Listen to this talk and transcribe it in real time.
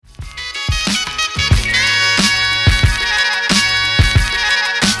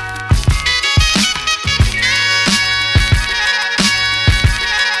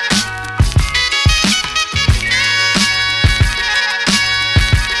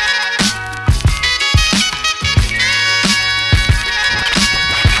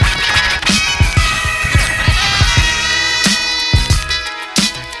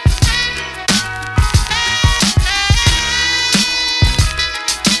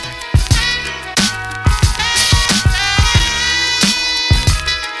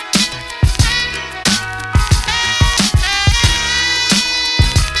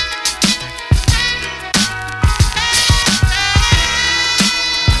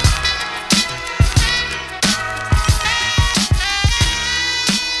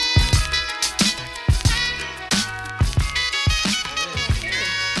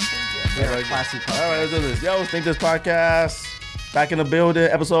let's do this. Yo, Think This Podcast. Back in the building,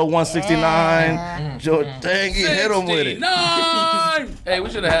 episode 169. Yeah. Dang, he hit him with it. 69! Hey, we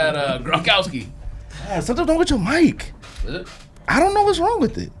should have had Gronkowski. Yeah, something's wrong with your mic. Is it? I don't know what's wrong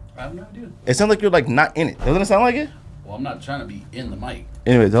with it. I have no idea. It sounds like you're like not in it. Doesn't it sound like it? Well, I'm not trying to be in the mic.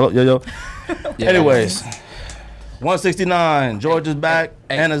 Anyways, hello, yo. Anyways, 169. George is back.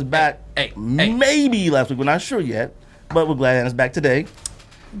 Anna's back. Maybe last week. We're not sure yet, but we're glad Anna's back today.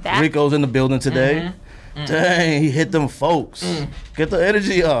 Back. Rico's in the building today. Dang, he hit them folks. Get the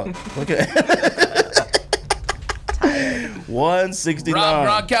energy up. Look at 169.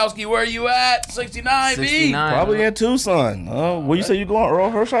 Rob Gronkowski, where you at? 69, B. 69. Probably in Tucson. Where you say you going?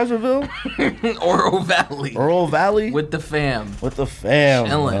 Earl Hershiserville? Oro Valley. Earl Valley? With the fam. With the fam.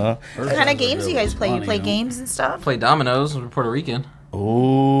 Chillin'. What kind of games do you guys play? You play games and stuff? Play dominoes. We're Puerto Rican.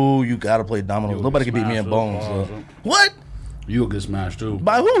 Oh, you gotta play dominoes. You'll Nobody get can beat me in smashed bones. up. So. What? You'll get smashed, too.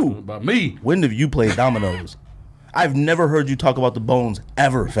 By who? By me. When have you played dominoes? I've never heard you talk about the bones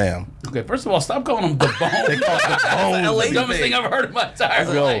ever, fam. Okay, first of all, stop calling them the bones. They called the bones. LA the dumbest thing I've heard in my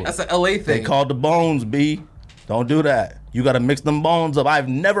entire Yo. life. That's an LA They thing. called the bones, B. Don't do that. You gotta mix them bones up. I've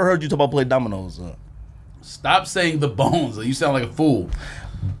never heard you talk about play dominoes. Stop saying the bones. You sound like a fool.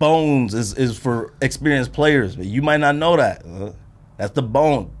 Bones is for experienced players, but you might not know that. That's the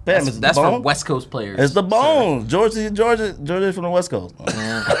bone. Bam, it's That's the for bone. West Coast players. It's the bones. Georgia from the West Coast.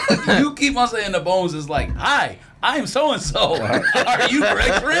 You keep on saying the bones is like, hi, I'm so-and-so. Are you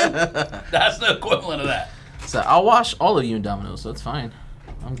Richard? That's the equivalent of that. So I'll wash all of you in dominoes, so it's fine.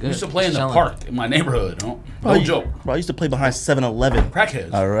 I'm good. I used to play in the Chilling. park in my neighborhood. No Bro, joke. Bro, I used to play behind 7-Eleven.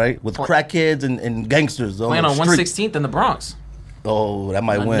 Crackheads. All right, with crackheads and gangsters. Playing on the street. 116th in the Bronx. Oh, that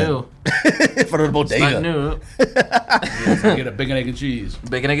might Not win. new. For the bodega. Not new. Get a bacon, egg, and cheese.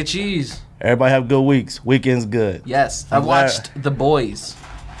 Bacon, egg, and cheese. Everybody have good weeks. Weekend's good. Yes. I I'm watched The Boys.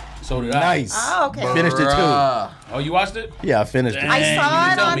 So did I. Nice. Oh, okay. Finished it too. Bruh. Oh, you watched it? Yeah, I finished it. Dang, I you saw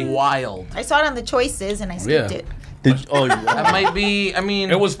didn't it tell on- me. Wild. I saw it on the choices and I skipped Yeah. it. That might be, I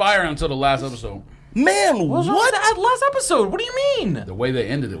mean. It was fire until the last episode. Man, What was what? that last episode? What do you mean? The way they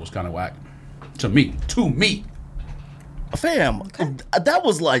ended it was kind of whack. To me. Fam, that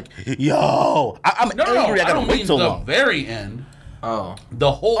was like, yo, I'm No, angry. I I gotta don't wait mean so the long. very end. Oh.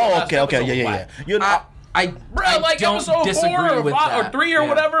 The whole Oh, last okay, episode yeah. was whack. You know, I Bro, don't episode disagree 4 or with 5 that. or 3 or Yeah.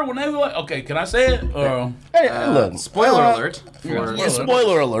 whatever, when they were like, okay, can I say it? Or hey, look, Spoiler alert. yeah, Yeah,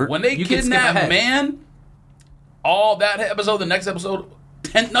 spoiler alert. when they You can skip kidnapped ahead. Man, all that episode, the next episode,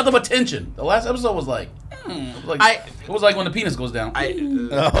 nothing but tension. The last episode was like, it was like when the penis goes down.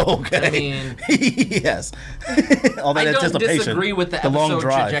 Oh, okay. I mean- yes. All that I don't anticipation. disagree with the long episode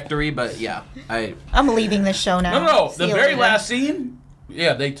drive. trajectory, but yeah, I'm leaving the show now. no. See The you very later. last scene,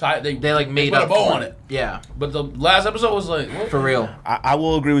 yeah, they they made put up a bow for on it. it. Yeah, But the last episode was like, what? for real. I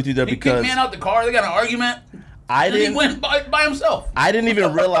will agree with you there He kicked because Man out the car. They got an argument. I And he didn't. went by himself. I didn't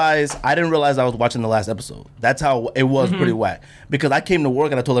even realize. I was watching the last episode. That's how it was pretty whack. Because I came to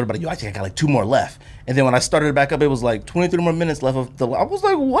work and I told everybody, "Yo, I think I got like 2 more left." And then when I started it back up, it was like 23 more minutes left of the. I was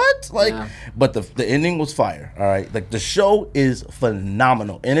like, "What?" Like, Yeah. but the ending was fire. All right, like the show is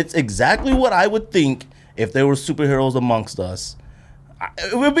phenomenal, and it's exactly what I would think if there were superheroes amongst us.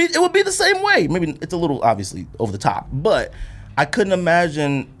 It would be the same way. Maybe it's a little obviously over the top, but I couldn't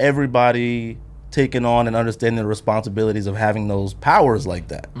imagine everybody taking on and understanding the responsibilities of having those powers like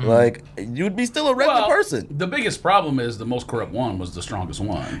that. Like you'd be still a regular person. The biggest problem is the most corrupt one was the strongest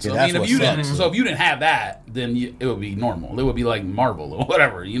one. So Yeah, I that's mean, what if you didn't have that, then it would be normal. It would be like Marvel or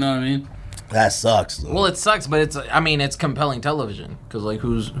whatever. You know what I mean? That sucks. Though. Well, it sucks, but it's compelling television because like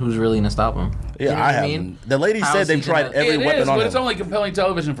who's really gonna stop him? Yeah, You know I what I haven't. mean? The lady How's said they've he tried gonna- every It weapon is, on but him. it's only compelling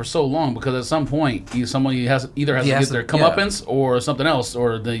television for so long because at some point somebody either has He to has get their to- yeah. comeuppance or something else,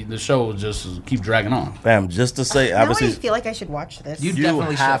 or the show will just keep dragging on. Fam, just to say, Now I obviously, feel like I should watch this. You you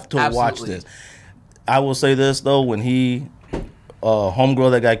definitely have should. to watch Absolutely. this. I will say this though, when he,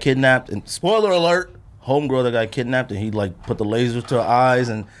 homegirl that got kidnapped, and spoiler alert, homegirl that got kidnapped, and he like put the lasers to her eyes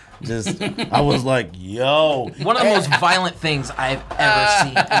and just, I was like, yo. One of the most violent things I've ever seen.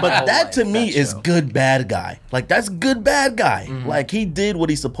 in my But whole that life, to me that is show. good bad guy. Like that's good bad guy. Mm-hmm. Like he did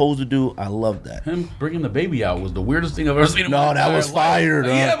what he's supposed to do. I love that. Him bringing the baby out was the weirdest thing I've ever seen. In No, my that entire was life. fire,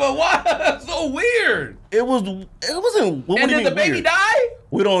 dog. Yeah, but why? That's so weird. It wasn't. What And do you did the mean baby weird? die?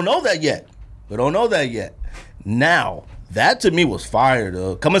 We don't know that yet. Now, that to me was fire,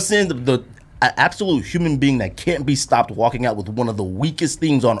 though. Come and seeing the absolute human being that can't be stopped walking out with one of the weakest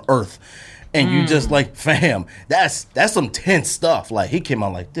things on earth. And you just like, fam, that's some tense stuff. Like, he came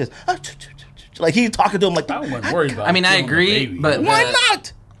out like this. Like, he talking to him like, I wasn't worried about. I mean, I killing the agree, baby. but why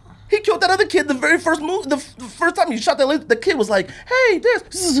not? He killed that other kid the very first move. The first time he shot that lady, the kid was like, "Hey, there's,"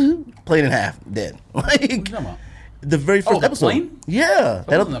 played in half, dead. What are you Like talking about? the very first the episode. plane? Yeah,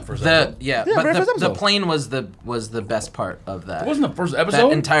 That wasn't the first episode. very first the episode. plane was the best part of that. It wasn't the first That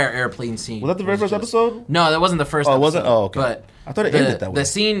episode? entire airplane scene. Was that the very first just- episode? No, that wasn't the first Oh, it episode. wasn't? Oh, okay. But I thought it ended that way. The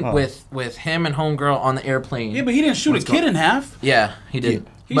scene Oh. with him and homegirl on the airplane. Yeah, but he didn't shoot a kid in half. Yeah, he did.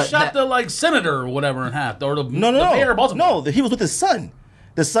 He But shot that- the senator or whatever in half, or the No, mayor of Baltimore. No, he was with his son.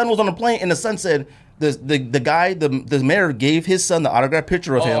 The son was on the plane, and the son said the guy, the mayor gave his son the autograph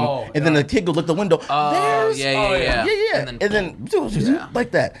picture of him, and then the kid goes look the window. Oh, There's, yeah. And then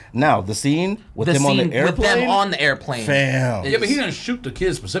like that. Now the scene with the him on scene the airplane. with them on the airplane. Fam. Yeah, but he didn't shoot the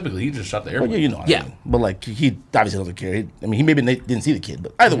kid specifically. He just shot the Well, airplane. yeah, you know. What Yeah. I mean. But like he obviously doesn't care. He maybe didn't see the kid,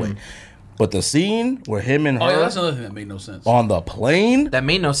 but either way. But the scene where him and her Oh, yeah, that's another thing that made no sense. on the plane, That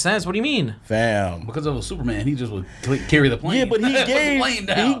made no sense. What do you mean? fam. Because of a Superman, he just would carry the plane. Yeah, but he Put the gave plane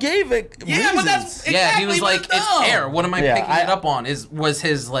down. it. Yeah, but that's reasons. Yeah, he exactly was what like, it's "It's dumb. air. What am I Yeah, picking it up on?" Was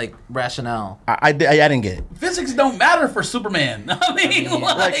his like rationale? I didn't get it. Physics don't matter for Superman. I mean,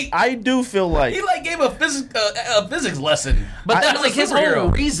 Like I do feel like he gave a physics lesson. But then as a like his superhero. whole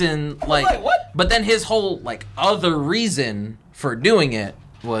reason, like what? But then his whole like other reason for doing it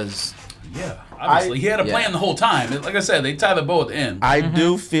was Yeah, obviously he had a yeah. plan the whole time. Like I said, they tie the bow at the end. I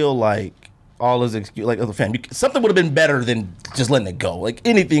do feel like all his excuse, like as a fan, something would have been better than just letting it go. Like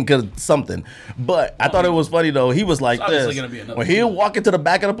anything could something. But I thought it was funny though. He was like It's obviously this gonna be another when he'll season. walk into the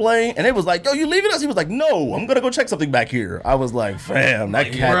back of the plane, and it was like, "Yo, you leaving us?" He was like, "No, I'm gonna go check something back here." I was like, "Fam,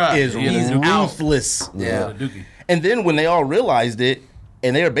 that cat Bruh, is he's out. ruthless." Yeah, the Dookie. And then when they all realized it,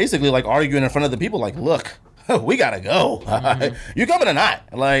 and they were basically like arguing in front of the people, like, "Look, we gotta go. You coming or not?"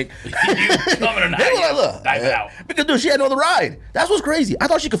 Like, You coming or not? they were like, "Look, Dive it out. because dude, she had no other ride. That's what's crazy. I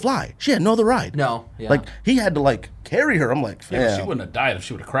thought she could fly. She had no other ride. no, yeah. Like he had to like carry her. I'm like, Yeah, but she fam. wouldn't have died if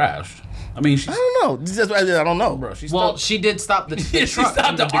she would have crashed. I mean, she's I don't know. That's what I don't know. bro. She's well, she did stop the she truck stopped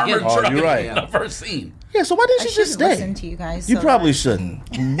in the armored beginning. truck you're right. in the first scene. Yeah, so why didn't I she just shouldn't stay? listen to you guys. You so probably much.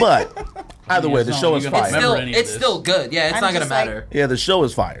 shouldn't. But either way, the Yeah, show no, is you're gonna fire. remember Still, any of it's this. still good. Yeah, it's I'm not gonna just like- matter. Yeah, the show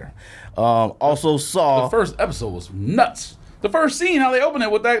is fire. Also saw. The first episode was nuts. The first scene, how they open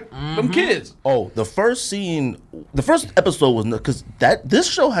it with that them kids. Oh, the first episode was because this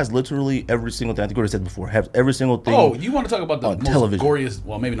show has literally every single thing. I think I already said before. Has every single thing. Oh, you want to talk about the on most television. goriest?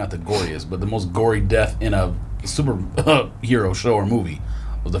 Well, maybe not the goriest, but the most gory death in a superhero show or movie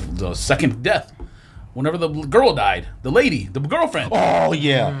was the second death. Whenever the girl died, the lady, the girlfriend. Oh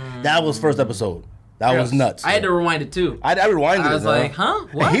yeah, that was first episode. That was nuts. I had to rewind it too. I rewinded it. I was like, huh?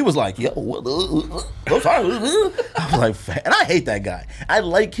 What? And he was like, yo, what? I'm sorry. I was like, and I hate that guy. I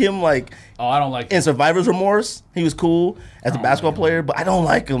like him like Oh, I don't like in Survivor's Remorse. He was cool as a basketball player, but I don't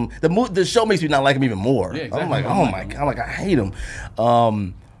like him. The show makes me not like him even more. Yeah, exactly. I'm like, I don't oh like my him. god, I'm like, I hate him.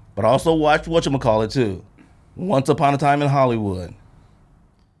 But I also watched whatchamacallit too. Once Upon a Time in Hollywood.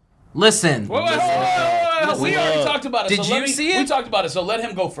 Listen. Wait, we already talked about it. Did so you see it? We talked about it, so let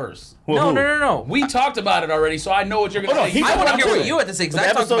him go first. No. We talked about it already, so I know what you're going to Oh, no, say. he I want to talked hear about what it. you had to say because The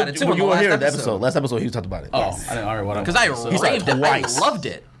I talked about it too. when in you the were last here, episode. last episode, he talked about it. Oh, Yes. I didn't. All right, whatever. Because I He's like raved it. I twice. loved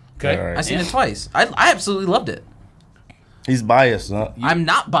it. Okay. All right. I seen it twice. I absolutely loved it. He's biased. Huh? I'm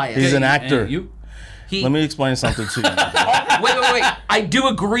not biased. He's an And actor. You? He, Let me explain something to you. wait. I do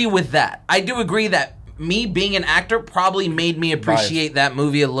agree with that. I do agree that me being an actor probably made me appreciate that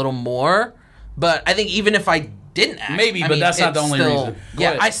movie a little more. But I think even if I didn't act, Maybe, but that's not the it's only still- reason. Go Yeah,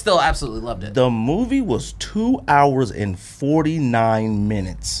 ahead. I still absolutely loved it. The movie was 2 hours and 49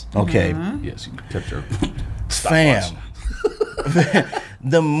 minutes. Okay. Yes, you kept your Fam.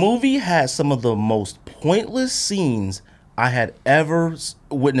 The movie has some of the most pointless scenes I had ever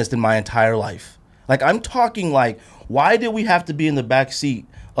witnessed in my entire life. Like, I'm talking like, why did we have to be in the back seat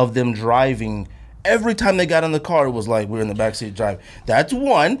of them driving? Every time they got in the car, it was like, we're in the back seat driving. That's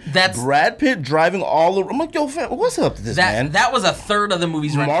one. That's- Brad Pitt driving all over. I'm like, yo, fam, what's up to this, man? That was a third of the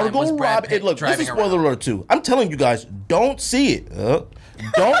movie's runtime. Was Margot Brad Robbie. Pitt Look, this driving is spoiler around. alert too. I'm telling you guys, don't see it.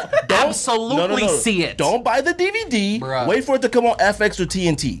 Don't Absolutely see it. Don't buy the DVD. Bruh. Wait for it to come on FX or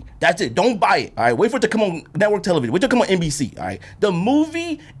TNT. That's it. Don't buy it. All right. Wait for it to come on network television. Wait till it come on NBC. All right. The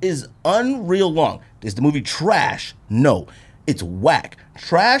movie is unreal long. Is the movie trash? No. It's whack.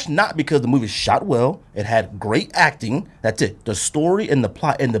 Trash not because the movie shot well. It had great acting. That's it. The story and the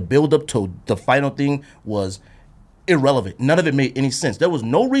plot and the build up to the final thing was irrelevant. None of it made any sense. There was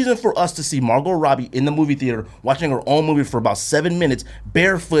no reason for us to see Margot Robbie in the movie theater watching her own movie for about 7 minutes,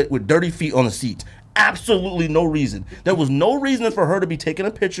 barefoot with dirty feet on the seat. Absolutely no reason. There was no reason for her to be taking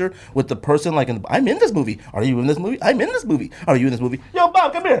a picture with the person like, I'm in this movie. Are you in this movie? I'm in this movie. Are you in this movie? Yo,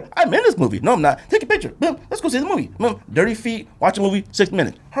 Bob, come here. I'm in this movie. No, I'm not. Take a picture. Boom. Let's go see the movie. Boom. Dirty feet. Watch a movie. 6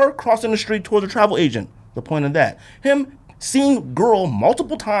 minutes. Her crossing the street towards a travel agent. The point of that. Him seeing girl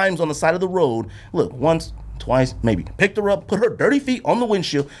multiple times on the side of the road. Look, once, twice, maybe. Picked her up, put her dirty feet on the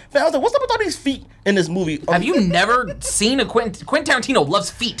windshield. I was like, what's up with all these feet in this movie? Have you never seen a Quentin Tarantino loves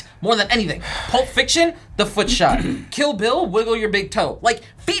feet more than anything? Pulp Fiction, the foot shot. Kill Bill, wiggle your big toe. Like,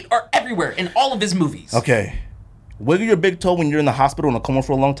 feet are everywhere in all of his movies. Okay. Wiggle your big toe when you're in the hospital in a coma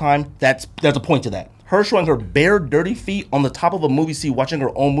for a long time. There's a point to that. Her showing her bare, dirty feet on the top of a movie seat watching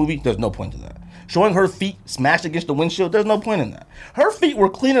her own movie, there's no point to that. Showing her feet smashed against the windshield, there's no point in that. Her feet were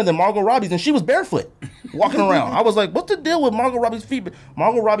cleaner than Margot Robbie's, and she was barefoot walking around. I was like, what's the deal with Margot Robbie's feet? But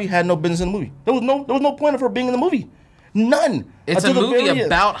Margot Robbie had no business in the movie. There was no point of her being in the movie. None. It's a movie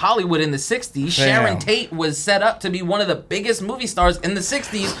about Hollywood in the 60s. Sharon Tate was set up to be one of the biggest movie stars in the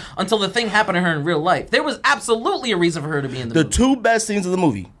 60s until the thing happened to her in real life. There was absolutely a reason for her to be in the movie. The two best scenes of the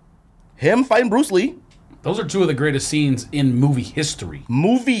movie. Him fighting Bruce Lee. Those are two of the greatest scenes in movie history.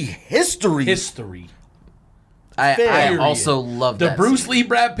 Movie history. I also love the that Bruce scene. Lee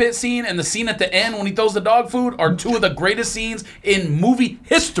Brad Pitt scene and the scene at the end when he throws the dog food are two of the greatest scenes in movie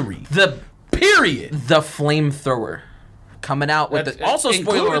history. Period. The flamethrower coming out with the also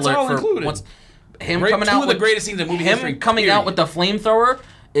spoiler alert for once him coming out with the greatest scenes in movie history. Him coming out with the flamethrower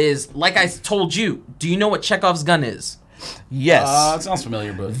is like I told you. Do you know what Chekhov's gun is? Yes. It sounds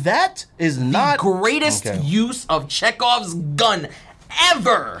familiar, but that is not the greatest use of Chekhov's gun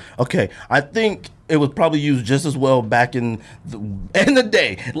ever. Okay, I think it was probably used just as well back in the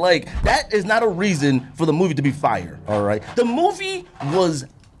day. Like, that is not a reason for the movie to be fire, all right? The movie was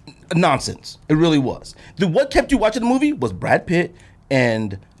nonsense. It really was. What kept you watching the movie was Brad Pitt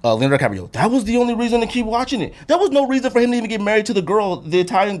and Leonardo DiCaprio. That was the only reason to keep watching it. There was no reason for him to even get married to the girl, the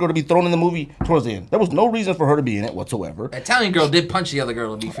Italian girl, to be thrown in the movie towards the end. There was no reason for her to be in it whatsoever. Italian girl did punch the other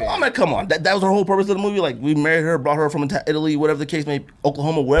girl, to be fair. I mean, come on. That was her whole purpose of the movie. Like, we married her, brought her from Italy, whatever the case may be,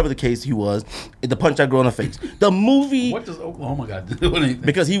 Oklahoma, wherever the case he was, to punch that girl in the face. The movie... What does Oklahoma got to do with anything?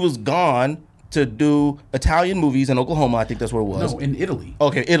 Because he was gone to do Italian movies in Oklahoma. I think that's where it was. No, in Italy.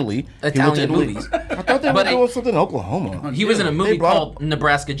 Okay, Italy. Italian movies. I thought they were doing something in Oklahoma. He was in a movie called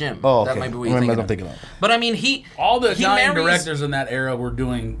Nebraska Jim. Oh, okay. That might be what you're thinking of. But I mean, all the Italian directors in that era were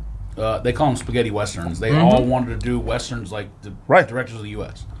doing, they call them spaghetti westerns. They all wanted to do westerns like the directors of the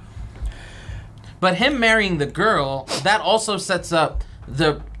U.S. But him marrying the girl, that also sets up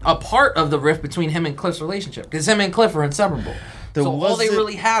a part of the rift between him and Cliff's relationship. Because him and Cliff are inseparable. All they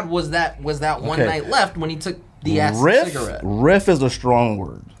really had was that one night left when he took the acid cigarette. Riff is a strong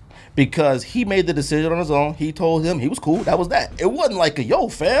word. Because he made the decision on his own. He told him he was cool. That was that. It wasn't like a, yo,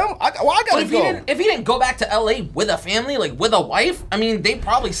 fam, I gotta go. If he didn't go back to L.A. with a family, like with a wife, I mean, they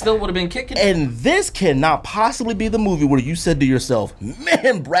probably still would have been kicking. And this cannot possibly be the movie where you said to yourself,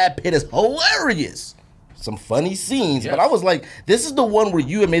 man, Brad Pitt is hilarious. Some funny scenes, but I was like, this is the one where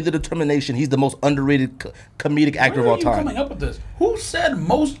you had made the determination he's the most underrated comedic actor of all time. Where are you coming up with this? Who said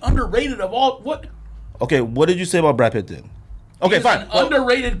most underrated of all? What? Okay, what did you say about Brad Pitt then? Okay, he's fine. An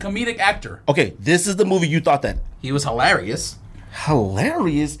underrated comedic actor. Okay, this is the movie you thought that. He was hilarious.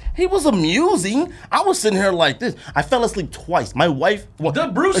 Hilarious? He was amusing. I was sitting here like this. I fell asleep twice. My wife...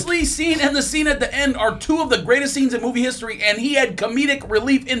 The Bruce Lee scene and the scene at the end are two of the greatest scenes in movie history, and he had comedic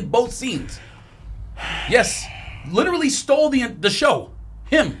relief in both scenes. Yes, literally stole the show.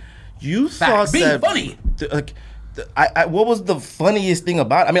 Him. You thought being that funny. What was the funniest thing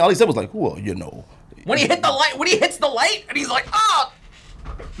about it? I mean, all he said was like, well, you know. When he hits the light, and he's like,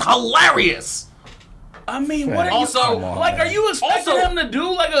 hilarious. I mean, what are are you expecting him to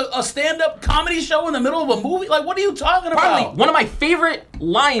do like a stand-up comedy show in the middle of a movie? Like, what are you talking about? One of my favorite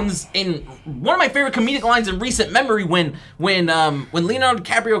comedic lines in recent memory when Leonardo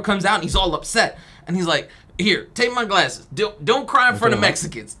DiCaprio comes out and he's all upset and he's like, here, take my glasses. Don't cry in front of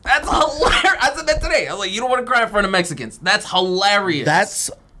Mexicans. That's hilarious. I said that today. I was like, you don't want to cry in front of Mexicans. That's hilarious.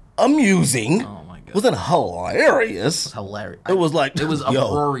 That's amusing. Oh my god. Wasn't hilarious. It was hilarious. It was like, it was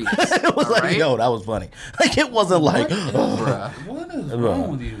uproarious. It was like, yo, that was funny. Like, it wasn't like, what is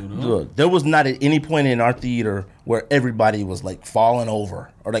wrong with you? Look, there was not at any point in our theater where everybody was like falling over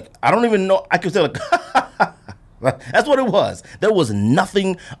or like, I don't even know. I could say like, that's what it was. There was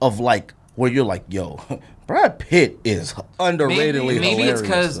nothing of like where you're like, yo, Brad Pitt is underratedly hilarious. Maybe it's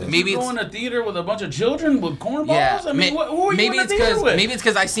because maybe it's going to theater with a bunch of children with cornballs. Yeah, I mean, who are you in the theater with? Maybe it's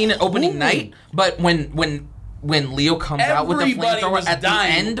because I seen it opening night, but when Leo comes out with the flamethrower at the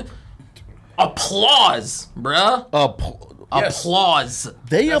end, applause, bruh. applause.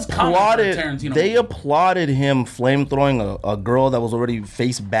 They That's common for a Tarantino movie. applauded him flame throwing a girl that was already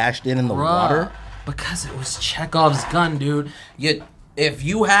face bashed in the water. Because it was Chekhov's gun, dude. If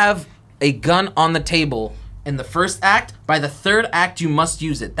you have a gun on the table in the first act, by the third act you must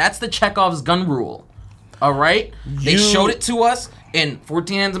use it. That's the Chekhov's gun rule. All right? They showed it to us in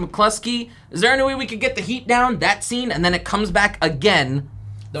 14 Hands of McCluskey. Is there any way we could get the heat down, that scene, and then it comes back again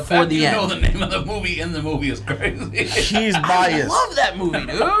The for fact the you end? know the name of the movie in the movie is crazy. He's biased. I love that movie,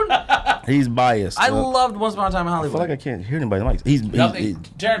 dude. He's biased. I loved Once Upon a Time in I Hollywood. feel like I can't hear anybody. Like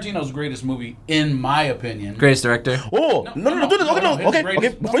Tarantino's greatest movie, in my opinion. Greatest director. Oh no! Do this. Okay.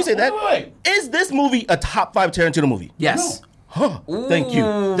 Before you say that, wait. is this movie a top 5 Tarantino movie? Yes. Huh. Thank you.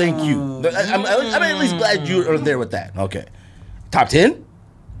 I'm at least glad you are there with that. Okay. Top 10?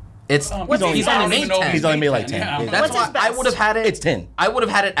 It's he's only made 10. He's only made like 10. Yeah. Yeah. That's What's his why I best? would have had it. It's 10. I would have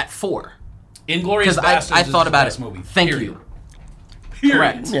had it at 4 Inglourious because Basterds I thought is about the best it. movie. Thank Period. you.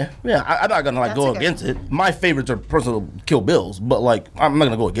 Correct. Yeah. I'm not gonna That's go a good against it. My favorites are personal Kill Bills, but like I'm not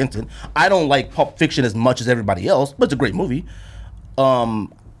gonna go against it. I don't like Pulp Fiction as much as everybody else, but it's a great movie.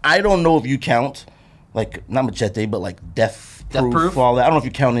 I don't know if you count like not Machete, but like Death Proof, all that. I don't know if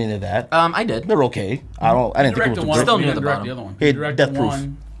you count any of that. I did. They're okay. I didn't think it was a one. great Still He near didn't the direct bottom. The other one. He He had directed Death Proof.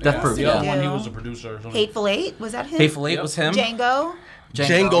 one. Death Proof, The yeah. other one, he was a producer or something. Hateful Eight, was that him? Hateful Eight was him. Django.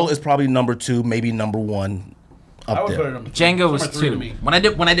 Django is probably number 2, maybe number 1 I up would put it there. on Django was number 3 to 2. me. When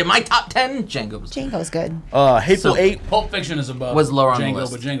I did my top 10, Django was 2. Django's good. Hateful So- Eight. Pulp Fiction is above Was lower on the Django,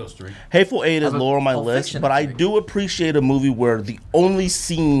 list. but Django's 3. Hateful Eight is But lower on my Pulp list, Fiction but is I great. do appreciate a movie where the only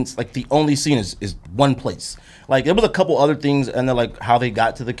scene is one place. Like there was a couple other things, and then like how they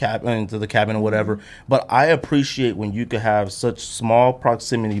got to the cabin or whatever. But I appreciate when you could have such small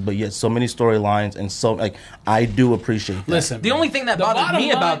proximity, but yet so many storylines, and so like I do appreciate that. Listen, The only thing that the bothered bottom me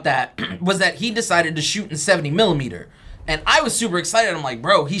line- about that was that he decided to shoot in 70 millimeter. And I was super excited. I'm like,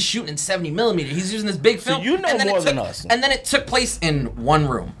 bro, he's shooting in 70 millimeter. He's using this big film. you know and then more it than took, us. And then it took place in one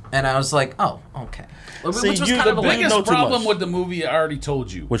room. And I was like, oh, okay. See, Which was you- kind of the a biggest lame. know biggest too problem much. with the movie, I already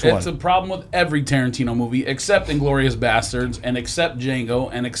told you. Which It's one? a problem with every Tarantino movie, except Inglourious Basterds, and except Django,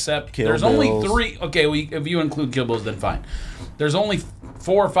 and except Kill there's Bills. only 3. Okay, if you include Kill Bills, then fine. There's only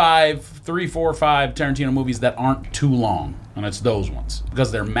 4 or 5 Tarantino movies that aren't too long, and it's those ones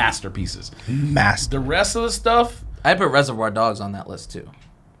because they're masterpieces. Master. The rest of the stuff. I put Reservoir Dogs on that list, too.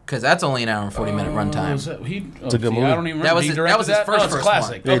 Because that's only an hour and 40-minute runtime. It's a good movie. I don't even That remember. was He his- directed that was his Oh, first it's a one.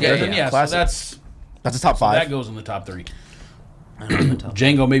 classic. Yeah, Okay, yeah, then yeah, so classic. that's a top 5. that goes in the top 3.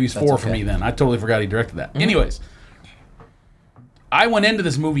 Django maybe is 4 for okay. me then. I totally forgot he directed that. Anyways, I went into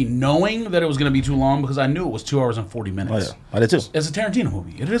this movie knowing that it was going to be too long because I knew it was 2 hours and 40 Oh minutes. yeah, I did too. It's a Tarantino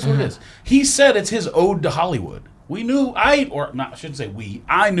movie. It is what it is. He said it's his ode to Hollywood. We knew I shouldn't say we.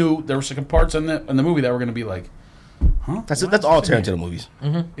 I knew there were some parts in the movie that were going to be like, huh? That's What's all happening? Tarantino movies.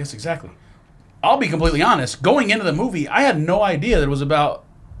 Yes, exactly. I'll be completely honest. Going into the movie, I had no idea that it was about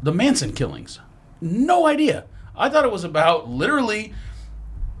the Manson killings. No idea. I thought it was about literally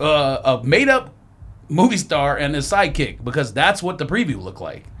a made-up movie star and his sidekick because that's what the preview looked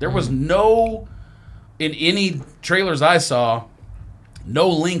like. There was no, in any trailers I saw, no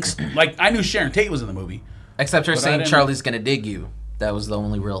links. Like, I knew Sharon Tate was in the movie. Except her But I saying didn't- Charlie's going to dig you. That was the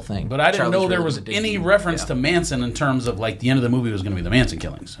only real thing. But I didn't Charlie's know there really was gonna dig any you. reference Yeah. to Manson in terms of, like, the end of the movie was going to be the Manson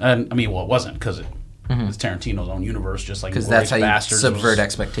killings. And, I mean, well, it wasn't because it's Tarantino's own universe, just like Because that's how you Bastards subvert was.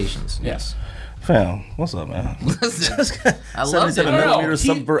 expectations. Yes. Fam, what's up, man? Listen, I love it. 77 millimeter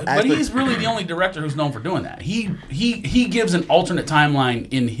subvert but aspect. he's really the only director who's known for doing that. He gives an alternate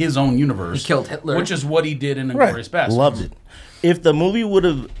timeline in his own universe. He killed Hitler. Which is what he did in Right. Inglourious Basterds. Loved it. If the movie would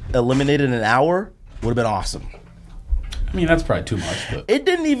have eliminated an hour, would have been awesome. I mean, that's probably too much, but It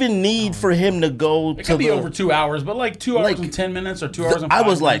didn't even need for him to go it to could be the. over 2 hours, but like 2 hours Like, and 10 minutes or 2 hours and I 5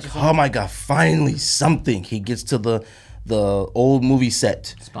 was like, minutes or something. oh my god, finally something. He gets to the old movie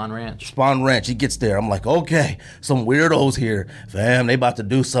set. Spawn Ranch. Spawn Ranch. He gets there. I'm like, okay, some weirdos here, fam. They about to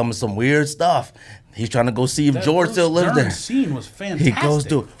do some weird stuff. He's trying to go see if George still lives Darn there. scene was fantastic. He goes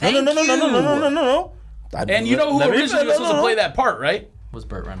to no. And you know who originally was supposed to play that part, right? Was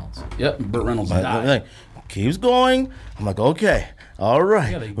Burt Reynolds. Yep, Burt Reynolds Like, died. keeps going. I'm like, okay, all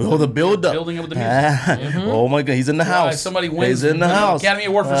right. Yeah, they- The build up. building up with the music. Oh my god, he's in the house. somebody wins He's in the the house. Academy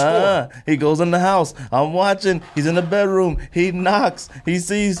Award for score. He goes in the house. I'm watching. He's in the bedroom. He knocks. He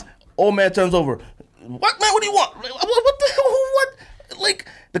sees. Old man turns over. What man? What do you want? What the hell? What? Like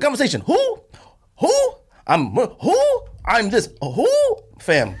the conversation. Who? I'm this. Who?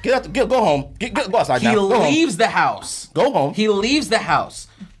 Fam, get out. Go home. Go outside He now. Go home. leaves the house. Go home. He leaves the house.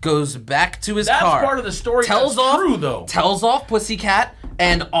 Goes back to his That's car. part of the story Tells that's off, true, though. Tells off Pussycat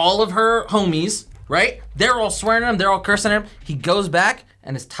and all of her homies, right? They're all swearing at him. They're all cursing at him. He goes back,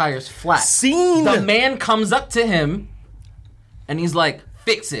 and his tire's flat. Scene. The man comes up to him, and he's like,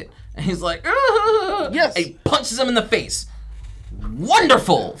 fix it. And he's like, yes. And he punches him in the face.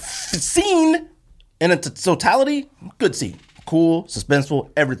 Wonderful. Scene in its totality, good scene. Cool, suspenseful,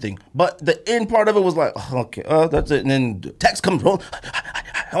 everything. But the end part of it was like, okay, that's it. And then Tex comes on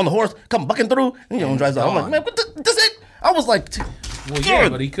the horse, come bucking through, and drives out. I'm like, man, that's it. I was like, well, yeah,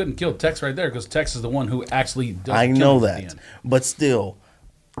 but he couldn't kill Tex right there because Tex is the one who actually does. I know that, but still,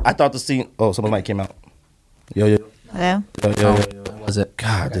 I thought the scene. Oh, somebody mic came out. Yo. Hello? Yo. What was it?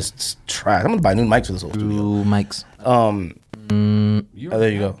 God, this trash. I'm gonna buy new mics for this whole studio. Ooh, mics.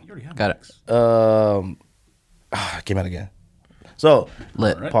 There you go. Got it. Came out again. So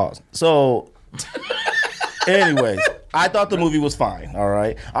Lit. Right. Pause. So, anyways, I thought the movie was fine. All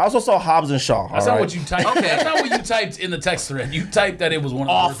right. I also saw Hobbs and Shaw. That's all not right? what you typed. Okay. That's not what you typed in the text thread. You typed that it was one of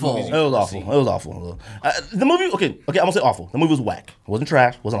the Awful. worst movies It was awful. It was awful. The movie, okay, I'm gonna say awful. The movie was whack. It wasn't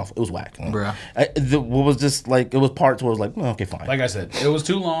trash. It wasn't awful. It was whack. Bruh. What was just like, it was parts where it was like, okay, fine. Like I said, it was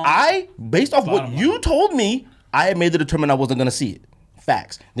too long. Based off what Bottom you line. told me, I had made the determination I wasn't gonna see it.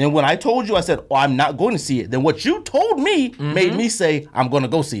 Facts. Then when I told you, I said, I'm not going to see it. Then what you told me made me say, I'm going to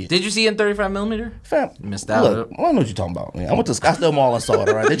go see it. Did you see it in 35mm? Fam, Missed out. Look, I don't know what you're talking about, man. I went to Scottsdale Mall and saw it,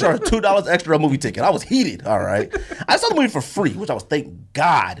 all right? They charged $2 extra a movie ticket. I was heated, all right? I saw the movie for free, which I was, thank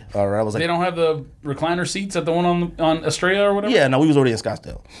God, all right? I was like, They don't have the recliner seats at the one on Estrella or whatever? yeah, no, we was already in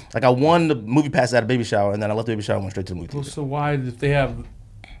Scottsdale. Like, I won the movie pass at a baby shower, and then I left the baby shower and went straight to the movie Well, theater. so why did they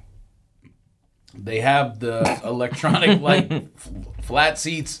have the electronic like flat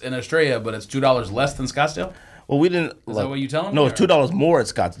seats in Estrella, but it's $2 less than Scottsdale? Well, we didn't. Is that what you telling me? No, it's $2 more at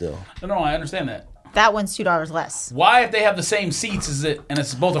Scottsdale. No, I understand that. That one's $2 less. Why, if they have the same seats, and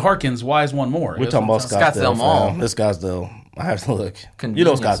it's both at Harkins, why is one more? We're talking about Scottsdale Mall. fam. It's Scottsdale. I have to look.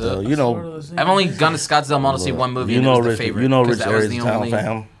 Convenience, You know Scottsdale. You know. I've only gone to Scottsdale Mall to see one movie, You and know it was rich. the favorite. You know 'cause rich that was areas the of town, only-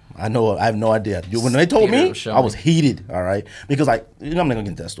 fam. I know. I have no idea. When they told Theater me, was showing. I was heated. All right, because I'm not gonna get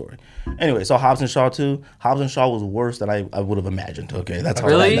into that story. Anyway, so Hobbs and Shaw too. Hobbs and Shaw was worse than I would have imagined. Okay, that's how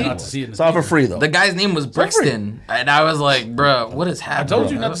Really? bad that Not to was. see it in the Saw it for theater. free though. The guy's name was Brixton, and I was like, "Bro, what is I happening?"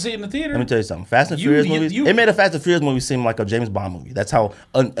 told you not to see it in the theater. Let me tell you something. Fast and You- Furious you- movies. you- It made a Fast and Furious movie seem like a James Bond movie. That's how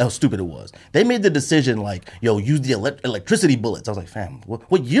stupid it was. They made the decision like, yo, use the electricity bullets. I was like, fam,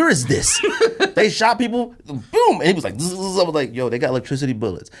 what year is this? They shot people, boom, and he was like, zzz, zzz. I was like, yo, they got electricity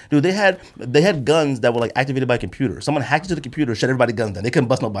bullets, dude. They had guns that were like activated by a computer. Someone hacked into the computer, shut everybody's guns down. They couldn't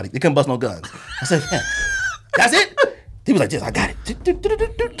bust nobody. They couldn't bust no guns. I said, man, that's it. He was like, yes, I got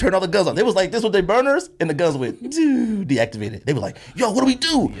it. Turn all the guns off. They was like, this was their burners, and the guns went deactivated. They were like, yo, what do we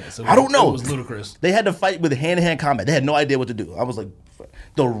do? So I don't know. It was ludicrous. They had to fight with hand-to-hand combat. They had no idea what to do. I was like,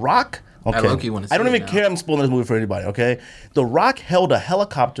 The Rock. Okay, low-key wanna see I don't it even now. care. I'm spoiling this movie for anybody. Okay, The Rock held a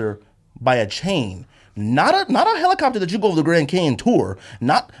helicopter by a chain. Not a helicopter that you go over the Grand Canyon tour. I'm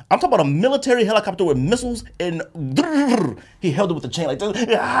talking about a military helicopter with missiles and he held it with the chain like this.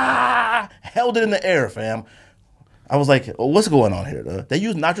 Held it in the air, fam. I was like, what's going on here? They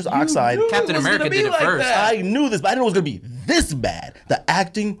used nitrous oxide. knew Captain it was America gonna be did it like first. that. I knew this, but I didn't know it was gonna be this bad. The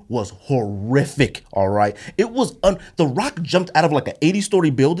acting was horrific. All right, it was. The Rock jumped out of like an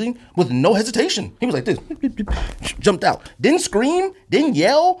 80-story building with no hesitation. He was like this, jumped out, didn't scream, didn't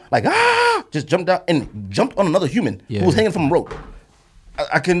yell, like just jumped out and jumped on another human who was hanging from a rope.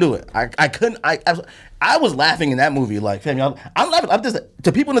 I couldn't do it. I couldn't. I was laughing in that movie. Like, fam, y'all, I'm laughing. I'm just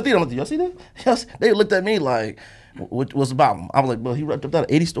to people in the theater. I'm like, y'all see that? Yes. They looked at me like, what's about him? I was like, well, he jumped out of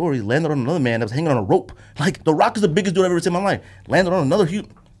 80 stories, landed on another man that was hanging on a rope. Like, The Rock is the biggest dude I've ever seen in my life. Landed on another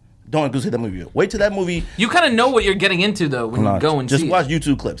human. Don't go see that movie. Wait till that movie. You kind of know what you're getting into though when you go and just see watch it.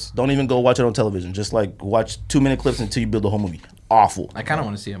 YouTube clips. Don't even go watch it on television. Just like watch 2-minute clips until you build the whole movie. Awful. I kind of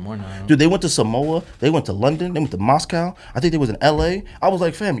want to see it more now. Dude, they went to Samoa. They went to London. They went to Moscow. I think they was in L.A. I was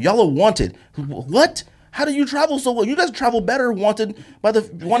like, fam, y'all are wanted. What? How do you travel so well? You guys travel better wanted by the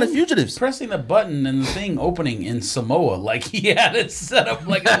wanted fugitives. Pressing a button and the thing opening in Samoa, like he had it set up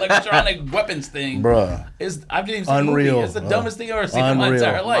like an electronic weapons thing. Bruh. I've even seen the Unreal. movie. It's the dumbest thing I've ever seen in my Unreal.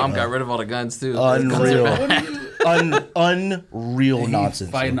 entire life. Mom got rid of all the guns too. Unreal. What are you? Unreal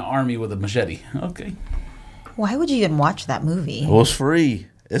nonsense. Fighting an army with a machete. Okay. Why would you even watch that movie? It was free.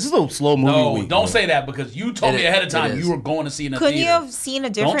 This is a slow movie No, week. don't bro. say that because you told It me is. ahead of It time is. you were going to see it in a Couldn't you theater. have seen a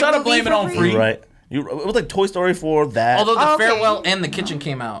different try to movie blame it for on free? free. Right. It was like Toy Story 4, that. Although the Okay. Farewell and the Kitchen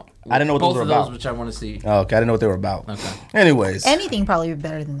came out. I didn't know what both those were of those, about. which I want to see. Oh, okay, I didn't know what they were about. Okay. Anyways. Anything probably be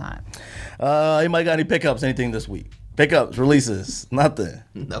better than that. Anybody got any pickups, anything this week? Pickups, releases, nothing.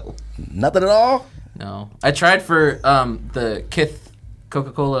 No, Nothing at all? no. I tried for the Kith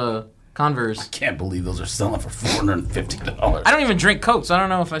Coca-Cola Converse. Can't believe those are selling for $450. I don't even drink Coke, so I don't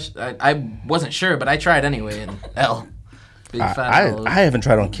know if I wasn't sure, but I tried anyway. And big fat L. I haven't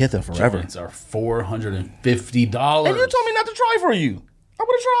tried on Kith forever. Joints are $450. And you told me not to try for you. I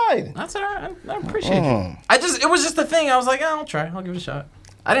would have tried. That's all right. I appreciate it. It was just a thing. I was like, I'll try. I'll give it a shot.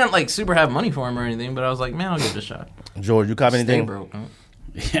 I didn't like super have money for him or anything, but I was like, man, I'll give it a shot. George, you cop anything? Stay broke. Huh?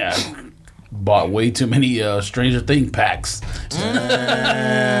 Yeah. Bought way too many Stranger Things packs.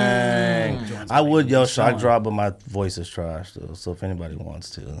 I would yell shock drop, but my voice is trash, though. So if anybody wants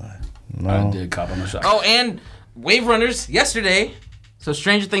to. No. I did cop on the shock. Oh, and Wave Runners yesterday. So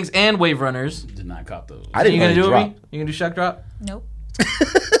Stranger Things and Wave Runners. Did not cop those. I didn't You gonna do drop. it, me? You gonna do shock drop? Nope. I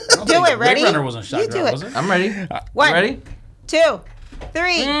don't Do think it, ready? Wave Runner wasn't shock You drop, do it. was it? I'm ready. 1, You ready? 2,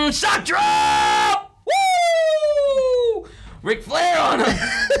 3. Shock drop! Woo! Ric Flair on him.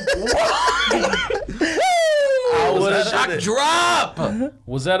 Was that Shock drop.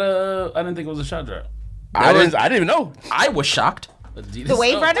 Was that a? I didn't think it was a shot drop. I didn't even know. I was shocked. Adidas The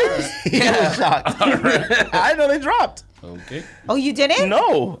Wave stuff. Runners? He was shocked. I didn't know they dropped. Okay. Oh, you didn't?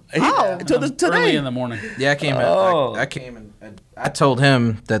 No. Oh. Today. Early in the morning. Yeah, I came in. Oh. I came and I told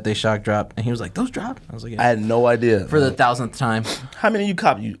him that they shock dropped, and he was like, "Those dropped." I was like, I "Yeah." had no idea. For the 1000th time. How many you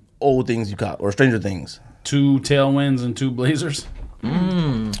cop? You old things you cop or Stranger Things? 2 Tailwinds and 2 Blazers.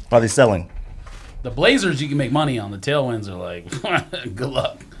 Are they selling? The Blazers you can make money on. The Tailwinds are like, good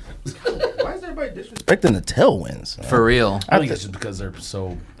luck. Why is everybody disrespecting the tailwinds? For real. I think it's just because they're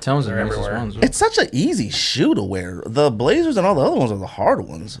so. Tell They're the nicest everywhere. ones. It's such an easy shoe to wear. The Blazers and all the other ones are the hard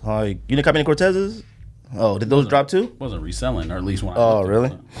ones. Like, you didn't cop any Cortezes? Oh, did those drop too? Wasn't reselling, or at least when I Oh, looked at really?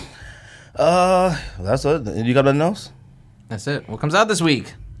 it. That's it. You got nothing else? That's it. What comes out this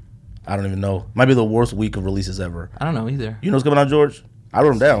week? I don't even know. Might be the worst week of releases ever. I don't know either. You know what's coming out, George? I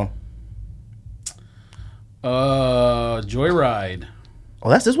wrote them down. Joyride. Oh,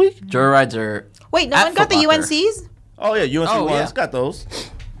 that's this week? Joyrides are. Wait, no At one got the Foot Locker. UNCs? Oh, yeah, UNC Oh, ones. yeah. Got those.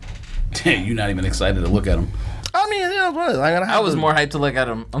 You're not even excited to look at them. I mean, you know what? I was more hyped to look at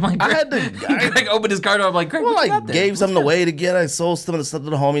him. I'm like, I had Greg, to. Greg opened his card. I'm like, Greg, Well, what you like, got there? gave something away to get. I sold some of the stuff to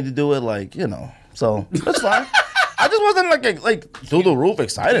the homie to do it. Like, you know. So, that's fine. I just wasn't, like through the roof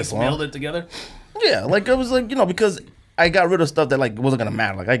excited Just for mailed him. it together. Yeah, like, I was like, you know, because I got rid of stuff that, like, wasn't going to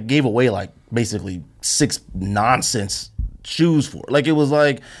matter. Like, I gave away, like, basically 6 nonsense shoes for it. Like, it was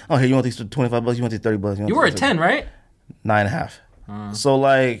like, oh, here, you want these for $25? You want these $30? You were a 10, right? 9.5. So,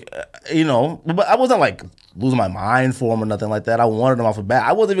 like, you know, but I wasn't, like, losing my mind for them or nothing like that. I wanted them off the bat.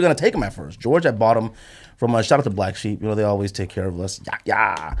 I wasn't even going to take them at first. George had bought them from, shout out to Black Sheep. You know, they always take care of us.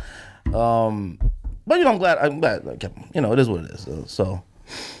 Yeah. But, you know, I'm glad I kept them. You know, it is what it is. So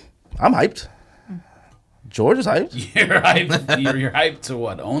I'm hyped. George is hyped. You're hyped. You're hyped to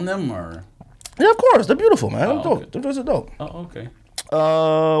what? Own them or? Yeah, of course. They're beautiful, man. They're dope. okay. They're just dope. Oh, okay.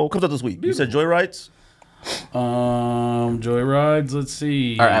 What comes out this week? You said Joyrides? Joyrides. Let's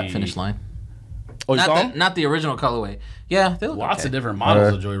see. Or at Finish Line. Oh, you saw Not them? the, not the original colorway. Yeah, they look Lots okay. of different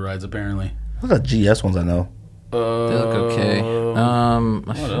models of Joyrides, apparently. Those are GS ones I know. They look okay.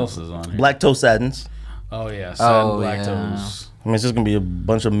 What else is on here? Black toe satins. Oh yeah, satin black yeah. toes. I mean, it's just going to be a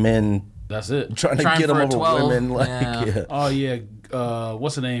bunch of men That's it. trying to Trying get them for a over 12. women. Like, Yeah. yeah. Oh yeah.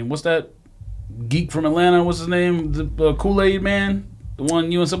 What's the name? What's that geek from Atlanta? What's his name? The Kool-Aid man. The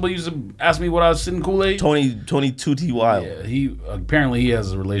one you and somebody used to ask me what I was sitting Kool-Aid. Tony 2T Wild. Yeah, he apparently he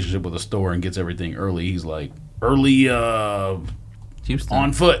has a relationship with a store and gets everything early. He's like early Houston.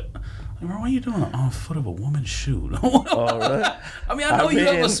 on foot. Like, bro, what are you doing on foot of a woman's shoe? All right. I mean, I know you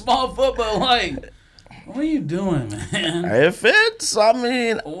have mean- a small foot, but like, what are you doing, man? It fits. I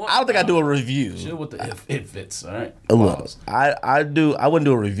mean, I don't think I do a review. Chill with the if it fits. All right. Look, I wouldn't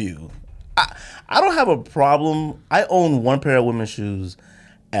do a review. I don't have a problem. I own one pair of women's shoes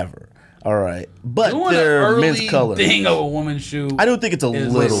ever. All right, but Doing an they're early men's color. thing of a woman's shoe. I do think it's a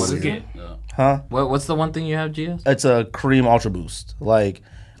is little like, weird. skit. Huh? What's the one thing you have, GS? It's a cream Ultra Boost. Like,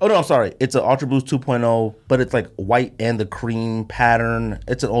 oh no, I'm sorry. It's an Ultra Boost 2.0, but it's like white and the cream pattern.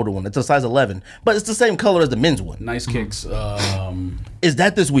 It's an older one. It's a size 11, but it's the same color as the men's one. Nice kicks. Is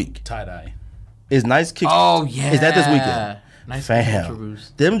that this week? Tie dye. Is Nice Kicks? Oh, yeah. Is that this weekend? Nice Ultra Fam,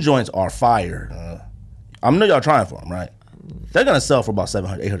 Boost. them joints are fire. I know y'all trying for them, right? They're gonna sell for about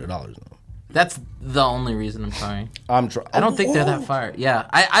 $700, $800. That's the only reason I'm trying. I'm trying. I don't think they're that fire. Yeah,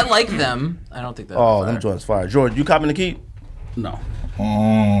 I like them. I don't think they're Oh, that fire. them joints fire. George, you copping the key? No.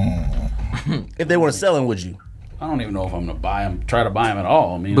 If they weren't selling, would you? I don't even know if I'm gonna buy them. Try to buy them at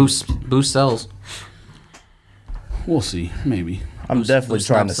all. I mean, Boost sells. We'll see. Maybe. I'm definitely Boost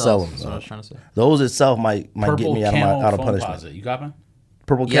trying not to sell sells. them. That's what I though. was trying to say. Those itself might get Purple me out camo of foam punishment. posit. You copping?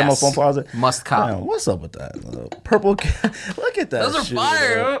 purple camo Yes. foam composite. Must cop. Man, what's up with that? Purple. Look at that. Those are shit,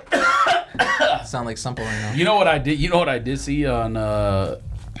 fire. bro. Sound like simple right now. You know what I did? You know what I did see on I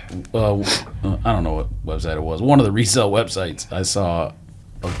don't know what website it was. One of the resale websites I saw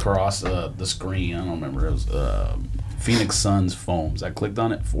across the screen. I don't remember. It was Phoenix Suns foams. I clicked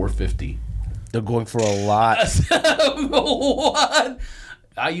on it. $450. They're going for a lot. What?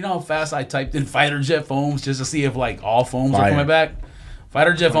 You know how fast I typed in fighter jet foams just to see if like all foams Fire. are coming back.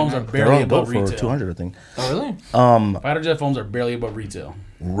 Fighter jet foams are They're barely on above boat for retail. 200, I think. Oh, really? Fighter jet foams are barely above retail.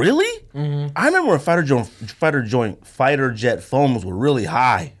 Really? I remember when fighter jet foams were really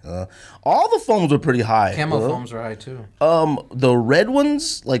high. All the foams were pretty high. Camo foams are high, too. The red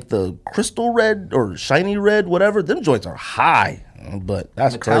ones, like the crystal red or shiny red, whatever, them joints are high. But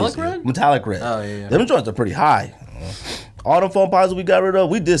that's Metallic crazy. red? Metallic red. Oh, yeah. Them joints are pretty high. All them foam pods we got rid of,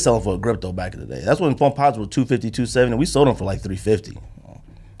 we did sell them for a grip though back in the day. That's when foam pods were $250, $270, and we sold them for like $350.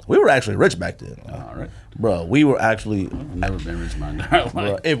 We were actually rich back then. All right. Bro, we were actually... I've never been rich in my entire life.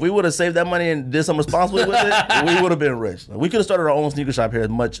 Bro, if we would have saved that money and did something responsibly with it, we would have been rich. We could have started our own sneaker shop here. As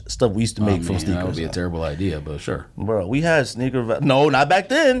much stuff we used to make from sneakers. That would be a terrible idea, but sure. Bro, we had no, not back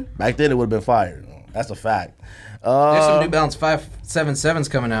then. Back then it would have been fire. That's a fact. There's some New Balance 577s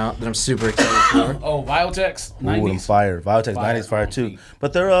coming out that I'm super excited for. Oh, Biotex Ooh, them 90s. fire. Viotex Fire. 90s fire too.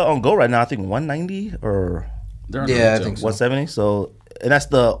 But they're on go right now. I think 190 or They're on Yeah, I retail. think so. 170. So, and that's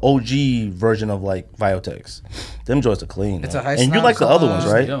the OG version of like Viotex. Them joints are clean. It's man. a high And you snout like the other color. ones,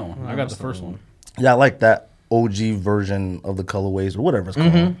 The right? other one. I got the first one. Yeah, I like that OG version of the colorways or whatever it's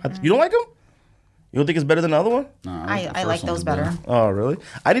called. You don't like them? You don't think it's better than the other one? No, I the like first those one's better. Oh, really?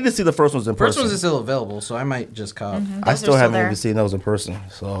 I need to see the first ones in First person. ones is still available, so I might just cop. I Those still are haven't there. even seen those in person.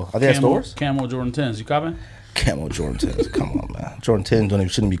 So are they at Camel, stores? Camel Jordan 10s. You copying? Camo Jordan 10s. Come on, man. Jordan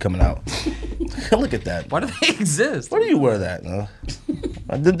 10s shouldn't be coming out. Look at that. Why do they exist? Why do you wear that?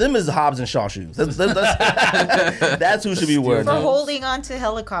 Them is Hobbs and Shaw shoes. That's who should be wearing For them. holding on to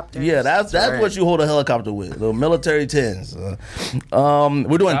helicopters. Yeah, that's right. what you hold a helicopter with. The military 10s.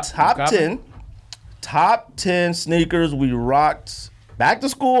 We're doing top Copy. 10. Top 10 sneakers we rocked back to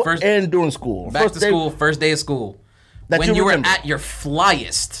school First- and during school. Back to day- school, first day of school. That when you you were remember. at your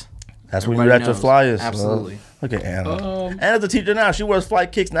flyest. That's when you're Everybody at your knows. flyers. Absolutely. Look at Anna. Anna's a teacher now. She wears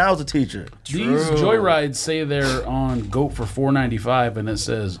flight kicks now as a teacher. These Joyrides say they're on GOAT for $4.95 and it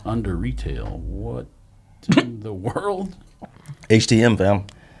says under retail. What in the world? HTM, fam.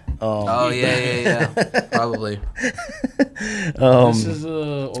 Oh, yeah. Probably. This is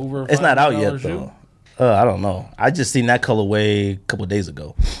over. It's not out yet, $500 shoe? though. I don't know. I just seen that colorway a couple of days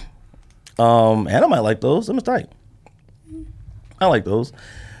ago. Anna might like those. Them is tight. I like those.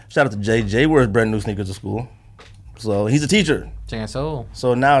 Shout out to Jay. Jay wears brand new sneakers to school. So he's a teacher. Chang Soul.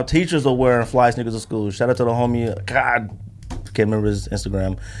 So now teachers are wearing fly sneakers to school. Shout out to the homie. God, can't remember his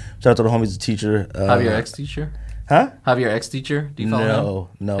Instagram. Shout out to the homie. He's a teacher. Javier ex-teacher? Huh? Javier ex-teacher? Do you follow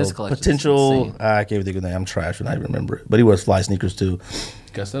him? No. His collection's Potential. insane. I can't even think of the name. I'm trash and I remember it. But he wears fly sneakers too.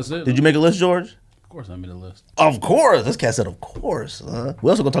 Guess that's it. Did you make a list, George? Of course, I made a list. Of course. This cat said, of course. We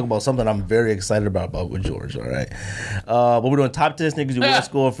also going to talk about something I'm very excited about with George, all right? But we're doing top 10 sneakers you wear to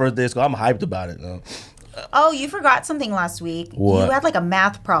school, first day of school. I'm hyped about it. Oh, you forgot something last week. What? You had like a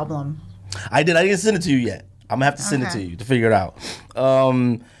math problem. I didn't send it to you yet. I'm going to have to send it Okay. to you to figure it out.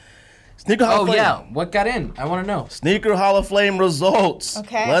 Sneaker Hall of Oh, Fame. yeah. What got in? I want to know. Sneaker Hall of Fame results.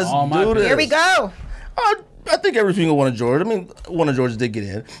 Okay. Let's All my do this. Here we go. I think every single one of George. I mean, one of George's did get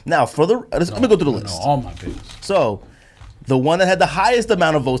in. Now, let me go through the list. No, all my picks. So, the one that had the highest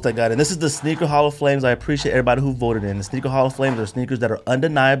amount of votes that got in, this is the Sneaker Hall of Flames. I appreciate everybody who voted in. The Sneaker Hall of Flames are sneakers that are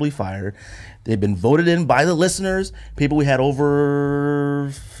undeniably fire. They've been voted in by the listeners. People, we had over,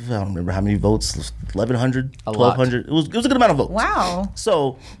 I don't remember how many votes, 1,100, A lot. 1,200. It was a good amount of votes. Wow.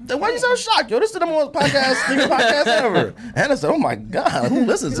 So, then why you so shocked? Yo, this is the number one podcast, sneaker podcast ever. Hannah said, oh my God, who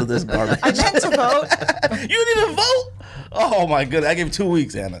listens to this garbage? I meant to vote. You didn't even vote? Oh my goodness, I gave 2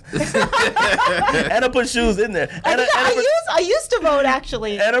 weeks, Anna. Anna put shoes in there. I used to vote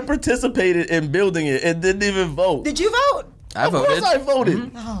actually. Anna participated in building it and didn't even vote. Did you vote? I Of voted. course I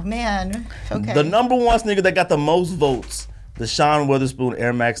voted. Oh man. Okay. The number one sneaker that got the most votes, the Sean Witherspoon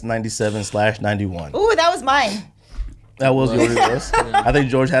Air Max 97/91. Ooh, that was mine. That was yours. I think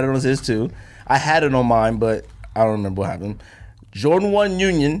George had it on his too. I had it on mine, but I don't remember what happened. Jordan 1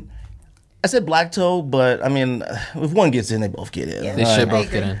 Union. I said black toe, but I mean, if one gets in, they both get in. Yeah. They All should right.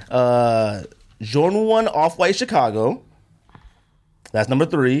 both get in. Jordan 1 Off-White Chicago. That's number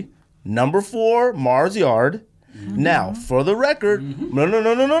 3. Number 4, Mars Yard. Now, for the record,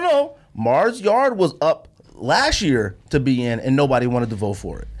 no. Mars Yard was up last year to be in, and nobody wanted to vote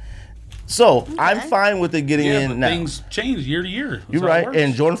for it. So I'm fine with it getting Yeah, in but now. things change year to year. That's You're how it right. works.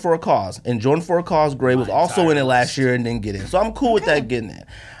 And Jordan for a Cause. And Jordan for a Cause Gray was also in it last year and didn't get in. So I'm cool with that getting in.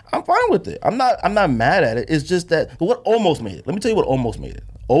 I'm fine with it. I'm not mad at it. It's just that what almost made it. Let me tell you what almost made it.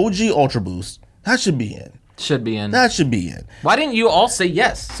 OG Ultra Boost. That should be in. Should be in. That should be in. Why didn't you all say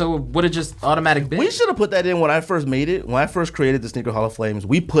yes? So would it just automatic been? We should have put that in when I first made it. When I first created the Sneaker Hall of Flames,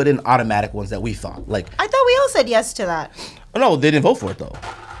 we put in automatic ones that we thought. Like, I thought we all said yes to that. no, they didn't vote for it though.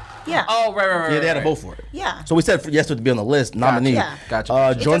 Yeah. Oh, right. Yeah, they had to vote for it. Yeah. So we said yes to be on the list, nominee. Yeah.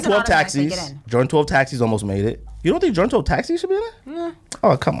 Gotcha. Jordan doesn't 12 automatically Taxis. get in. Jordan 12 Taxis almost made it. You don't think Jordan 12 Taxis should be in it? Nah.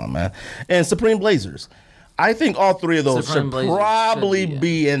 Oh, come on, man. And Supreme Blazers. I think all three of those Supreme should Blazers probably should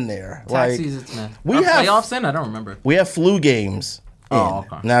be in there. Taxis, Like, it's not. we Are have- playoffs in? I don't remember. we have flu games. Oh,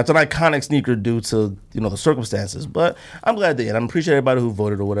 in. okay. Now it's an iconic sneaker due to the circumstances, but I'm glad they in. I appreciate everybody who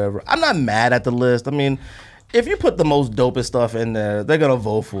voted or whatever. I'm not mad at the list. I mean, if you put the most dopest stuff in there, they're gonna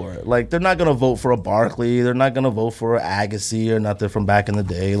vote for it. Like they're not gonna vote for a Barkley, they're not gonna vote for an Agassi or nothing from back in the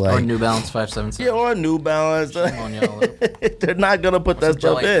day. Like Or New Balance 577. yeah, or a New Balance. on, y'all. They're not gonna put that some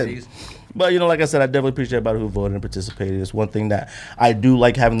stuff Gel in. XCs. But like I said, I definitely appreciate everybody who voted and participated. It's one thing that I do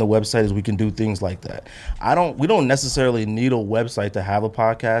like having the website is we can do things like that. We don't necessarily need a website to have a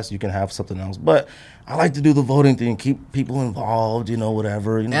podcast. You can have something else. But I like to do the voting thing, keep people involved,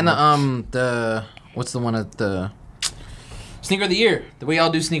 whatever. And the what's the one at the Sneaker of the Year? We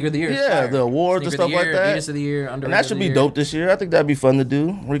all do Sneaker of the Year. Yeah, the awards and Sneaker stuff of the like Year, that. Adidas of the Year, Under And that Armour should of be the dope this year. I think that'd be fun to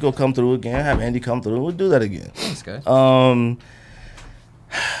do. Rico come through again, have Andy come through. We'll do that again. Thanks, guys.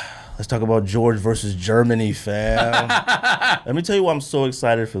 Let's talk about George versus Germany, fam. Let me tell you why I'm so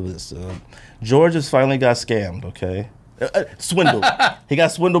excited for this. George has finally got scammed, okay? Swindled. He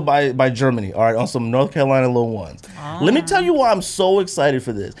got swindled by Germany, all right, on some North Carolina low ones. Let me tell you why I'm so excited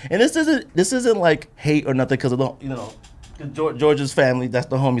for this. And this isn't like hate or nothing because of the George's family, that's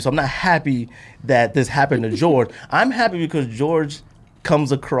the homie. So I'm not happy that this happened to George. I'm happy because George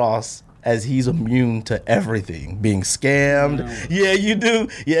comes across as he's immune to everything, being scammed. Yeah, you do.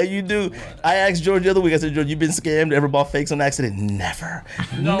 Yeah, you do. I asked George the other week, I said, George, you been scammed? Ever bought fakes on accident? Never.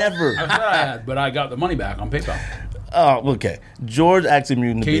 No, Never. I thought I had, but I got the money back on PayPal. Oh, okay. George acts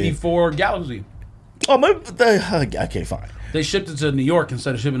immune to being... KD4 Galaxy. Oh, okay, fine. They shipped it to New York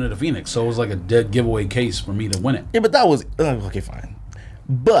instead of shipping it to Phoenix, so it was like a dead giveaway case for me to win it. Yeah, but that was... okay, fine.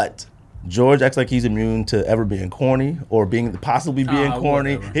 But... George acts like he's immune to ever being corny or possibly being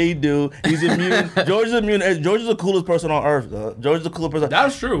corny. Whatever. He do. He's immune. George is immune. George is the coolest person on earth. George is the coolest person.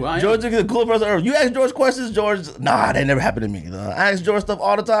 That's true. George is the coolest person on earth. You ask George questions, George, nah, that never happened to me. I ask George stuff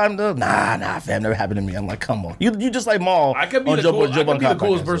all the time, though. Nah, fam, never happened to me. I'm like, come on. You just like Maul. I could be the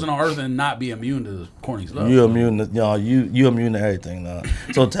coolest person on earth and not be immune to corny stuff. You immune to, you immune to everything, though.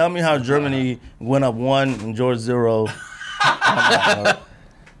 So tell me how Germany went up 1 and George 0.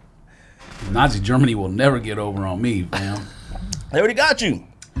 Nazi Germany will never get over on me, fam. They already got you.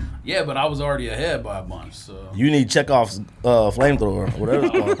 Yeah, but I was already ahead by a bunch, so. You need Chekhov's flamethrower, whatever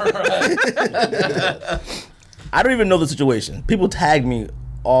it's called. I don't even know the situation. People tag me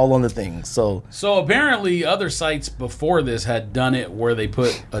all on the things, so. So apparently other sites before this had done it where they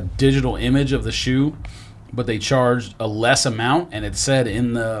put a digital image of the shoe, but they charged a less amount, and it said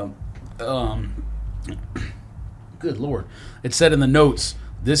in the, good Lord, it said in the notes,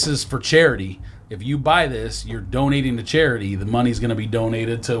 this is for charity. If you buy this, you're donating to charity. The money's going to be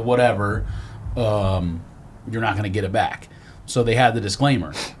donated to whatever. You're not going to get it back. So they had the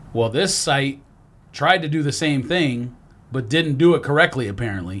disclaimer. Well, this site tried to do the same thing, but didn't do it correctly,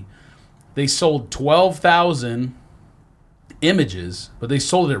 apparently. They sold 12,000 images, but they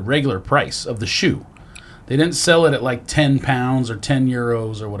sold it at regular price of the shoe. They didn't sell it at like 10 pounds or 10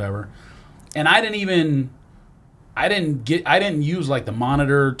 euros or whatever. And I didn't use like the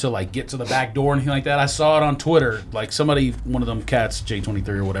monitor to like get to the back door or anything like that. I saw it on Twitter. Like somebody, one of them cats, J23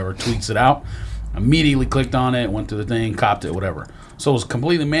 or whatever, tweets it out. Immediately clicked on it, went to the thing, copped it, whatever. So it was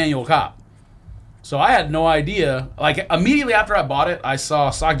completely manual cop. So I had no idea. Like immediately after I bought it, I saw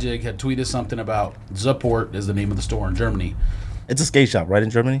Sockjig had tweeted something about Support is the name of the store in Germany. It's a skate shop, right, in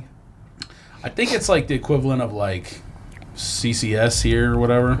Germany? I think it's like the equivalent of like CCS here or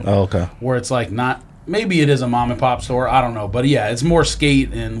whatever. Oh, okay. Where it's like not... Maybe it is a mom and pop store. I don't know. But yeah, it's more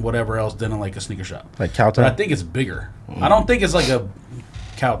skate and whatever else than like a sneaker shop. Like Cowtown? But I think it's bigger. I don't think it's like a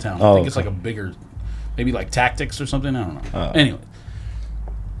Cowtown. I think it's like a bigger, maybe like Tactics or something. I don't know. Anyway.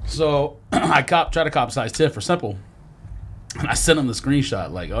 So I tried to cop size 10 for Simple. And I sent him the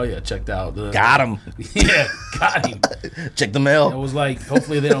screenshot like, oh yeah, checked out. Got him. Yeah, got him. Check the mail. It was like,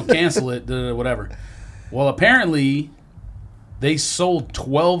 hopefully they don't cancel it, whatever. Well, apparently... They sold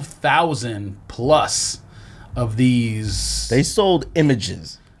 12,000 plus of these. They sold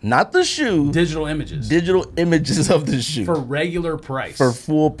images. not the shoe. Digital images. Digital images of the shoe For regular price. for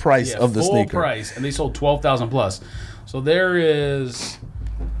full price of the sneaker. Full price, and they sold 12,000 plus. So there is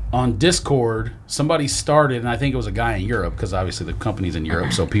on Discord somebody started, and I think it was a guy in Europe because obviously the company's in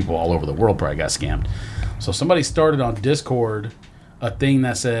Europe, so people all over the world probably got scammed. So somebody started on Discord a thing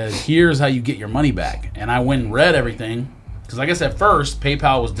that said, "Here's how you get your money back," and I went and read everything because I guess at first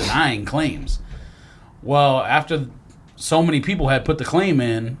PayPal was denying claims. Well, after so many people had put the claim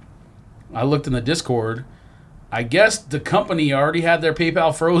in, I looked in the Discord. I guess the company already had their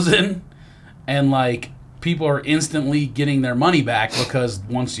PayPal frozen, and like people are instantly getting their money back because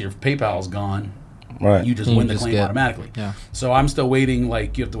once your PayPal is gone, Right. you just win the claim automatically. Yeah. So I'm still waiting.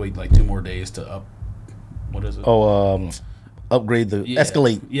 Like you have to wait like 2 more days to up. What is it? Upgrade the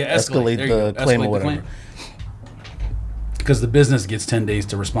escalate. Yeah, escalate There you the go. claim Escalate or the whatever. claim. Because the business gets 10 days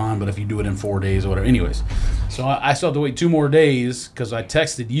to respond, but if you do it in 4 days or whatever. Anyways, so I still have to wait 2 more days because I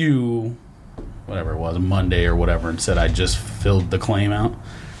texted you, whatever it was, Monday or whatever, and said I just filled the claim out.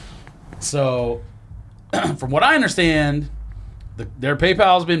 So, from what I understand, their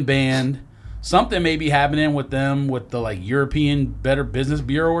PayPal's been banned. Something may be happening with them with the like European Better Business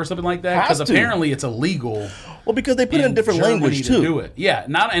Bureau or something like that. Because apparently it's illegal. Well, because they put it in different Germany language to too. do it. Yeah,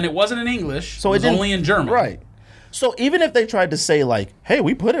 and it wasn't in English. So it was only in German. Right. So even if they tried to say like, "Hey,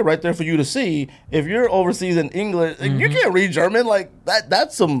 we put it right there for you to see," if you're overseas in England, you can't read German. Like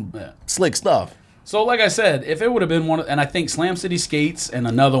that's some slick stuff. So like I said, if it would have been one, and I think Slam City Skates and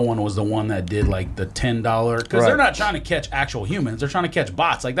another one was the one that did like the $10 because they're not trying to catch actual humans; they're trying to catch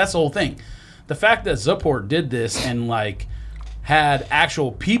bots. Like that's the whole thing. The fact that Zupport did this and like had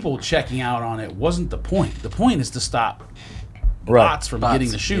actual people checking out on it wasn't the point. The point is to stop bots from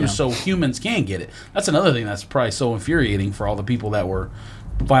getting the shoes so humans can get it. That's another thing that's probably so infuriating for all the people that were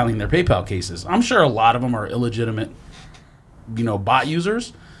filing their PayPal cases. I'm sure a lot of them are illegitimate, bot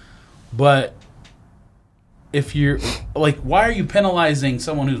users, but if you're like, why are you penalizing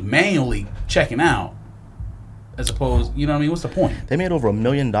someone who's manually checking out as opposed, you know what I mean? What's the point? They made over $1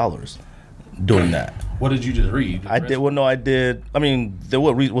 million doing that. What did you just read? I did. Well, no, I did. I mean, what's the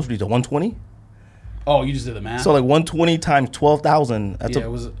 120? Oh, you just did the math. So like 120 times 12,000. That's it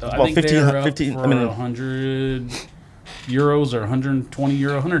was. I about think 15. they're up 15. for I mean, 100 euros or 120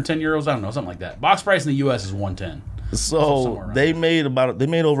 euro, 110 euros. I don't know, something like that. Box price in the U.S. is 110. So they made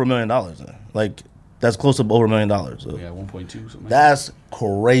over $1 million. Like that's close to over $1 million. So Yeah, 1.2. Something like that's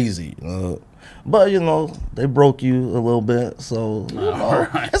crazy. But they broke you a little bit, so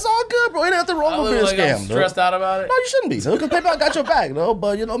right. it's all good, bro. You didn't have to roll I with being look like I'm scammed. stressed out about it. No, you shouldn't be. Because PayPal got your back, but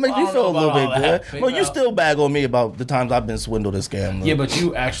make you don't feel a know little about bit all good. that. Well, you PayPal. still bag on me about the times I've been swindled and scammed. Yeah, but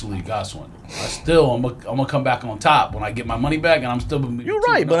you actually got swindled. I'm gonna come back on top when I get my money back, and I'm still. You're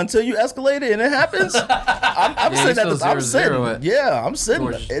right, but until you escalate it and it happens, I'm sitting at the. I'm sitting. Yeah, I'm sitting.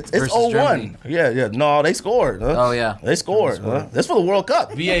 It's 0-1. Yeah. No, they scored. Oh yeah, they scored. That's for the World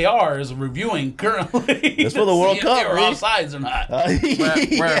Cup. VAR is reviewing currently. It's for the World Cup. If they were offsides or not.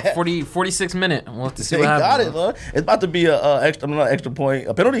 we're at 46 minute. We'll have to see They what got happens. it. It's about to be a extra point,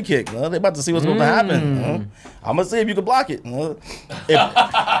 a penalty kick. They're about to see what's going to happen. I'm gonna see if you can block it.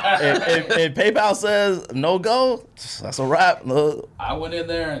 If PayPal says no go, that's a wrap. I went in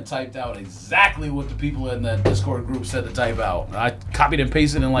there and typed out exactly what the people in the Discord group said to type out. I copied and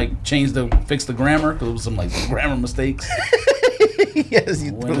pasted and fixed the grammar because there was some grammar mistakes. Yes,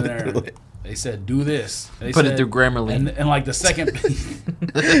 you Went in there. threw it. They said, do this. They Put said, it through Grammarly. And like the second,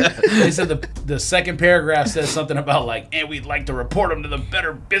 they said the second paragraph says something about and we'd like to report them to the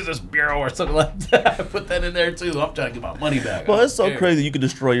Better Business Bureau or something like that. I put that in there too. I'm trying to get my money back. Well, it's so crazy. You could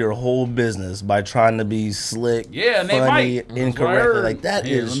destroy your whole business by trying to be slick, Yeah, and they funny, might. incorrect. Like that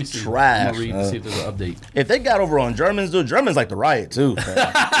Here, is let me see. trash. I'm gonna read and see if there's an update. If they got over on Germans, dude, Germans like to riot too.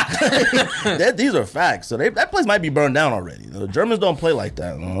 These are facts. So that place might be burned down already. The Germans don't play like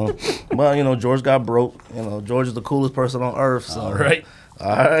that. Well, George got broke. George is the coolest person on earth. So. All right.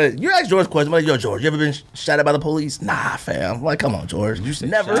 You ask George a question. Like, yo, George, you ever been shot at by the police? Nah, fam. Like, come on, George. You say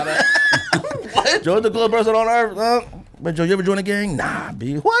never. shot at? What? George, the coolest person on earth. But Joe, you ever join a gang? Nah,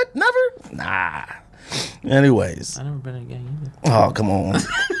 B. What? Never? Nah. Anyways. I've never been in a gang either. Oh, come on.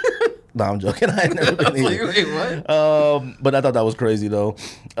 No, I'm joking. I ain't never been either. Wait, what? But I thought that was crazy, though.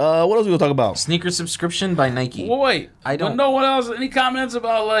 What else we gonna talk about? Sneaker subscription by Nike. Well, wait. I don't- But no one else. Any comments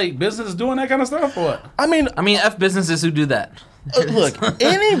about business doing that kind of stuff or what? I mean, F businesses who do that. look,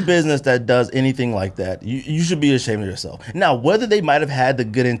 any business that does anything like that, you should be ashamed of yourself. Now, whether they might have had the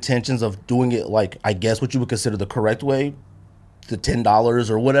good intentions of doing it, I guess what you would consider the correct way, the $10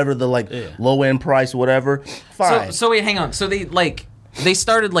 or whatever the low end price, whatever. Fine. So wait, hang on. So they they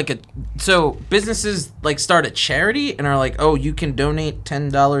started so businesses start a charity and are like, oh, you can donate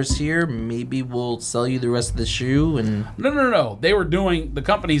 $10 here, maybe we'll sell you the rest of the shoe. And No. They were doing, the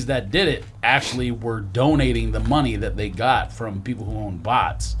companies that did it actually were donating the money that they got from people who own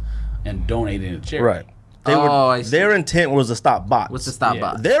bots and donating it to charity. Right. I see. Their intent was to stop bots. What's to stop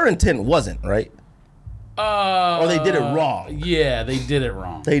bots? Their intent wasn't, right? Or they did it wrong. Yeah, they did it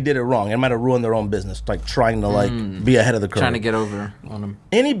wrong. They did it wrong. It might have ruined their own business, trying to be ahead of the curve. Trying to get over on them.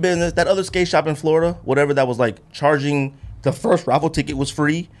 Any business, that other skate shop in Florida, whatever that was charging, the first raffle ticket was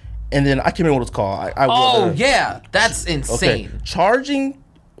free, and then I can't remember what it's called. Yeah, that's insane. Okay.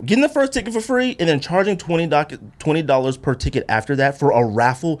 Getting the first ticket for free and then charging $20 per ticket after that for a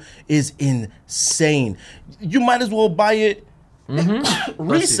raffle is insane. You might as well buy it.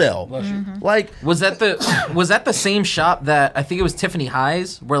 Resell. Was that the same shop that I think it was Tiffany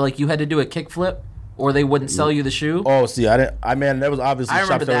Highs where you had to do a kickflip or they wouldn't sell you the shoe? Oh, see, that was obviously I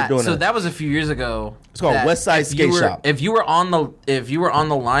remember shops that were doing so that. that was a few years ago. It's called West Side Skate Shop. If you were on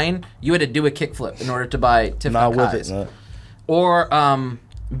the line, you had to do a kickflip in order to buy Tiffany Not with Highs. it. No. Or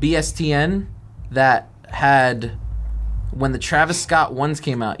BSTN that had, when the Travis Scott ones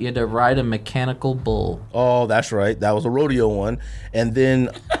came out, you had to ride a mechanical bull. Oh, that's right. That was a rodeo one. And then,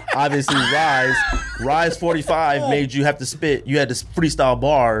 obviously, Rise 45 made you have to spit. You had to freestyle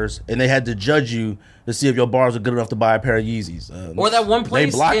bars, and they had to judge you to see if your bars are good enough to buy a pair of Yeezys. Or that one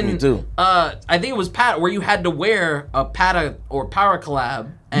place they blocked me, too. I think it was Pat, where you had to wear a Pata or Power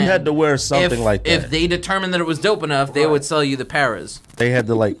collab. You had to wear something like that. If they determined that it was dope enough, they would sell you the Paras. They had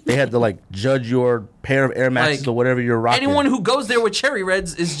to judge your pair of Air Maxes or whatever you're rocking. Anyone who goes there with Cherry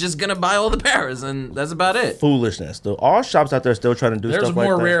Reds is just gonna buy all the Paras, and that's about it. Foolishness. All shops out there still trying to do stuff like that. There's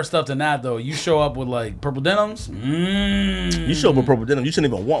more rare stuff than that, though. You show up with purple denims. You show up with purple denim, you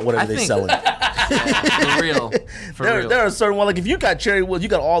shouldn't even want whatever they're selling. Yeah, for real. There are certain ones, if you got Cherry Woods, you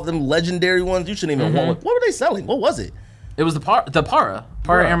got all them legendary ones, you shouldn't even want. What were they selling? What was it? It was the Para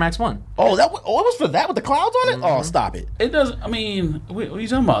Air Max 1. Oh, it was for that with the clouds on it? Oh, stop it. It doesn't, what are you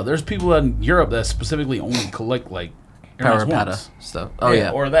talking about? There's people in Europe that specifically only collect Air Power Max Pata 1s. stuff. Oh,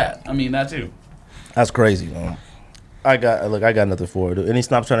 yeah. Or that. That too. That's crazy, man. I got nothing for it. Any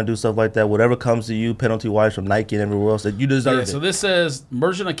snobs trying to do stuff like that, whatever comes to you, penalty-wise from Nike and everywhere else, that you deserve it. So this says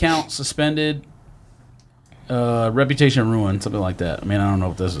merchant account suspended, reputation ruined, something like that. I don't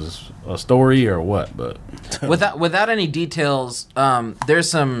know if this is a story or what, but without any details, there's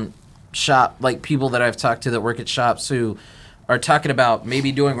some people that I've talked to that work at shops who are talking about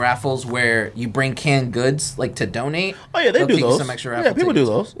maybe doing raffles where you bring canned goods to donate. Oh yeah, they do those. Some extra raffle people tickets, do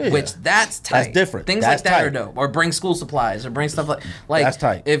those. Yeah, which that's tight. That's different. Things that's like that tight. are dope. Or bring school supplies or bring stuff like that's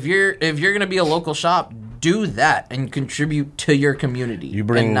tight. If you're gonna be a local shop, do that and contribute to your community. You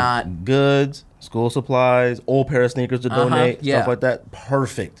bring and not goods, school supplies, old pair of sneakers to donate, yeah. stuff like that.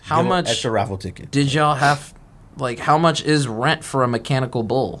 Perfect. How Give much extra raffle ticket? Did y'all have how much is rent for a mechanical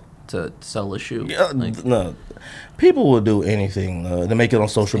bull to sell a shoe? No. People will do anything to make it on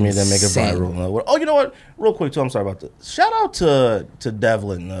social media and make it viral. Oh, you know what? Real quick, too, I'm sorry about that. Shout out to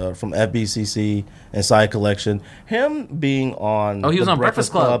Devlin from FBCC and Side Collection. Him being on he was on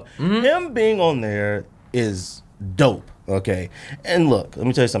Breakfast Club. Mm-hmm. Him being on there is dope. Okay. And look, let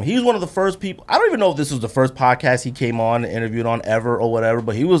me tell you something. He's one of the first people. I don't even know if this was the first podcast he came on and interviewed on ever or whatever,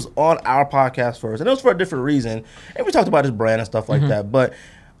 but he was on our podcast first. And it was for a different reason. And we talked about his brand and stuff like that. But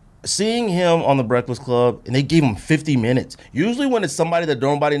seeing him on the Breakfast Club, and they gave him 50 minutes. Usually when it's somebody that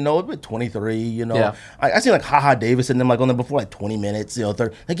nobody knows, it's 23, Yeah. I seen HaHa Davis and them on there before 20 minutes,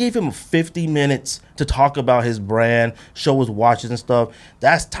 30. They gave him 50 minutes to talk about his brand, show his watches and stuff.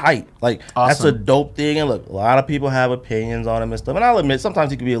 That's tight. Awesome. That's a dope thing. And look, a lot of people have opinions on him and stuff. And I'll admit,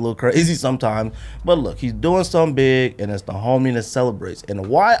 sometimes he can be a little crazy sometimes. But look, he's doing something big, and it's the homie that celebrates. And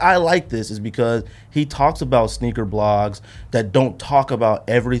why I like this is because he talks about sneaker blogs that don't talk about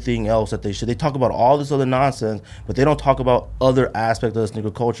everything else that they should. They talk about all this other nonsense, but they don't talk about other aspects of the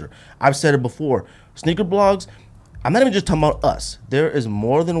sneaker culture. I've said it before. Sneaker blogs, I'm not even just talking about us. There is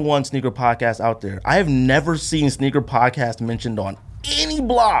more than one sneaker podcast out there. I have never seen sneaker podcast mentioned on any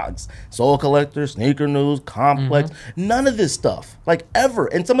blogs. Soul Collector, Sneaker News, Complex, none of this stuff, ever.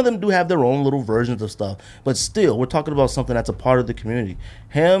 And some of them do have their own little versions of stuff, but still, we're talking about something that's a part of the community.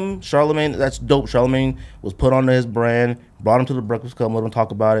 Him, Charlemagne, that's dope. Charlemagne was put onto his brand, brought him to the Breakfast Club, let him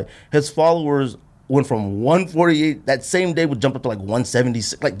talk about it. His followers went from 148 that same day would jump up to like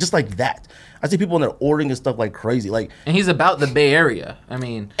 176, like just like that. I see people in there ordering his stuff like crazy, like. And he's about the Bay Area. I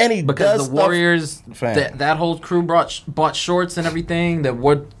mean, and he because does the Warriors, that whole crew bought shorts and everything.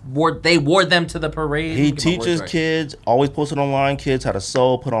 That they wore them to the parade. He teaches kids, always posted online, kids how to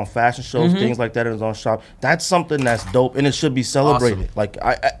sew, put on fashion shows, things like that in his own shop. That's something that's dope, and it should be celebrated. Awesome. Like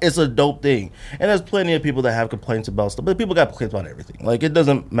it's a dope thing. And there's plenty of people that have complaints about stuff, but people got complaints about everything. Like it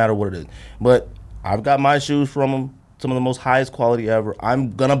doesn't matter what it is. But I've got my shoes from him. Some of the most highest quality ever.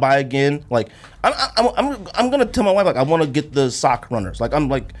 I'm gonna buy again. Like I'm gonna tell my wife like I want to get the sock runners. Like I'm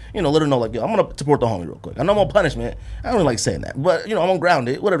like let her know like I'm gonna support the homie real quick. I know I'm on punishment. I don't really like saying that, but I'm on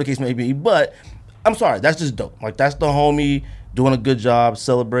grounded, whatever the case may be. But I'm sorry, that's just dope. Like that's the homie doing a good job.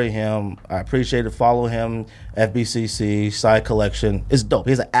 Celebrate him. I appreciate it. Follow him. FBCC side collection. It's dope.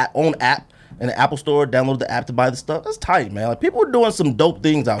 He has an own app. In the Apple Store, download the app to buy the stuff. That's tight, man. Like people are doing some dope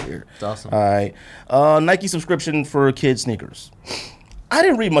things out here. It's awesome. All right. Nike subscription for kids sneakers. I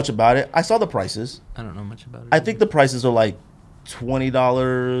didn't read much about it. I saw the prices. I don't know much about it. I think the prices are like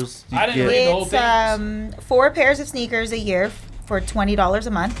 $20. I didn't read the whole thing. 4 pairs of sneakers a year for $20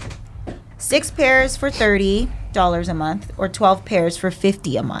 a month. 6 pairs for $30 a month, or 12 pairs for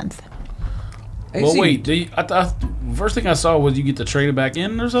 $50 a month. Well, wait. First thing I saw was you get to trade it back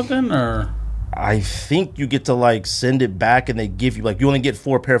in or something, or. I think you get to like send it back, and they give you like you only get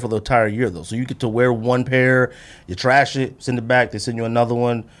 4 pair for the entire year though. So you get to wear 1 pair, you trash it, send it back, they send you another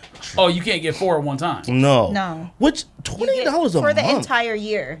one. Oh, you can't get 4 at one time. No. Which $20 a month for the entire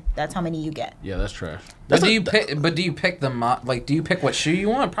year? That's how many you get. Yeah, that's trash. Do you pick the do you pick what shoe you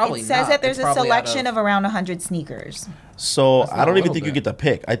want? Probably. It says that there's a selection of around 100 sneakers. So I don't even think you get to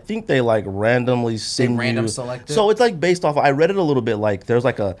pick. I think they like randomly send random select it? So it's like based off. I read it a little bit. Like there's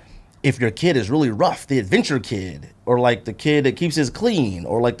like if your kid is really rough, the adventure kid, or like the kid that keeps his clean,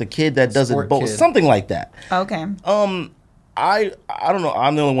 or like the kid that does it both, something like that. Okay. I don't know.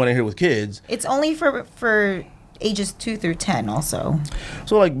 I'm the only one in here with kids. It's only for ages 2 through 10 also.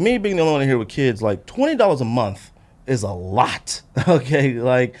 So like me being the only one in here with kids, like $20 a month is a lot. Okay,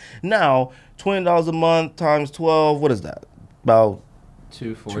 like now $20 a month times 12, what is that? About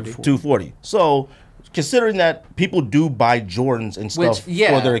 $240. So considering that people do buy Jordans and stuff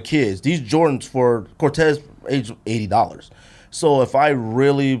for their kids, these Jordans for Cortez age $80. So if I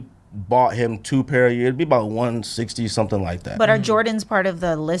really bought him 2 pair a year, it'd be about $160, something like that. But are Jordans part of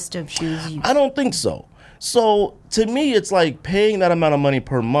the list of shoes? I don't think so. So to me, it's like paying that amount of money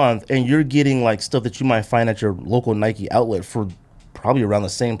per month, and you're getting like stuff that you might find at your local Nike outlet for probably around the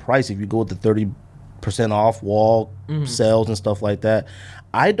same price if you go with the 30% off wall sales and stuff like that.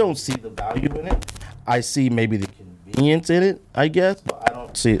 I don't see the value in it. I see maybe the convenience in it, I guess, but I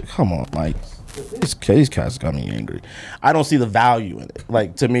don't see it. Come on, Mike. These cats got me angry. I don't see the value in it.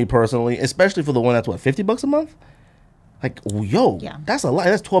 Like, to me personally, especially for the one that's what, $50 a month? Like, that's a lot.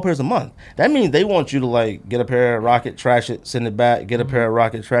 That's 12 pairs a month. That means they want you to like get a pair, rock it, trash it, send it back, get a pair,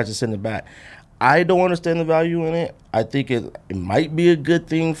 rock it, trash it, send it back. I don't understand the value in it. I think it might be a good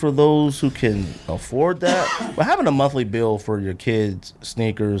thing for those who can afford that. But having a monthly bill for your kids'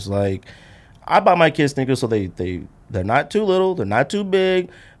 sneakers, like, I buy my kids sneakers so they're not too little, they're not too big,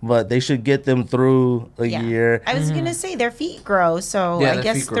 but they should get them through a year. I was going to say their feet grow, so I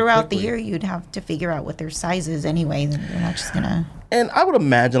guess throughout the year you'd have to figure out what their size is anyway. You're not just going to... And I would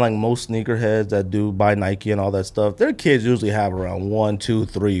imagine like most sneakerheads that do buy Nike and all that stuff, their kids usually have around 1, 2,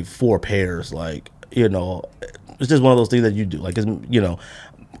 3, 4 pairs. Like, it's just one of those things that you do. Like,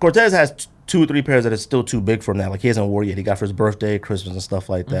 Cortez has 2 or 3 pairs that are still too big for him now. Like, he hasn't worn yet. He got for his birthday, Christmas, and stuff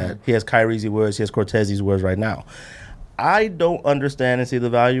like that. He has Kyrie's he wears. He has Cortez's he wears right now. I don't understand and see the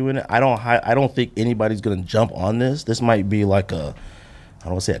value in it. I don't think anybody's gonna jump on this. This might be like I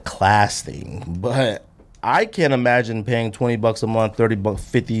don't want to say a class thing, but I can't imagine paying $20 a month, $30,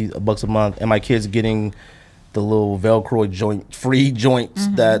 $50 a month, and my kids getting the little Velcro free joints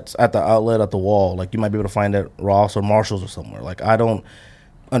that's at the outlet at the wall. Like, you might be able to find at Ross or Marshalls or somewhere. Like, I don't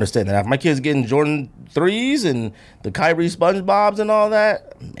understand that. If my kids getting Jordan 3s and the Kyrie SpongeBobs and all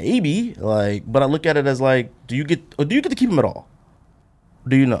that, maybe. Like, but I look at it as like, do you get to keep them at all?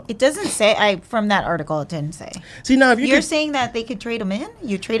 Do you know? It doesn't say. From that article, it didn't say. See, now if you're saying that they could trade them in,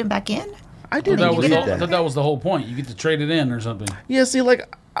 you trade them back in. I didn't I thought that was the whole point. You get to trade it in or something. Yeah, see,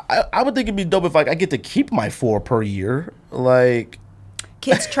 like, I would think it'd be dope if like I get to keep my 4 per year. Like,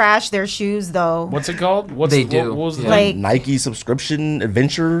 kids trash their shoes though. What's it called? What was the like Nike subscription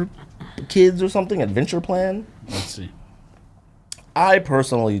adventure kids or something? Adventure plan? Let's see. I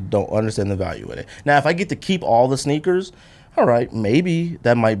personally don't understand the value in it. Now, if I get to keep all the sneakers, all right, maybe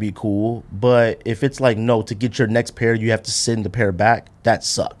that might be cool. But if it's like, no, to get your next pair, you have to send the pair back, that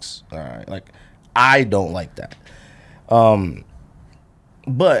sucks. All right, like, I don't like that.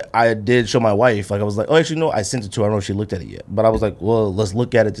 But I did show my wife. Like I was like, oh, actually, no, I sent it to her. I don't know if she looked at it yet. But I was like, well, let's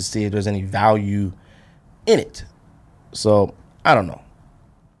look at it to see if there's any value in it. So I don't know.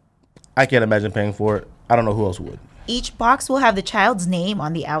 I can't imagine paying for it. I don't know who else would. Each box will have the child's name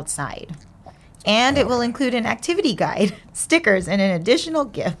on the outside. And it will include an activity guide, stickers, and an additional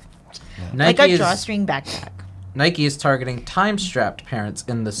gift. Like a drawstring backpack. Nike is targeting time-strapped parents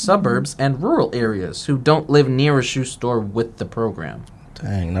in the suburbs and rural areas who don't live near a shoe store with the program.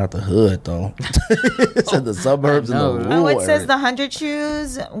 Dang, not the hood, though. It said the suburbs and the rural it says areas. the 100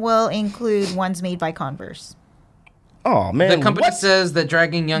 shoes will include ones made by Converse. Oh, man. The company says that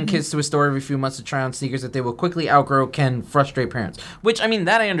dragging young kids to a store every few months to try on sneakers that they will quickly outgrow can frustrate parents. Which, I mean,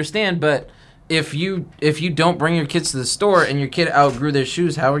 that I understand, but if you don't bring your kids to the store and your kid outgrew their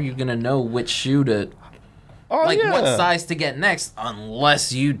shoes, how are you going to know which shoe to... what size to get next,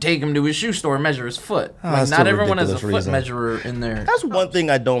 unless you take him to a shoe store and measure his foot. Not everyone has a foot measurer in there. That's one thing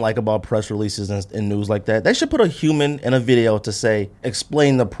I don't like about press releases and news like that. They should put a human in a video to say,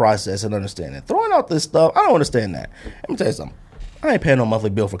 explain the process and understand it. Throwing out this stuff, I don't understand that. Let me tell you something. I ain't paying no monthly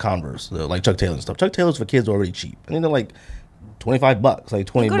bill for Converse, like Chuck Taylor and stuff. Chuck Taylor's for kids are already cheap. I mean, they're like $25, like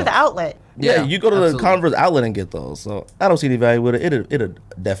 20 Go to the outlet. Yeah, you go to the Converse outlet and get those. So I don't see any value with it. It'll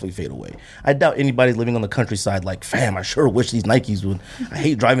definitely fade away. I doubt anybody's living on the countryside like, fam, I sure wish these Nikes would. I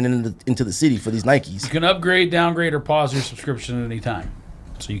hate driving into the city for these Nikes. You can upgrade, downgrade, or pause your subscription at any time.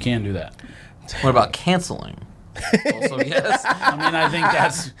 So you can do that. What about canceling? Also, yes. I mean, I think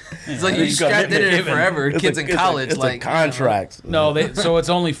that's... It's like you strapped in it forever. Kids in college. It's like contracts. No, so it's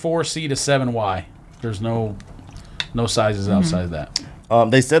only 4C to 7Y. There's no sizes outside that.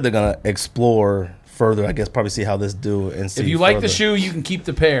 They said they're going to explore further, I guess, probably see how this do and see if you like further. the shoe, you can keep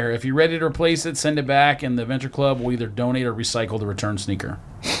the pair. If you're ready to replace it, send it back, and the Venture Club will either donate or recycle the return sneaker.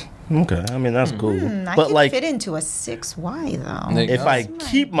 Okay, I mean, that's cool. I but can like, fit into a 6Y, though. if I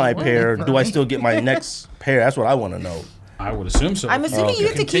keep my pair, do I still get my next pair? That's what I want to know. I would assume so. I'm assuming you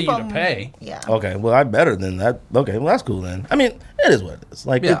have to keep them. To pay. Yeah. Okay, well, I better than that. Okay, well, that's cool then. I mean, it is what it is.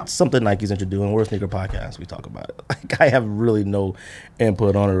 Like, it's something Nike's into doing. We're a sneaker podcast. We talk about it. Like, I have really no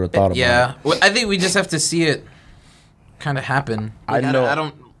input on it or thought about it. Yeah, well, I think we just have to see it kind of happen. Like, I know. I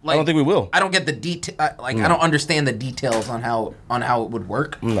don't think we will. I don't get the detail. I don't understand the details on how it would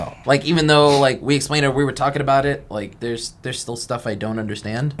work. No. Like, even though like we explained it, we were talking about it. Like, there's still stuff I don't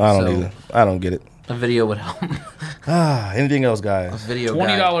understand. I don't either. I don't get it. A video would help. Anything else, guys? A video.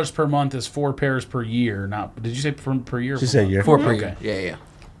 $20 per month is 4 pairs per year. Not did you say per year? She said year. 4 per year. Yeah.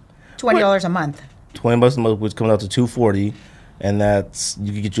 $20 a month. $20 a month, which comes out to $240, and that's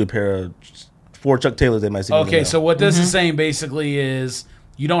you can get you a pair of 4 Chuck Taylors. They might see. Okay, so what this is saying basically is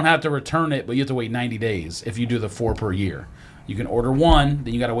you don't have to return it, but you have to wait 90 days if you do the 4 per year. You can order one,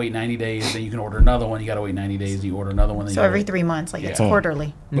 then you got to wait 90 days. Then you can order another one, you got to wait 90 days. You order another one. Then So every 3 months, like it's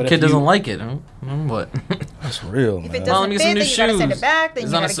quarterly. The kid doesn't like it. What? That's real, man. If it doesn't fit, then you got to send it back. Then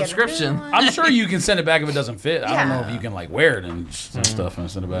it's you on got a to get subscription. I'm sure you can send it back if it doesn't fit. I don't know Yeah. if you can like wear it and stuff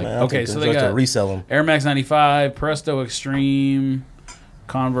and send it back. Man, Okay, so they got to resell them. Air Max 95, Presto Extreme,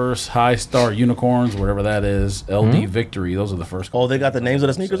 Converse High Star Unicorns, whatever that is, LD Victory. Those are the first. Oh, they got the names of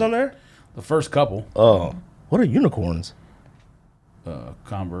the sneakers on there. The first couple. Oh, what are unicorns?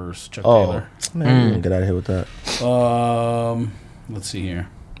 Converse, Chuck Taylor. Man, you can get out of here with that. Let's see here.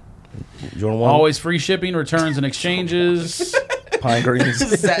 Jordan 1. Always free shipping, returns, and exchanges. Pine greens.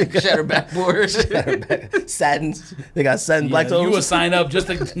 Shatter backboard. Satins. They got satin black You would toes. sign up just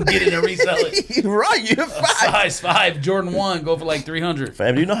to get it and resell it. Right, you're fine. Size 5, Jordan 1, go for like $300.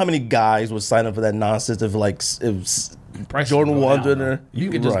 Fam, do you know how many guys would sign up for that nonsense if like if Prices Jordan will go 1's down, in there? though. You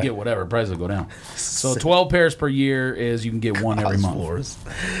can just get whatever. Prices will go down. So 12 pairs per year is you can get one every month.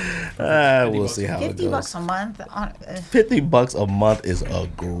 We'll see how it goes. $50 a month. $50 a month is a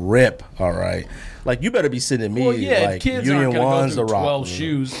grip, all right. Like you better be sending me Well, yeah, like kids Union aren't going ones to to go through rock. 12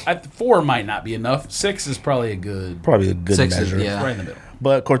 shoes. 4 might not be enough. 6 is probably a good. Probably a good 6 is, measure. yeah. Right in the middle.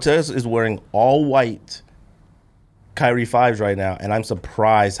 But Cortez is wearing all white Kyrie 5s right now, and I'm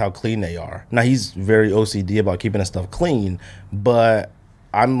surprised how clean they are. Now, he's very OCD about keeping his stuff clean, but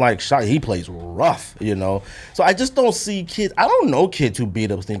I'm like shocked. He plays rough, you know? So I just don't see kids. I don't know kids who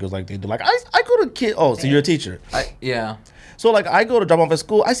beat up sneakers like they do. Like, I go to kids. Oh, so you're a teacher. Yeah. So, like, I go to drop off at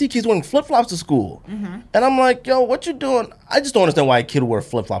school. I see kids wearing flip-flops to school. And I'm like, yo, what you doing? I just don't understand why a kid would wear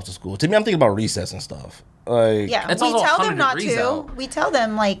flip-flops to school. To me, I'm thinking about recess and stuff. Like, Yeah, It's we also tell 100 them not degrees to. out. We tell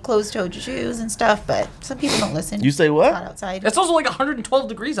them like closed-toed shoes and stuff, but some people don't listen. You say what? It's hot outside. It's also like 112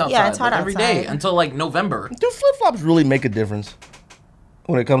 degrees outside. Yeah, it's hot like, every day outside. Mm. until like November. Do flip-flops really make a difference?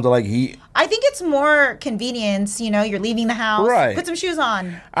 when it comes to like heat. I think it's more convenience. You know, you're leaving the house. Right. Put some shoes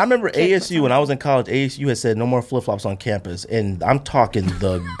on. I remember ASU when I was in college. ASU had said no more flip flops on campus, and I'm talking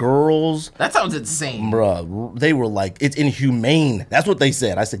the girls. That sounds insane, bruh. They were like, it's inhumane. That's what they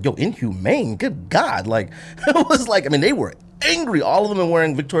said. I said, yo, inhumane. Good God, like it was like. I mean, they were angry. All of them were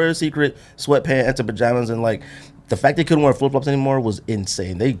wearing Victoria's Secret sweatpants and pajamas, and like the fact they couldn't wear flip flops anymore was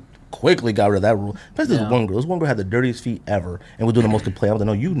insane. They quickly got rid of that rule. Especially this one girl. This one girl had the dirtiest feet ever and was doing the most complaint. I was like,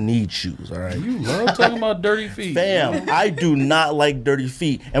 no, you need shoes, all right? You love talking about dirty feet. Fam, I do not like dirty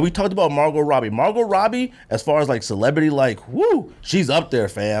feet. And we talked about Margot Robbie. Margot Robbie, as far as like celebrity, like, woo, she's up there,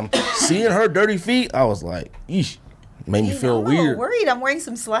 fam. Seeing her dirty feet, I was like, eesh. Made me feel weird. I'm worried. I'm wearing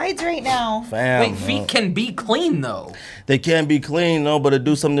some slides right now. Fam, wait, feet can be clean though. They can be clean, no, but it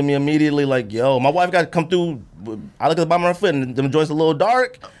do something to me immediately. Like, yo, my wife got to come through. I look at the bottom of her foot and them joints a little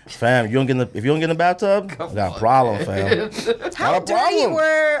dark. Fam, if you don't get in the bathtub, I got a problem, fam. How dirty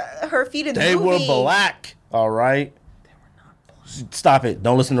were her feet in the movie? They were black, all right? Stop it.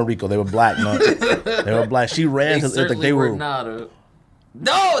 Don't listen to Rico. They were black, no. They were black. She ran because like they were not.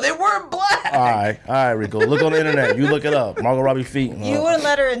 No, they weren't black. All right, Rico. Look on the internet. You look it up. Margot Robbie feet. You wouldn't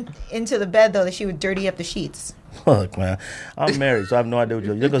let her into the bed, though, that she would dirty up the sheets. Look, man. I'm married, so I have no idea what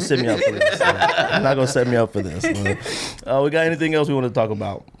you're going to set me up for this. You're not going to set me up for this. We got anything else we want to talk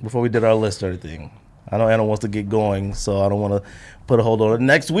about before we did our list or anything? I know Anna wants to get going, so I don't want to put a hold on it.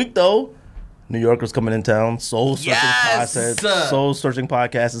 Next week, though, New Yorkers coming in town. Soul Searching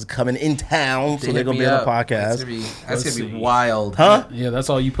Podcast is coming in town, so they're gonna be on the podcast. That's gonna be wild, huh? Yeah, that's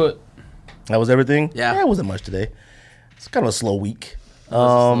all you put. That was everything. Yeah, it wasn't much today. It's kind of a slow week.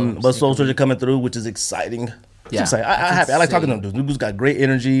 But Soul Searching coming through, which is exciting. It's exciting. I'm happy. I like talking to them. Dudes got great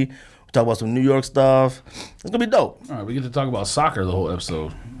energy. We talk about some New York stuff. It's gonna be dope. All right, we get to talk about soccer the whole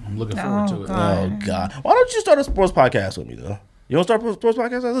episode. I'm looking forward to it. Oh God! Why don't you start a sports podcast with me though? You want to start a sports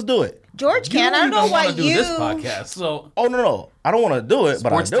podcast? Let's do it. George can. I don't know why do this podcast. So. Oh no! I don't want to do it,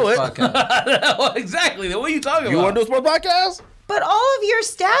 but I do it. Well, exactly. What are you talking about? You want to do a sports podcast? But all of your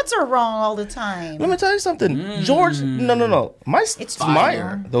stats are wrong all the time. Let me tell you something, George. No. It's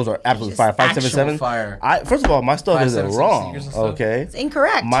fire. Those are absolutely fire. 577. Fire. First of all, my stuff isn't wrong. Okay, it's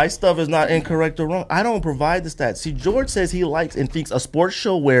incorrect. My stuff is not incorrect or wrong. I don't provide the stats. See, George says he likes and thinks a sports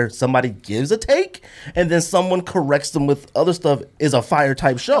show where somebody gives a take and then someone corrects them with other stuff is a fire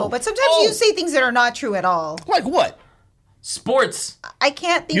type show. Oh, but sometimes you say things that are not true at all. Like what? Sports. I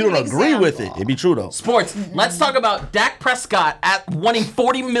can't think you of an don't agree with it. It'd be true though. Sports. Let's talk about Dak Prescott at wanting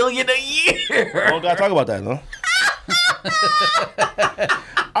 $40 million a year. Don't gotta talk about that, huh?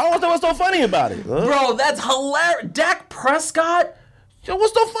 I don't know what's so funny about it, huh? Bro, that's hilarious. Dak Prescott. Yo,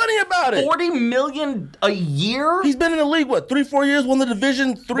 what's so funny about it? $40 million a year? He's been in the league, 3-4 years, won the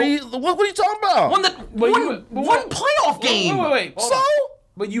Division 3. What are you talking about? One playoff game. Wait. So?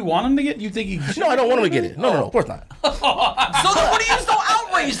 But you want him to get? You think he should? No, I don't want him to get it. No, of course not. So then what are you so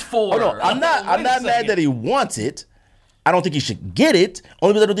outraged for? Oh, no, I'm not mad that he wants it. I don't think he should get it.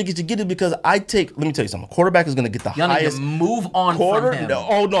 Only because I don't think he should get it because let me tell you something. Quarterback is going to get the highest. Move on from him.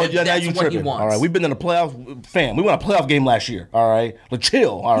 Oh, no, now you tripping. All right, we've been in the playoffs. Fam, we won a playoff game last year. All right?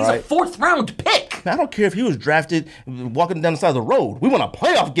 Chill, all right? He's a 4th round pick. Man, I don't care if he was drafted walking down the side of the road. We won a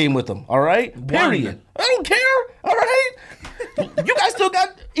playoff game with him, all right? Period. I don't care, all right? You guys still got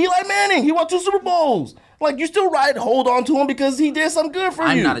Eli Manning. He won 2 Super Bowls. Like, you still hold on to him because he did something good for you.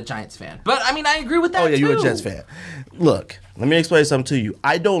 I'm not a Giants fan. But, I mean, I agree with that, too. You're a Jets fan. Look, let me explain something to you.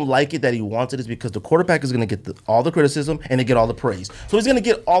 I don't like it that he wants it is because the quarterback is going to get all the criticism and they get all the praise. So he's going to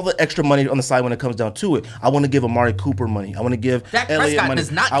get all the extra money on the side when it comes down to it. I want to give Amari Cooper money. I want to give Dak Elliott Prescott money.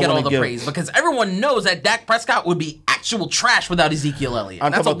 does not get all the praise because everyone knows that Dak Prescott would be actual trash without Ezekiel Elliott.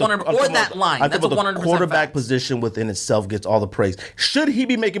 That's a 100%. Or that line. That's a 100% the quarterback fact. Position within itself gets all the praise. Should he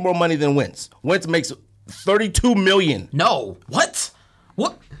be making more money than Wentz? Wentz makes $32 million. No. What?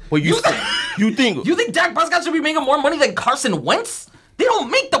 Well, you think Dak Prescott should be making more money than Carson Wentz? They don't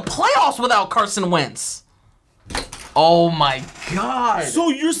make the playoffs without Carson Wentz. Oh my God! So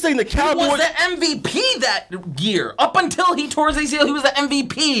you're saying the Cowboys he was the MVP that year? Up until he tore his ACL, he was the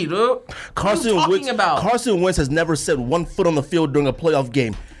MVP, dude. Carson Wentz has never set one foot on the field during a playoff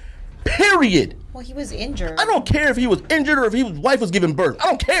game. Period. Well, he was injured. I don't care if he was injured or if his wife was giving birth. I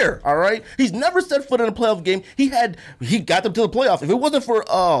don't care, all right? He's never set foot in a playoff game. He got them to the playoffs. If it wasn't for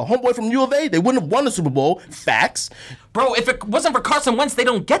homeboy from U of A, they wouldn't have won the Super Bowl. Facts. Bro, if it wasn't for Carson Wentz, they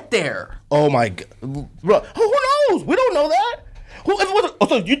don't get there. Oh, my God. Bro, who knows? We don't know that.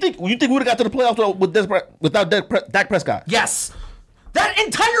 So you think we would have got to the playoffs without Dak Prescott? Yes. That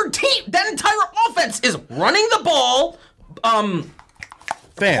entire offense is running the ball,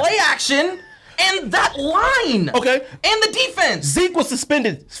 play action, and that line. Okay. And the defense. Zeke was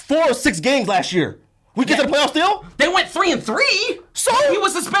suspended 4 or 6 games last year. We get to the playoffs still? They went 3-3. So he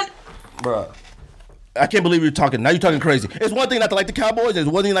was suspended. Bruh. I can't believe you're talking. Now you're talking crazy. It's one thing not to like the Cowboys. It's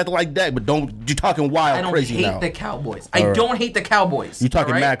one thing not to like Dak, but you're talking wild crazy now. I don't hate the Cowboys. I don't hate the Cowboys. You're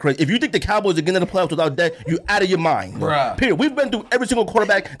talking mad crazy. If you think the Cowboys are getting to the playoffs without Dak, you're out of your mind. Bruh. Period. We've been through every single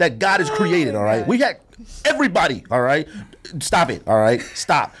quarterback that God has created, all right? We had everybody, all right? Stop it, all right?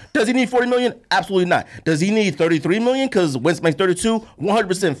 Stop. Does he need $40 million? Absolutely not. Does he need $33 million because Wentz makes 32?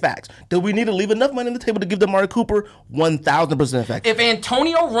 100% facts. Do we need to leave enough money on the table to give them Amari Cooper? 1,000% facts. If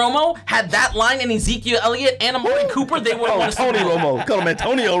Antonio Romo had that line and Ezekiel Elliott and Amari Cooper, they would have won a Super Bowl. Romo. Call him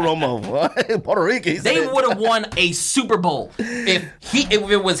Antonio Romo. Puerto Rican. They would have won a Super Bowl. If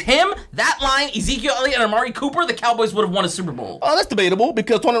it was him, that line, Ezekiel Elliott and Amari Cooper, the Cowboys would have won a Super Bowl. Oh, that's debatable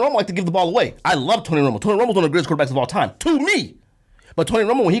because Tony Romo likes to give the ball away. I love Tony Romo. Tony Romo's one of the greatest quarterbacks of all time. To me. But Tony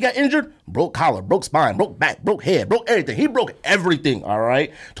Romo, when he got injured, broke collar, broke spine, broke back, broke head, broke everything. He broke everything, all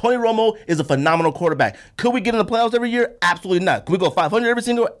right? Tony Romo is a phenomenal quarterback. Could we get in the playoffs every year? Absolutely not. Could we go 500 every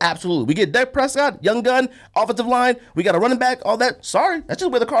single year? Absolutely. We get Dak Prescott, young gun, offensive line. We got a running back, all that. Sorry. That's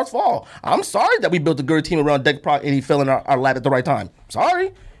just where the cards fall. I'm sorry that we built a good team around Dak Prescott and he fell in our lap at the right time.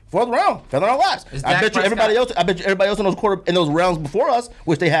 Sorry. 4th round, fell in our laps. I bet you everybody else in those rounds before us,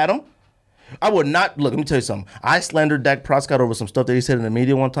 which they had him. I would not look. Let me tell you something. I slandered Dak Prescott over some stuff that he said in the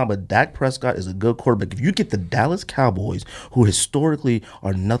media one time, but Dak Prescott is a good quarterback. If you get the Dallas Cowboys, who historically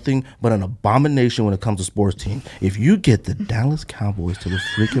are nothing but an abomination when it comes to sports team, if you get the Dallas Cowboys to the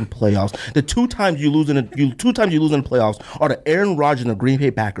freaking playoffs, the two times you lose in the playoffs are the Aaron Rodgers and the Green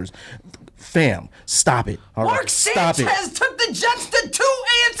Bay Packers. Fam, stop it. All right? Mark Sanchez took the Jets to 2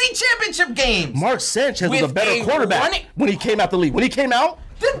 AFC Championship games. Mark Sanchez was a better quarterback when he came out the league. When he came out.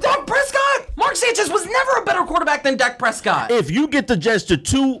 Then Dak Prescott? Mark Sanchez was never a better quarterback than Dak Prescott. If you get the Jets to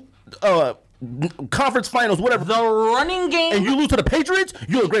 2 conference finals, whatever. The running game. And you lose to the Patriots,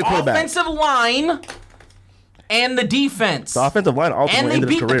 you're a great quarterback. Offensive line and the defense. The offensive line ultimately ended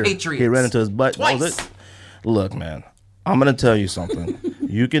his career. The Patriots. He ran into his butt. Twice. That was it. Look, man. I'm going to tell you something.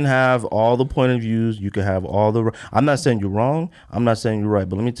 You can have all the point of views. You can have all the... I'm not saying you're wrong. I'm not saying you're right.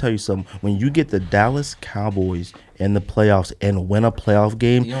 But let me tell you something. When you get the Dallas Cowboys in the playoffs and win a playoff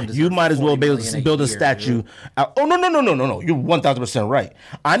game, you might as well be able to build a statue. Oh, no. You're 1,000% right.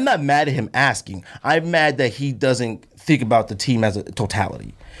 I'm not mad at him asking. I'm mad that he doesn't think about the team as a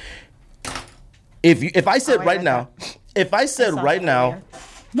totality. If I said right now...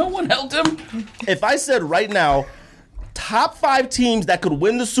 No one held him. If I said right now... Top 5 teams that could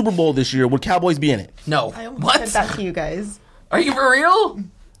win the Super Bowl this year, would Cowboys be in it? No. I almost said that to you guys. Are you for real?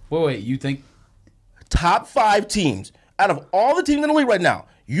 Wait, you think? Top 5 teams. Out of all the teams in the league right now,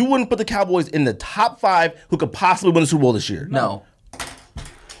 you wouldn't put the Cowboys in the top 5 who could possibly win the Super Bowl this year? No.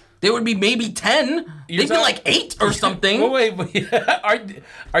 They would be maybe 10. They'd be like 8 or something. Wait.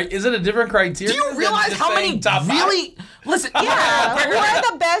 Is it a different criteria? Do you realize how many really... Listen, Yeah, who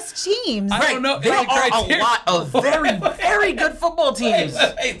are the best teams? I don't know. There are a lot of very, very good football teams.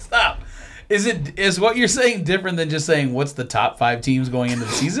 Hey, stop. Is what you're saying different than just saying what's the top 5 teams going into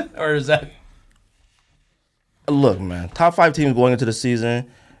the season? Or is that... Look, man. Top 5 teams going into the season.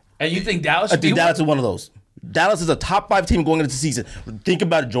 And you think Dallas should I think Dallas is one of those. Dallas is a top 5 team going into the season. Think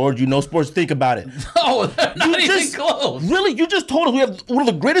about it, George. You know sports. Think about it. No, they're not even close. Really? You just told us we have one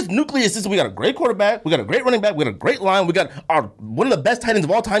of the greatest nucleuses. We got a great quarterback. We got a great running back. We got a great line. We got one of the best tight ends of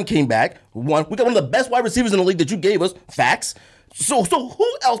all time came back. We got one of the best wide receivers in the league that you gave us. Facts. So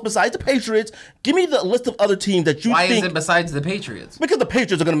who else besides the Patriots? Give me the list of other teams that you think. Why is it besides the Patriots? Because the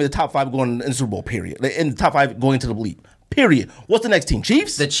Patriots are going to be the top 5 going in the Super Bowl, period. In the top 5 going into the league. Period. What's the next team?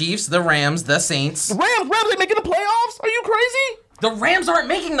 Chiefs? The Chiefs, the Rams, the Saints. The Rams, they making the playoffs? Are you crazy? The Rams aren't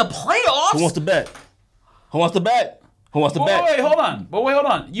making the playoffs. Who wants to bet? Wait, hold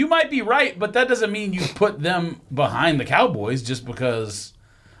on. You might be right, but that doesn't mean you put them behind the Cowboys just because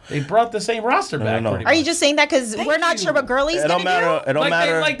they brought the same roster back. No. Are you just saying that because we're not sure what Gurley's going to do? It don't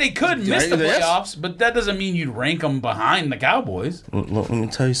matter. Like they could miss the playoffs, but that doesn't mean you'd rank them behind the Cowboys. Let me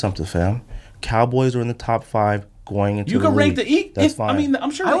tell you something, fam. Cowboys are in the top 5 going into the league. You can rank the Eagles. That's fine. I mean, I'm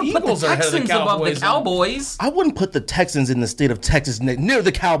sure I the would put the Eagles are ahead of the Texans above Cowboys. the Cowboys. I wouldn't put the Texans in the state of Texas near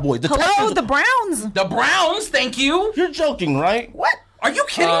the Cowboys. Hello, the Browns. The Browns, thank you. You're joking, right? What? Are you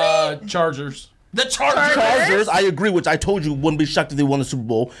kidding me? Chargers. The Chargers. Chargers, I agree, which I told you wouldn't be shocked if they won the Super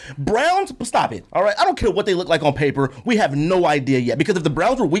Bowl. Browns, stop it. All right, I don't care what they look like on paper. We have no idea yet. Because if the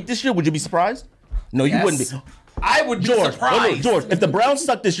Browns were weak this year, would you be surprised? No, you wouldn't be. I would be surprised. George, if the Browns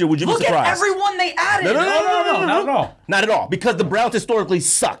suck this year, would you be surprised? Look at everyone they added. No, not at all. Not at all, because the Browns historically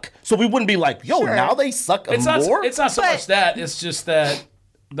suck. So we wouldn't be like, now they suck It's more? not so much that. It's just that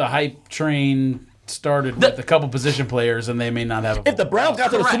the hype train started with a couple position players, and they may not have. If the Browns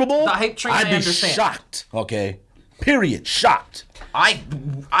got to the Super Bowl, the hype train, I'd be shocked. Okay, period. Shocked.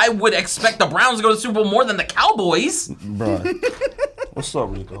 I would expect the Browns to go to the Super Bowl more than the Cowboys. Bruh. What's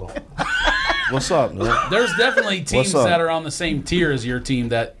up, Rico? What's up, man? There's definitely teams that are on the same tier as your team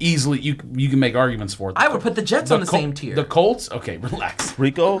that easily you can make arguments for. I would put the Jets on the same tier. The Colts? Okay, relax.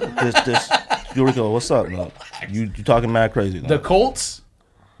 Rico, Rico, what's up, man? You talking mad crazy, man. The Colts,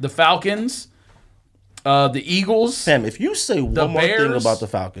 the Falcons, the Eagles. Sam, if you say one more thing about the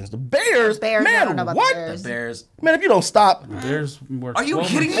Falcons, the Bears, man, I don't know about what? The Bears. Man, if you don't stop. The Bears were Are you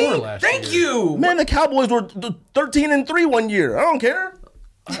kidding me? Thank you. Man, the Cowboys were 13-3 one year. I don't care.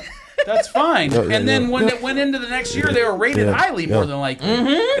 That's fine. And then when it went into the next year, they were rated highly more than likely.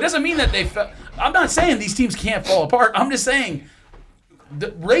 It doesn't mean that they I'm not saying these teams can't fall apart. I'm just saying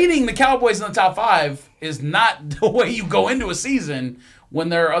rating the Cowboys in the top 5 is not the way you go into a season when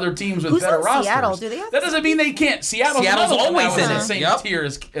there are other teams with better rosters. Seattle? Do they have that doesn't mean they can't. Seattle's always in the same tier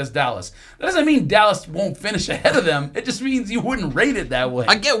as Dallas. That doesn't mean Dallas won't finish ahead of them. It just means you wouldn't rate it that way.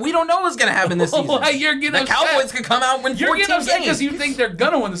 Again, we don't know what's going to happen this season. The Cowboys could come out and win 14 games. You're getting upset because you think they're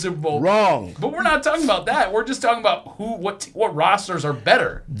going to win the Super Bowl. Wrong. But we're not talking about that. We're just talking about what rosters are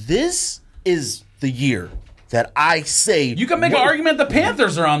better. This is the year that I say you can make an argument the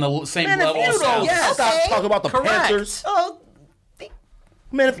Panthers are on the same level. If you don't stop talking about the Panthers. Oh.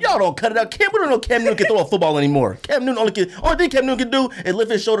 Man, if y'all don't cut it out, we don't know Cam Newton can throw a football anymore. Only thing Cam Newton can do is lift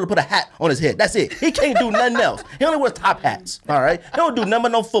his shoulder to put a hat on his head. That's it. He can't do nothing else. He only wears top hats. All right? He don't do nothing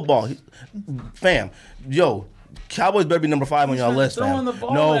but no football. Fam, Cowboys better be number 5 on y'all list, fam.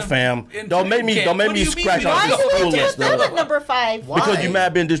 No, fam. Don't make me scratch out this school list, though. Number 5. Why? Because you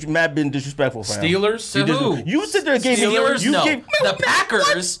mad being disrespectful, fam. Steelers? To who? You sit there and gave me the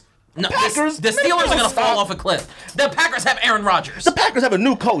Packers. No, the Steelers are going to fall off a cliff. The Packers have Aaron Rodgers. The Packers have a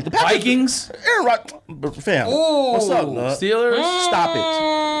new coach. The Vikings? Aaron Rodgers. Fam. Ooh. What's up, Nut? Steelers? Stop it.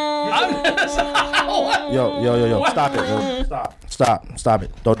 Yo. Stop it, yo. Stop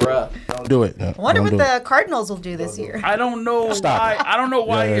it. Don't do it. I wonder what the Cardinals will do this year. I don't know why. I don't know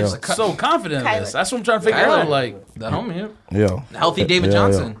why you're so confident in this. That's what I'm trying to figure out. Like the homie. Yeah. Healthy David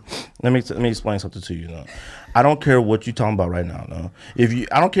Johnson. Let me explain something to you, though. I don't care what you're talking about right now. No,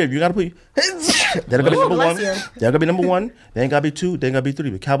 I don't care if you gotta put. They're gonna be number 1. They're gonna be number 1. They ain't gotta be 2. They ain't gotta be 3.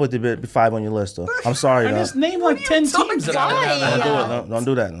 But Cowboys they better be 5 on your list. Though. I'm sorry. I just named like 10 teams that I have. Don't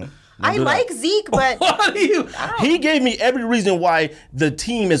do that. No. I like Zeke, but he gave me every reason why the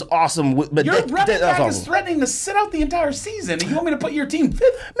team is awesome. But your running back is threatening to sit out the entire season, and you want me to put your team 5th?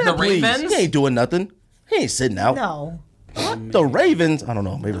 Man, the Ravens? He ain't doing nothing. He ain't sitting out. No. What? The Ravens? I don't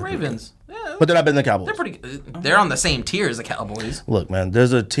know. Maybe the Ravens. Yeah, but they're not better than the Cowboys. They're pretty good. They're on the same tier as the Cowboys. Look, man,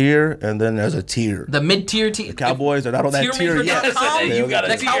 there's a tier and then there's a tier. The mid-tier team. The Cowboys are not on that tier yet.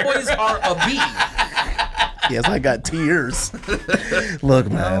 The Cowboys are a B. Yes, I got tears.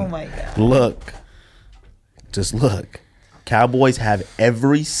 Look, man. Oh, my God. Look. Just look. Cowboys have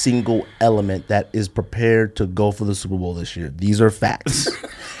every single element that is prepared to go for the Super Bowl this year. These are facts.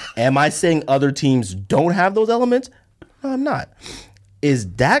 Am I saying other teams don't have those elements? No, I'm not. Is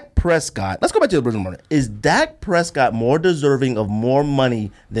Dak Prescott, let's go back to the original morning. Is Dak Prescott more deserving of more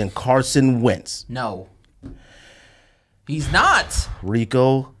money than Carson Wentz? No. He's not.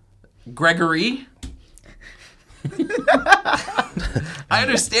 Rico. Gregory. I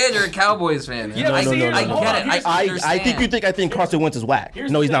understand you're a Cowboys fan. Yeah, I get it. I think Carson Wentz is whack.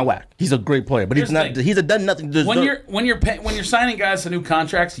 No, he's not whack. He's a great player, but he's not. He's done nothing to deserve. When you're signing guys to new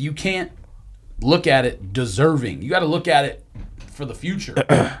contracts, you can't look at it deserving. You got to look at it for the future.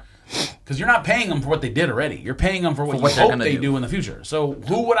 Because you're not paying them for what they did already. You're paying them for what you hope they do in the future. So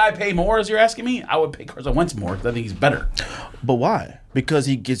who would I pay more, as you're asking me? I would pay Carson Wentz more because I think he's better. But why? Because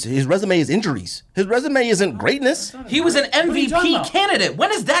his resume is injuries. His resume isn't greatness. He was an MVP candidate.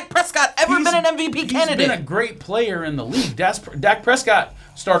 When has Dak Prescott ever been an MVP candidate? He's been a great player in the league. Dak Prescott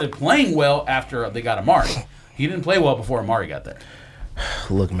started playing well after they got Amari. He didn't play well before Amari got there.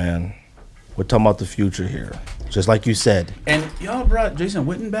 Look, man. We're talking about the future here, just like you said. And y'all brought Jason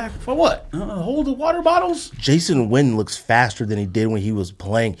Witten back for what? Hold the water bottles? Jason Witten looks faster than he did when he was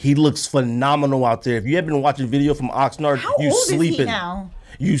playing. He looks phenomenal out there. If you haven't been watching video from Oxnard, you sleeping. Is he now?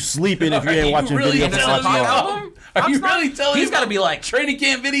 You sleeping if you ain't watching video from Oxnard. Are you really telling me? He's got to be like training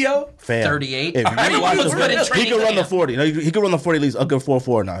camp video? 38. If you watch he can run the 40. No, he can run the 40 at least. A good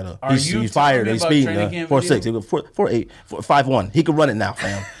 4.4 now. He's fired. He's speeding. 4.6. 4.8. 5.1. He can run it now,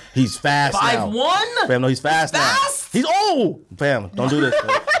 fam. He's fast 5'1"? Fam, no, he's fast now. He's old. Fam, don't do this.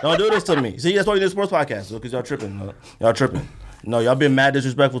 Don't do this to me. See, that's why we do a sports podcast, because y'all tripping. No, y'all been mad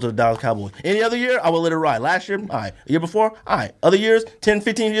disrespectful to the Dallas Cowboys. Any other year, I would let it ride. Last year, all right. The year before, all right. Other years, 10,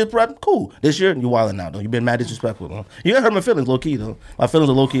 15 years prep, cool. This year, you wilding out, though. You been mad disrespectful, though. You hurt my feelings, low-key, though. My feelings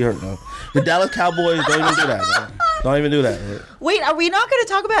are low-key hurt, though. The Dallas Cowboys, don't even do that, though. Don't even do that. Though. Wait, are we not going to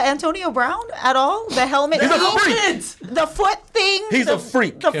talk about Antonio Brown at all? The helmet He's a thing? freak. The foot thing? He's a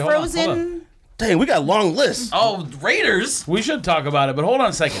freak. The Okay, hold on. frozen... Dang, we got a long list. Oh, Raiders. We should talk about it, but hold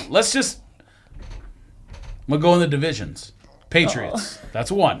on a second. Let's just. I'm gonna go in the divisions. Patriots.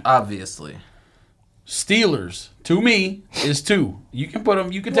 That's 1. Obviously. Steelers, to me, is 2. You can put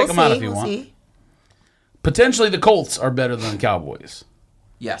them. You can take them out if you want. See. Potentially, the Colts are better than the Cowboys.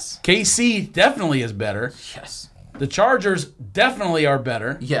 Yes. KC definitely is better. Yes. The Chargers definitely are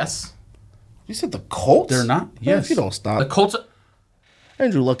better. Yes. You said the Colts? They're not. Yes. Yes. You don't stop. The Colts.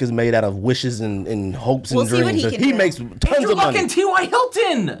 Andrew Luck is made out of wishes and hopes We'll and see what dreams. he can do. Makes tons Andrew of Luck money. and T.Y.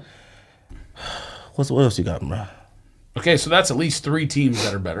 Hilton. What else you got, bro? Okay, so that's at least 3 teams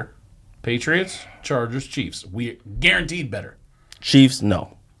that are better. Patriots, Chargers, Chiefs. We guaranteed better. Chiefs,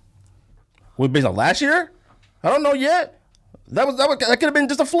 no. We based on last year? I don't know yet. That could have been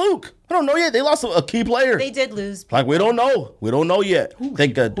just a fluke. I don't know yet. They lost a key player. They did lose. Like we don't know. We don't know yet.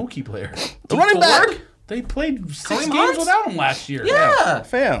 Thank God. Who key player? The running back. They played 6 Kareem games Hunt? without him last year. Yeah.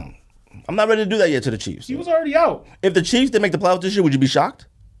 Fam. I'm not ready to do that yet to the Chiefs. He was already out. If the Chiefs didn't make the playoffs this year, would you be shocked?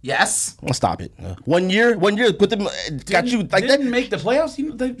 Yes. Well, stop it. 1 year, put them, got you like that. Didn't make the playoffs.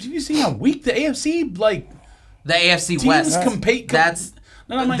 Have you seen how weak the AFC The AFC teams West. compete? That's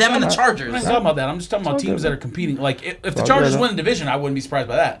I'm not them and the talking Chargers. I'm not talking about that. I'm just talking about teams that are competing. Like if the Chargers win the division, I wouldn't be surprised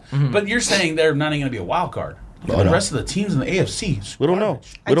by that. But you're saying they're not even going to be a wild card. The rest of the teams in the AFC, We don't know.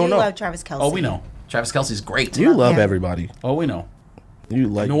 I We don't do know. love Travis Kelce. Oh, we know. Travis Kelce's great. You love him. everybody. Oh, we know. You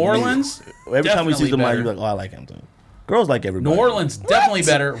like New Orleans. Every time we see definitely somebody, better. you're like, oh, I like him too. Girls like everybody. New Orleans definitely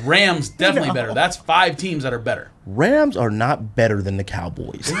better. Rams definitely better. That's 5 teams that are better. Rams are not better than the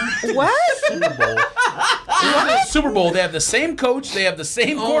Cowboys. What? Super Bowl. They have the same coach. They have the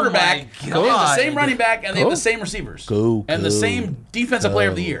same quarterback. my They have the God. same running back, and they have the same receivers. And the same defensive player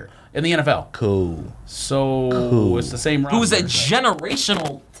of the year in the NFL. Cool. So it's the same. Who's a roster.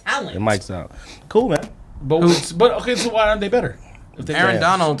 generational talent. It mics out. Cool, man. But okay, so why aren't they better? If they Aaron Yeah.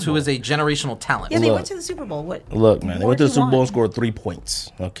 Donald, who is a generational talent. Yeah, they Look. went to the Super Bowl. What? Look, man, they More went to the do you Super Bowl and want? scored 3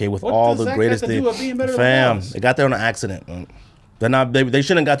 points. Okay, with What all does the that greatest got to do things. with being better than Fam, Dallas? they got there on an accident. They're not. They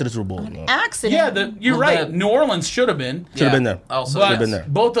shouldn't have got to the Super Bowl. Accident. Yeah, you're Well, right. the- New Orleans should have been. Should have been there. Also, But Should've been there.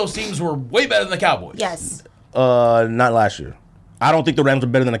 both those teams were way better than the Cowboys. Yes. Not last year. I don't think the Rams are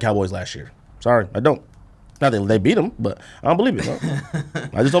better than the Cowboys last year. Sorry, I don't. Not that they beat them, but I don't believe it. No.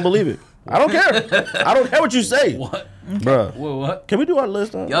 I just don't believe it. I don't care. I don't care what you say. What? Bruh. Well, what? Can we do our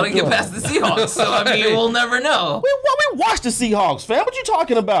list? y'all didn't get past the Seahawks, so I mean, we'll never know. We watched the Seahawks, fam. What you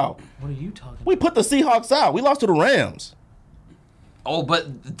talking about? What are you talking about? We put the Seahawks out. We lost to the Rams. Oh,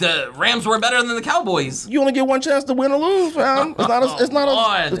 but the Rams were better than the Cowboys. You only get one chance to win or lose, fam. It's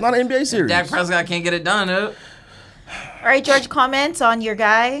not an NBA series. Dak Prescott can't get it done. All right, George, comments on your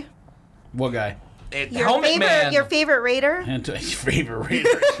guy. What guy? Your favorite Raider? And your favorite Raider.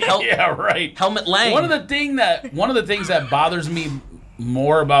 Yeah, right. Helmet Lang. One of the things that bothers me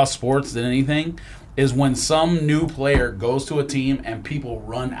more about sports than anything is when some new player goes to a team and people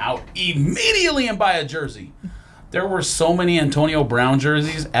run out immediately and buy a jersey. There were so many Antonio Brown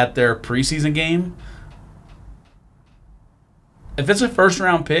jerseys at their preseason game. If it's a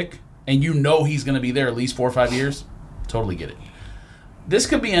first-round pick and you know he's going to be there at least 4 or 5 years, totally get it. This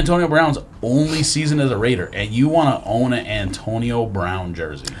could be Antonio Brown's only season as a Raider, and you want to own an Antonio Brown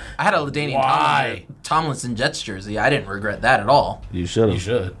jersey. I had a LaDainian Why? Tomlinson Jets jersey. I didn't regret that at all. You should have. You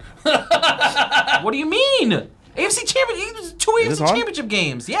should. What do you mean? AFC championship, 2 Is it AFC on? championship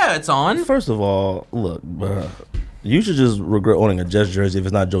games. Yeah, it's on. First of all, look, bruh, you should just regret owning a Jets jersey if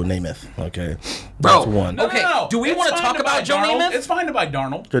it's not Joe Namath. Okay, Bro, that's one. okay. Do we It's want to fine talk about buy Joe Darnold. Namath? It's fine to buy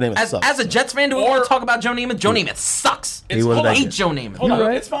Darnold. Joe Namath sucks. As a Jets fan, do we Or- want to talk about Joe Namath? Joe Namath sucks. It's, wasn't hold that on. I hate good. Joe Namath. Hold on.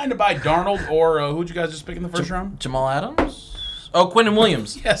 right. It's fine to buy Darnold or who'd you guys just pick in the first round? Jamal Adams? Oh, Quentin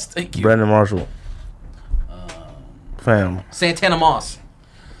Williams. Yes, thank you. Brandon Marshall. Fam, Santana Moss.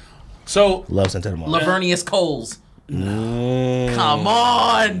 So love Santana Moss. Lavernius Coles. Come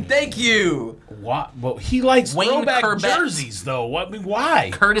on. Thank you. why? Well, he likes Wayne throwback Corbett. jerseys, though. I mean, why?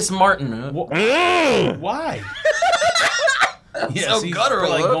 Curtis Martin. Why? Yes, So he's guttural,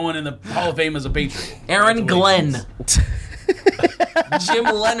 like huh? going in the Hall of Fame as a Patriot. Aaron Glenn. Congratulations. Jim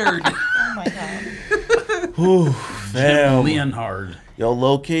Leonard. Oh, my God. Fam. Leonhard. Yo,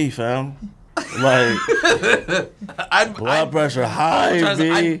 low key, fam. Like, blood pressure high,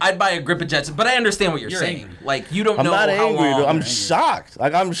 B. I'd buy a grip of Jets, but I understand what you're saying. Angry. Like, you don't I'm know not how angry, long. though. I'm shocked.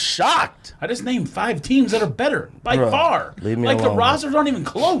 Like, I'm shocked. I just named 5 teams that are better by far. Leave me like alone. the rosters aren't even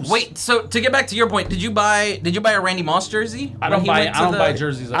close. Wait, so to get back to your point, did you buy a Randy Moss jersey? I don't buy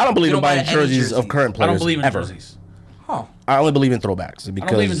jerseys. I don't believe You in don't buy buying any jerseys of jerseys. current players. I don't believe in ever. jerseys. Huh. I only believe in throwbacks because I don't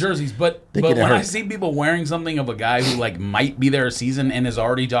believe in jerseys, but they when get hurt. I see people wearing something of a guy who like might be there a season and is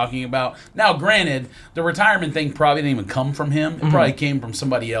already talking about now, granted, the retirement thing probably didn't even come from him. It probably came from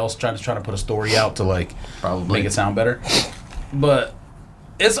somebody else trying to put a story out to like make it sound better. But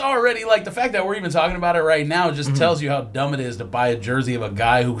it's already like the fact that we're even talking about it right now just tells you how dumb it is to buy a jersey of a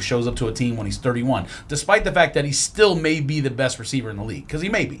guy who shows up to a team when he's 31, despite the fact that he still may be the best receiver in the league because he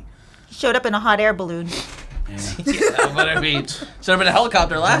may be. Showed up in a hot air balloon. Yeah, but I mean, should have been a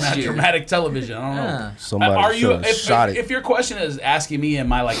helicopter last year. Dramatic television. I don't know. Somebody should have shot it. If your question is asking me,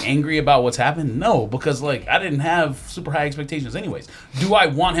 am I like angry about what's happened? No, because like I didn't have super high expectations anyways. Do I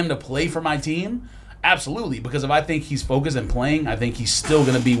want him to play for my team? Absolutely, because if I think he's focused and playing, I think he's still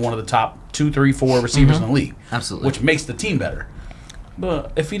going to be one of the top 2, 3, 4 receivers in the league. Absolutely. Which makes the team better.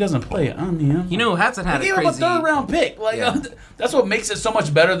 But if he doesn't play, I mean, You know who hasn't had they a gave crazy... up a 3rd round pick. Like that's what makes it so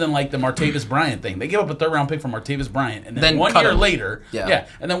much better than like the Martavis Bryant thing. They gave up a 3rd round pick for Martavis Bryant, and then 1 year later,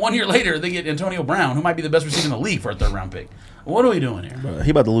 and then 1 year later they get Antonio Brown, who might be the best receiver in the league for a 3rd round pick. What are we doing here? He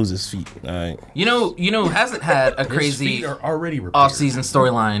about to lose his feet. All right. You know who hasn't had a His crazy feet are already repaired. off-season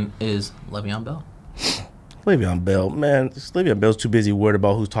storyline is Le'Veon Bell. Le'Veon Bell, man, Le'Veon Bell's too busy worried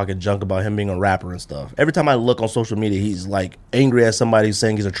about who's talking junk about him being a rapper and stuff. Every time I look on social media, he's like angry at somebody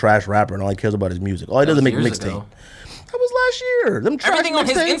saying he's a trash rapper and all he cares about is music. All he does is make mixtape. That was last year. Them trash Everything on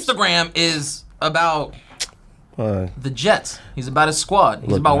his mixtapes. Instagram is about the Jets. He's about his squad.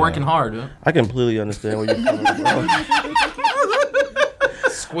 He's about working hard. Huh? I completely understand where you're coming from.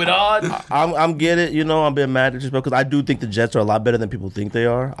 Squidod. I'm get it. You know, I'm being mad at just because I do think the Jets are a lot better than people think they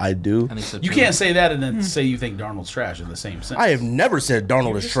are. I do. I think so, You too. can't say that and then say you think Darnold's trash in the same sentence. I have never said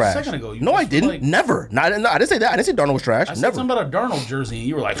Darnold is Just trash. a second ago, you No, I just didn't. like- Never. No, I didn't say that. I didn't say Darnold was trash. I said Never. something about a Darnold jersey, and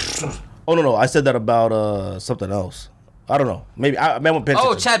you were like, Oh no, I said that about something else. I don't know. Maybe I went Penn.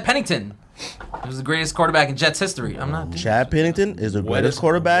 Oh, Chad Pennington. He was the greatest quarterback in Jets history. I'm not. Chad Pennington is the greatest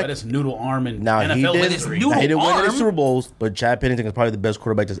quarterback. wettest noodle arm in Now he NFL did. history. noodle Now, he didn't win any arm? Super Bowls, but Chad Pennington is probably the best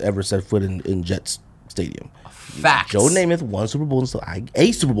quarterback that's ever set foot in Jets Stadium. Facts. Joe Namath won Super Bowl, and so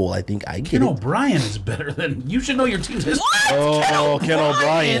a Super Bowl. I think I get Ken it. O'Brien is better than you should know your team's history. Oh, Ken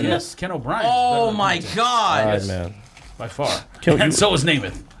O'Brien. Yes, Ken O'Brien. is Oh better my than God. All right, man. by far. Ken, And you- so is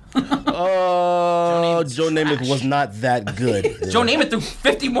Namath. Oh, Joe Namath trash. was not that good. Joe Namath threw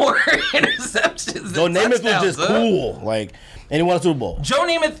 50 more interceptions. Joe than Namath was touchdowns, just huh? cool, like, and he won a Super Bowl. Joe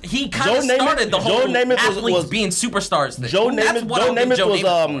Namath, he kind Joe of Namath- started the Joe whole Namath athletes was being superstars thing. Joe That's Namath, what I'll give Joe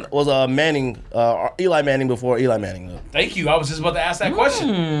Namath for. was Manning, Eli Manning before Eli Manning. Though. Thank you. I was just about to ask that question.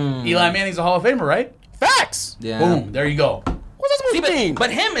 Eli Manning's a Hall of Famer, right? Facts. Yeah. Boom. There you go. What's that See, supposed to mean?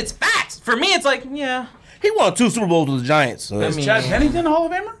 but him, it's facts. For me, it's like, yeah. He won 2 Super Bowls with the Giants. So Is Chad Pennington a Hall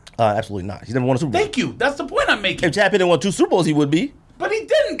of Famer? absolutely not. He's never won a Super Bowl. Thank you. That's the point I'm making. If Chad Pennington won 2 Super Bowls, he would be. But he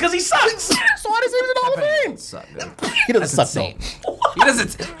didn't because he sucks. So why does he in the Hall of Fame? Suck, He doesn't That's suck insane. though.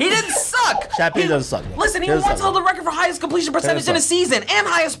 He didn't suck. Chad Pennington doesn't suck. Listen, he doesn't once suck. held the record for highest completion percentage in a season and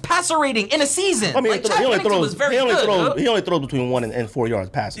highest passer rating in a season. I mean, like, he Chad only Pennington was throws. very He only good. throws. huh? He only throws between 1 and 4 yards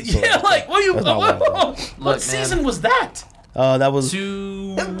passing. So Yeah, like what you? That's not wild, though. What man. season was that? that was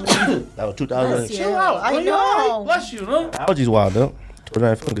To that was 2000. Yeah, Chill out. I Are you all know. right? Bless you, huh? Allergies wild though.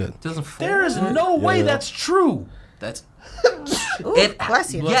 I feel good. 2004. There is no way Yeah. that's true. That's Ooh,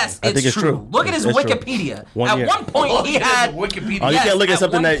 bless you. yes, I think it's true. true. Look at his It's true. Wikipedia. One year. At one point, he had Wikipedia. Oh, you Yes, can't look at at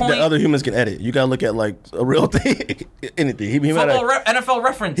something one that point- other humans can edit. You gotta look at like a real thing. Anything. He might have. NFL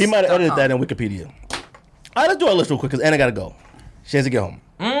reference. He might have edited that in Wikipedia. All right, let's do our list real quick because Anna gotta go. She has to get home.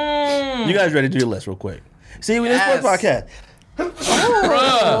 You guys ready to do your list real quick? See, we didn't Yes. sports podcast.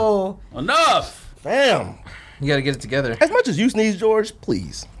 Oh, Enough. Bam. You got to get it together. As much as you sneeze, George,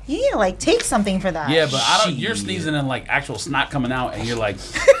 please. you need to like take something for that. Yeah, but I don't. You're sneezing and like actual snot coming out, and you're like,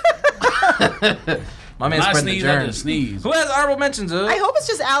 My man's I spreading the sneeze, I germs. just sneeze. Who has honorable mentions? I hope it's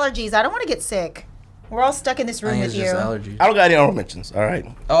just allergies. I don't want to get sick. We're all stuck in this I room think with it's you. just allergies. I don't got any honorable mentions. All right.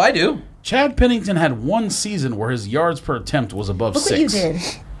 Oh, I do. Chad Pennington had one season where his yards per attempt was above Look 6. what you did.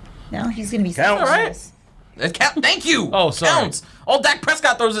 Now he's gonna be Counts. so All right. It count. Thank you. Oh, sorry. Counts. All Dak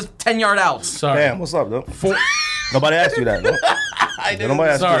Prescott throws is 10-yard outs. Sorry. Bam. What's up, though? Nobody asked you that, though. I did.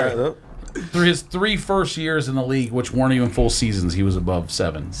 Nobody asked Sorry. you that, though. Through his 3 first years in the league, which weren't even full seasons, he was above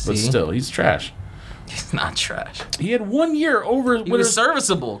 7. But See? still, he's trash. He's not trash. He had 1 year over. He was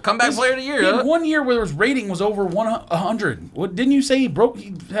serviceable. Comeback player of the year. He had 1 year where his rating was over 100. What didn't you say he broke?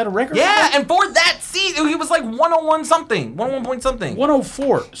 He had a record. Yeah, and for that season, he was like 101 something, 101 point something.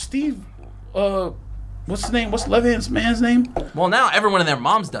 104. Steve, what's his name? What's left-hand man's name? Well, now everyone and their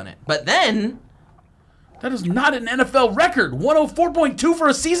mom's done it, but then that is not an NFL record. 104.2 for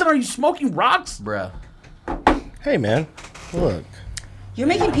a season. Are you smoking rocks, bruh? Hey, man. Look. You're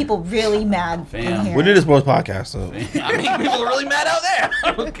making people really mad in here. We did a sports podcast, so. I mean, people are really mad out there.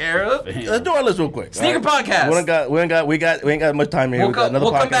 I don't care. Let's do our list real quick. Sneaker podcast. We ain't got much time here. We got another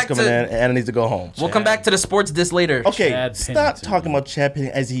podcast coming in, and Anna needs to go home. We'll come back to the sports diss later. Okay, stop talking about Chad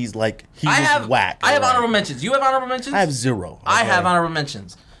Pennington as he's whack. I have honorable mentions. You have honorable mentions? I have 0. Okay. I have honorable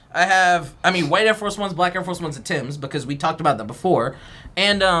mentions. White Air Force Ones, black Air Force Ones, and Tim's, because we talked about that before,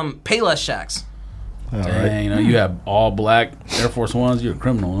 and Payless Shacks. Dang, you have all black Air Force Ones. You're a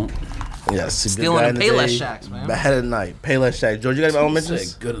criminal, huh? Yes. Stealing the Payless Shacks, man. Bad at night. Payless Shacks. George, you got any honorable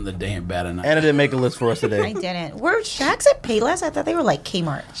mentions? Good in the day and bad at night. Anna didn't make a list for us today. I didn't. Were Shacks at Payless? I thought they were like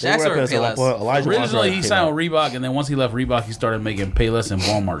Kmart. Shacks are at Payless. Originally, he signed with Reebok, and then once he left Reebok, he started making Payless and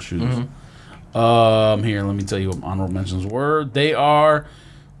Walmart shoes. Here, let me tell you what honorable mentions were. They are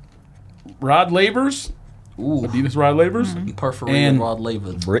Rod Labers. Ooh. Adidas Rod Labers. Perforated Rod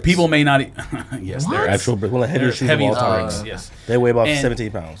Labers. Bricks. People may not... yes, they're actual bricks. One of the heaviest shoes of all time. Yes. They weigh about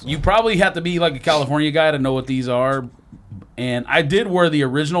 17 pounds. You probably have to be like a California guy to know what these are. And I did wear the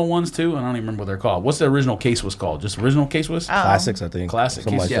original ones, too. And I don't even remember what they're called. What's the original case was called? Just original case was? Classics, I think. Classic.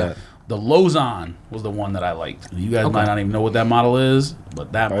 Something like that. The Lozon was the one that I liked. You guys might not even know what that model is,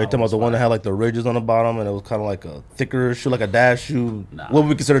 but that Are you talking about the one that had like the ridges on the bottom and it was kind of like a thicker shoe, like a dash shoe? Nah. What would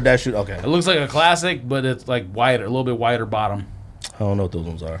we consider dash shoe? Okay. It looks like a classic, but it's like wider, a little bit wider bottom. I don't know what those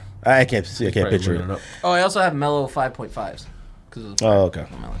ones are. I can't see. I can't picture it. Oh, I also have mellow 5.5s. Oh, okay.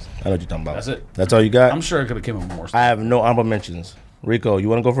 I know what you're talking about. That's it. That's all you got? I'm sure it could have came with more stuff. I have no honorable mentions. Rico, you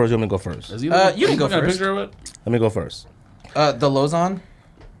want to go first or you want me to go first? You can go first. A picture of it? Let me go first. The Lozon?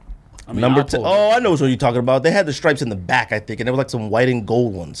 Number 10. Oh, I know what you're talking about. They had the stripes in the back, I think, and there was like some white and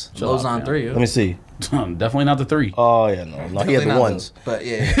gold ones. Lozon 3. Let me see. Definitely not the 3. Oh, yeah, no. He had the ones. But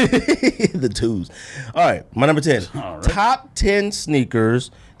yeah. The 2s. All right, my number 10. Right. Top 10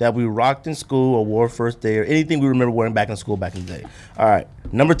 sneakers that we rocked in school or wore first day or anything we remember wearing back in school back in the day. All right,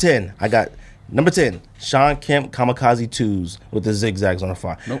 number 10. I got number 10, Sean Kemp Kamikaze 2s with the zigzags on the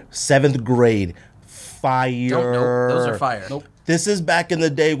front. Nope. 7th grade. Fire. Nope. Those are fire. Nope. This is back in the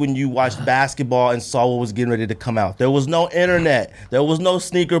day when you watched basketball and saw what was getting ready to come out. There was no internet. There was no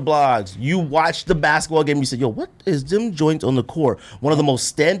sneaker blogs. You watched the basketball game. You said, yo, what is them joints on the court? One of the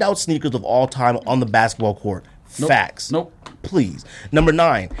most standout sneakers of all time on the basketball court. Nope. Facts. Nope. Please. Number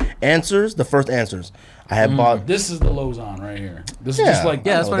 9, Answers. The first Answers. I had bought. This is the Lozon right here. This is just like...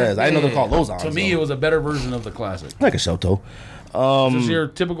 that's what it is. I know they're called Lozon. To me, it was a better version of the classic. Like a Shoto. This is your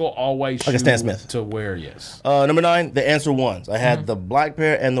typical all-white shoe like a Stan Smith to wear, yes. Number 9, the Answer ones. I had the black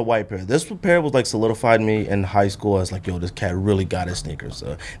pair and the white pair. This pair was like solidified me in high school. I was like, yo, this cat really got his sneakers.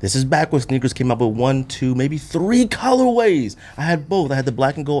 This is back when sneakers came out with 1, 2, maybe 3 colorways. I had both. I had the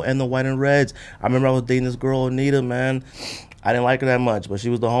black and gold and the white and reds. I remember I was dating this girl, Anita, man. I didn't like her that much, but she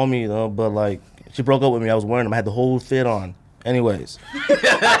was the homie, but like, she broke up with me. I was wearing them. I had the whole fit on. Anyways,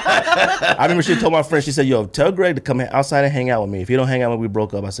 I remember she told my friend, she said, yo, tell Greg to come outside and hang out with me. If you don't hang out with me, we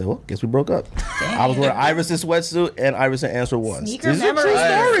broke up. I said, well, guess we broke up. Dang. I was wearing Iverson sweatsuit and Iverson Answer ones. Sneaker These are true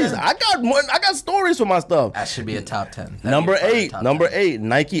stories. I got stories for my stuff. That should be a top 10. Number 8,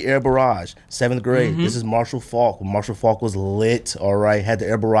 Nike Air Barrage, 7th grade. This is Marshall Faulk. Marshall Faulk was lit, all right. Had the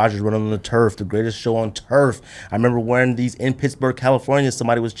Air Barrages running on the turf, the greatest show on turf. I remember wearing these in Pittsburgh, California.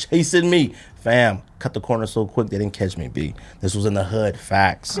 Somebody was chasing me. Fam, cut the corner so quick they didn't catch me, B. This was in the hood.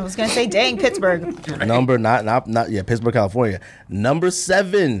 Facts. I was going to say, dang, Pittsburgh. Number, Pittsburgh, California. Number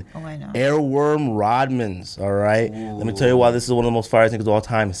 7, I know. Airworm Rodmans, all right? Ooh. Let me tell you why this is one of the most fire sneakers of all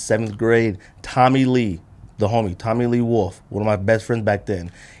time. 7th grade, Tommy Lee, the homie, Tommy Lee Wolf, one of my best friends back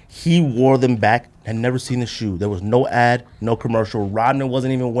then. He wore them back, had never seen the shoe. There was no ad, no commercial. Rodman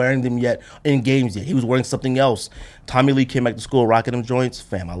wasn't even wearing them yet in games yet. He was wearing something else. Tommy Lee came back to school rocking them joints.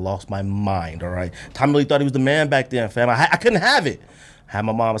 Fam, I lost my mind, all right? Tommy Lee thought he was the man back then, fam. I couldn't have it. Had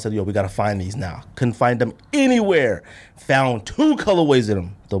my mom, I said, yo, we got to find these now. Couldn't find them anywhere. Found 2 colorways in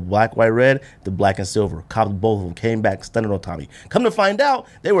them. The black, white, red, the black and silver. Copped both of them. Came back, stunned on Tommy. Come to find out,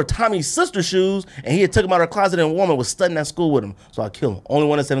 they were Tommy's sister shoes, and he had took them out of her closet and worn them, was studying at school with him. So I killed him. Only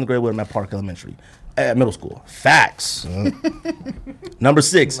one in 7th grade with him at Park Elementary. At middle school. Facts. Number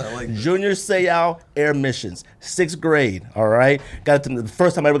 6, Junior Seau Air Missions. 6th grade, all right? Got it the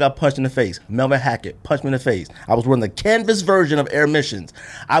first time I ever got punched in the face. Melvin Hackett punched me in the face. I was wearing the canvas version of Air Missions.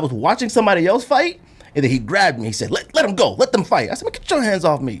 I was watching somebody else fight, And then he grabbed me. He said, let him go. Let them fight. I said, man, get your hands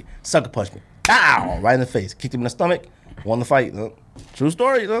off me. Sucker punched me. Pow! Right in the face. Kicked him in the stomach. Won the fight. True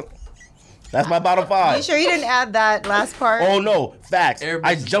story. That's my bottom 5. You sure you didn't add that last part? Oh, no. Facts.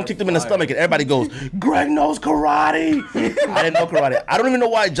 I jump kicked him in the stomach, and everybody goes, Greg knows karate. I didn't know karate. I don't even know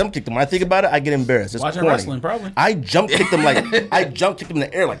why I jump kicked him. When I think about it, I get embarrassed. It's Watching corny. wrestling, probably. I jump kicked him in the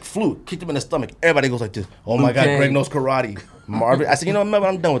air like fluid. Kicked him in the stomach. Everybody goes like this. Oh, my God, Greg knows karate. Marvin. I said, you know what,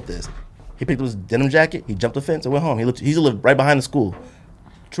 I'm done with this. He picked up his denim jacket. He jumped the fence and went home. He lived right behind the school.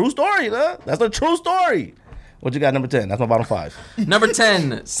 True story, huh? That's a true story. What you got, number 10? That's my bottom 5. Number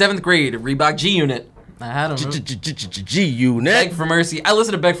 10, 7th grade, Reebok G Unit. I had them. G-Unit. Beg for Mercy. I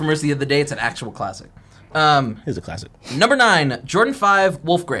listened to Beg for Mercy the other day. It's an actual classic. Here's a classic. Number 9, Jordan 5,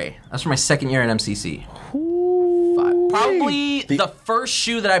 Wolf Grey. That's for my second year at MCC. Probably the first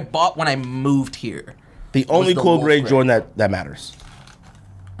shoe that I bought when I moved here. The only cool gray Jordan that matters.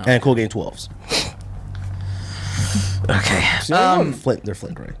 Oh. And cool game 12s. Okay. They're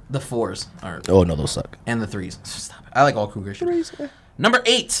Flint gray. The 4s are. Oh, no, those suck. And the 3s. Stop it. I like all cool gray shoes. Number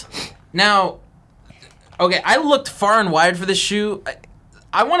 8. Now, okay, I looked far and wide for this shoe.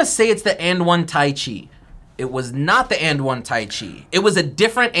 I want to say it's the And One Tai Chi. It was not the And One Tai Chi. It was a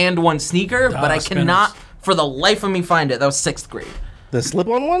different And One sneaker, but I cannot, for the life of me, find it. That was 6th grade. The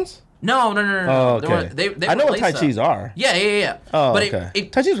slip-on ones? No. Oh, okay. They I know what Tai lace Chis up. are. Yeah. Oh, but okay.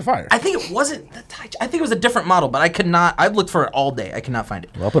 Tai Chis are fire. I think it wasn't the Tai Chi. I think it was a different model, but I could not. I looked for it all day. I could not find it.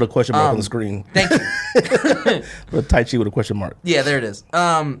 Well, I'll put a question mark on the screen. Thank you. Put Tai Chi with a question mark. Yeah, there it is.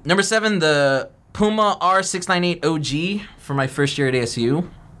 Number 7, the Puma R698 OG for my first year at ASU.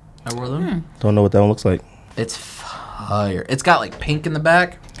 I wore them. Don't know what that one looks like. It's fire. It's got like pink in the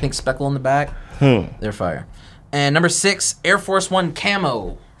back, pink speckle in the back. They're fire. And number 6, Air Force One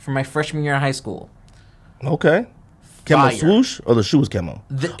Camo for my freshman year in high school. Okay. Camo Fire. swoosh or the shoe was camo?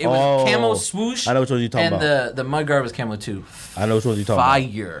 It was camo swoosh. I know which one you're talking about. And the mudguard was camo too. I know which one you're talking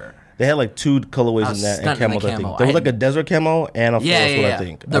about. Fire. They had like 2 colorways in that and camo. I think there was like a desert camo and a forest one. I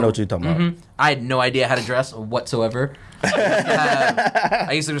think. I know what you're talking about. I had no idea how to dress whatsoever. I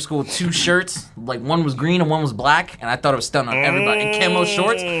used to go to school with 2 shirts. Like one was green and one was black, and I thought it was stunning on everybody. And camo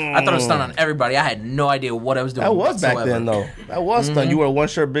shorts, I thought it was stunning on everybody. I had no idea what I was doing. That was whatsoever. back then, though. That was stunning. You wore one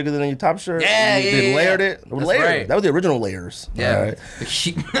shirt bigger than your top shirt. Yeah, and you layered it. That's Layered. right. That was the original layers. Yeah, All right.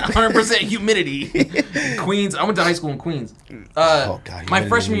 100% humidity. Queens. I went to high school in Queens. Oh God. My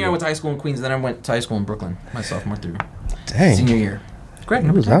freshman year, I went to high school in Queens. Then I went to high school in Brooklyn. My sophomore through Dang. senior year. Greg,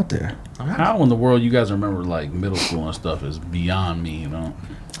 Who was out there? How in the world you guys remember like middle school and stuff is beyond me, you know?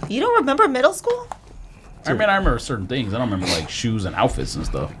 You don't remember middle school? I mean, I remember certain things. I don't remember like shoes and outfits and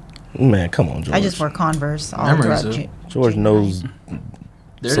stuff. Man, come on, George. I just wore Converse all Memories, throughout. dude. George knows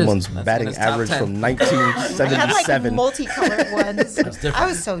There it someone's is. That's batting in his top average 10. from I had like 1977. multicolored ones. different. I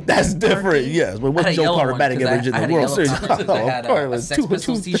was so That's different, dorky. yes. But I what's had a Joe yellow Carter one, batting 'cause average in I the had a World yellow Series? one, 'cause I had a Sex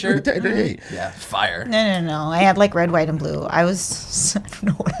Pistols t-shirt. Hey. Yeah, fire. No. I had like red, white, and blue. I don't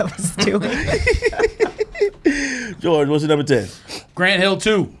know what I was doing. George, what's your number 10? Grant Hill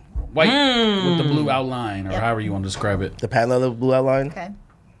 2. White with the blue outline, or however you want to describe it. The patent leather blue outline? Okay.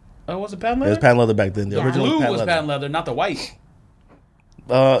 Oh, was it patent It leather? was patent leather back then. The Yeah. original Blue patent was leather. patent leather, not the white.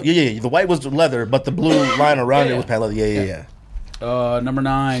 Yeah. The white was leather, but the blue line around Yeah. it was patent leather. Yeah. Number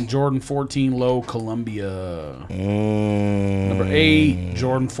 9, Jordan 14 Low Columbia. Number Number 8,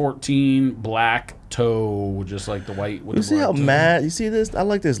 Jordan 14 Black Toe, just like the white with You the see how black toe. mad? You see this? I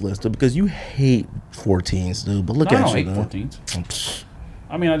like this list, dude, because you hate 14s, dude. But look No, I at don't you, hate dude. 14s.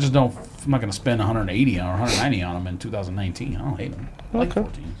 I mean, I just don't. I'm not going to spend 180 or 190 on them in 2019. I don't hate them. I like Okay.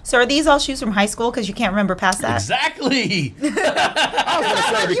 14s. So are these all shoes from high school? Because you can't remember past that. Exactly. I was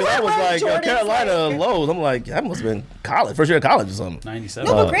gonna say because I was like Jordan's Carolina like- Lowe's. I'm like, that must have been college, first year of college or something. 97.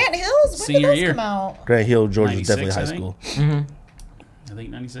 No, but Grant Hills. When did senior those year. come out? Grant Hill, Georgia was 96, definitely high I think. school. I think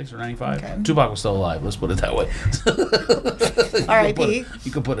 96 or 95. Okay. Tupac was still alive. Let's put it that way. R.I.P.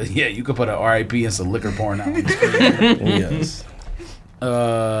 You could put a RIP and some liquor pouring out on the screen. Yes.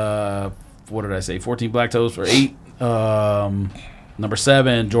 What did I say? 14 Black Toes for 8. Number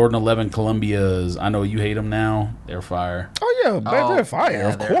 7, Jordan 11 Columbias. I know you hate them now. They're fire. Oh yeah, they're fire, yeah,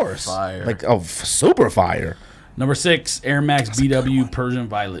 of they're course. fire. Like super fire. Number 6, Air Max BW Persian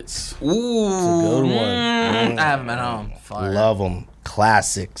Violets. Ooh, Good one. I have them at home. Fire. Love them.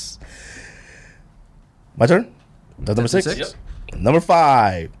 Classics. My turn? That's number 6? Yep. Number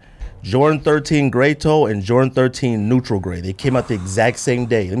 5. Jordan 13 Gray Toe and Jordan 13 Neutral Gray. They came out the exact same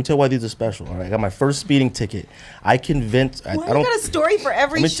day. Let me tell you why these are special. All right, I got my first speeding ticket. I convinced. I Why don't. you got a story for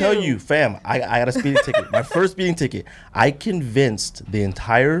every Let me shoe? tell you, fam. I got a speeding ticket. My first speeding ticket. I convinced the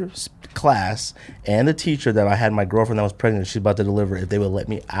entire class and the teacher that I had my girlfriend that was pregnant, she's about to deliver, if they would let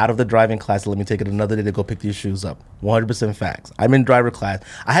me out of the driving class and let me take it another day to go pick these shoes up. 100% facts. I'm in driver class.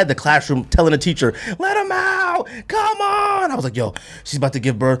 I had the classroom telling the teacher, let him out. Come on. I was like, yo, she's about to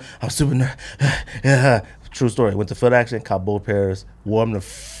give birth. I'm super nervous. True story. Went to foot action, caught both pairs, wore them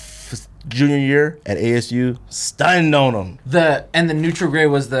junior year at ASU, stunned on them. The neutral gray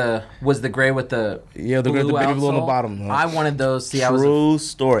was the gray with the the baby blue on the bottom. I wanted those. See, True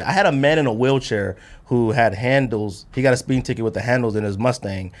story. I had a man in a wheelchair who had handles. He got a speeding ticket with the handles in his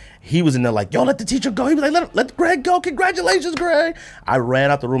Mustang. He was in there like, yo, let the teacher go. He was like, let Greg go. Congratulations, Greg. I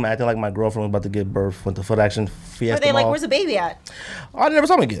ran out the room acting like my girlfriend was about to give birth. Went to foot action. Fiesta Were they like, Mall. where's the baby at? I never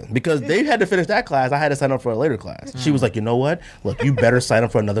saw him again because they had to finish that class. I had to sign up for a later class. She was like, you know what? Look, you better sign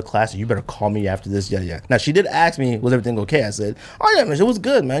up for another class and you better call me after this. Yeah. Now, she did ask me, was everything okay? I said, oh, yeah, man, it was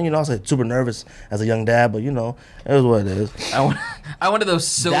good, man. I was like super nervous as a young dad, but, it is what it is. I wanted those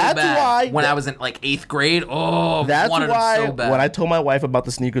so bad when I was in like 8th grade. Oh, that's wanted why them so bad. When I told my wife about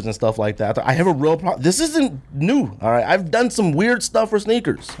the sneakers and stuff like that, I have a real problem. This isn't new, all right? I've done some weird stuff for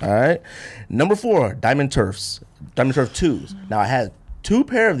sneakers, all right? Number 4, Diamond Turf 2s. Now, I had 2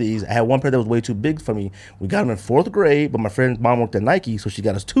 pair of these. I had 1 pair that was way too big for me. We got them in 4th grade, but my friend's mom worked at Nike, so she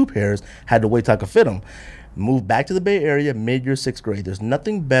got us 2 pairs. Had to wait till I could fit them. Moved back to the Bay Area mid-year 6th grade. There's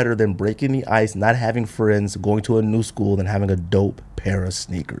nothing better than breaking the ice, not having friends, going to a new school, than having a dope pair of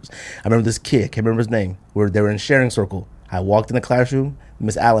sneakers. I remember this kid. Can't remember his name. They were in sharing circle. I walked in the classroom.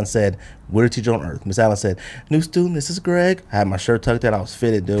 Miss Allen said, we're the teacher on earth. Miss Allen said, new student, this is Greg. I had my shirt tucked in. I was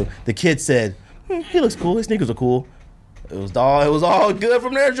fitted, dude. The kid said, he looks cool. His sneakers are cool. It was all good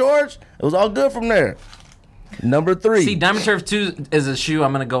from there, George. It was all good from there. Number 3. See, Diamond Turf 2 is a shoe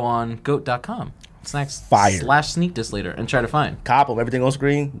I'm going to go on goat.com. /sneak this later and try to find. Cop them, everything on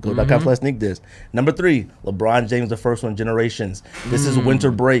screen. Go.com/sneak this. Number 3, LeBron James, the first one, Generations. This is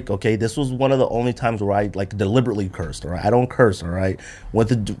winter break, okay? This was one of the only times where I deliberately cursed, all right? I don't curse, all right? Went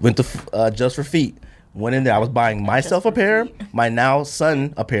to Just for Feet. Went in there. I was buying myself a pair, my now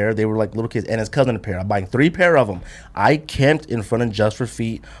son a pair. They were like little kids, and his cousin a pair. I'm buying 3 pair of them. I camped in front of Just for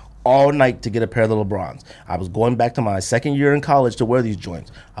Feet all night to get a pair of the LeBrons. I was going back to my 2nd year in college to wear these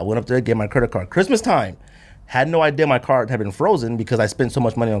joints. I went up there to get my credit card. Christmas time. Had no idea my card had been frozen because I spent so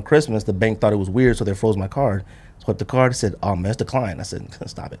much money on Christmas. The bank thought it was weird, so they froze my card. Swiped the card. Said, oh, man, it's declined. I said,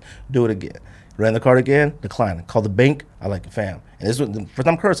 stop it. Do it again. Ran the card again. Declined. Called the bank. I like it, fam. And this was the first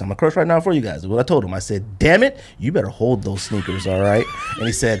time cursing. I'm going to curse right now for you guys. What I told him. I said, damn it, you better hold those sneakers, all right? And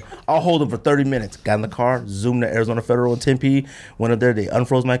he said, I'll hold them for 30 minutes. Got in the car, zoomed to Arizona Federal in Tempe. Went up there. They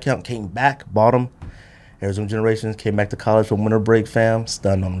unfroze my account. Came back. Bought them. Arizona Generations. Came back to college from winter break, fam.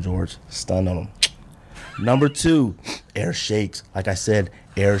 Stunned on them, George. Stunned on them. Number 2, Air Shakes. Like I said,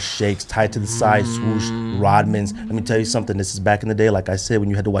 Air Shakes tied to the side, swoosh, Rodmans. Let me tell you something. This is back in the day, like I said, when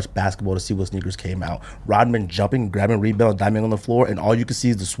you had to watch basketball to see what sneakers came out. Rodman jumping, grabbing rebound, diving on the floor, and all you could see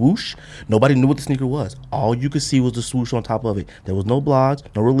is the swoosh. Nobody knew what the sneaker was. All you could see was the swoosh on top of it. There was no blogs,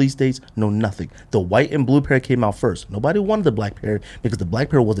 no release dates, no nothing. The white and blue pair came out first. Nobody wanted the black pair because the black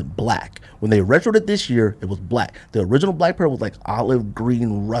pair wasn't black. When they retroed it this year, it was black. The original black pair was like olive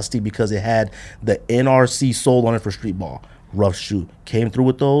green, rusty because it had the NRC sole on it for street ball. Rough shoe. Came through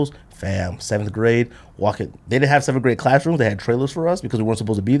with those. Fam, 7th grade. Walking. They didn't have 7th grade classrooms. They had trailers for us because we weren't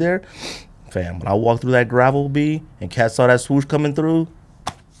supposed to be there. Fam, when I walked through that gravel bee and cats saw that swoosh coming through,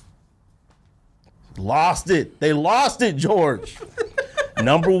 lost it. They lost it, George.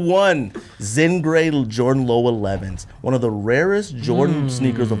 Number 1, Zen Gray Jordan Low 11s. One of the rarest Jordan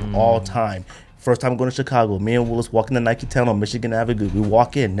sneakers of all time. First time going to Chicago, me and Willis walking to Nike Town on Michigan Avenue. We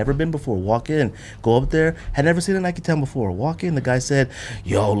walk in, never been before, walk in, go up there, had never seen a Nike Town before. Walk in, the guy said,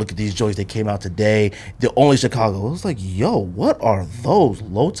 yo, look at these joints, they came out today. They're only Chicago. I was like, yo, what are those?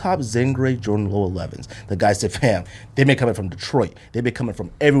 Low top Zen Gray Jordan Low 11s. The guy said, fam, they've been coming from Detroit. They've been coming from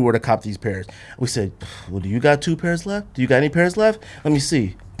everywhere to cop these pairs. We said, well, do you got 2 pairs left? Do you got any pairs left? Let me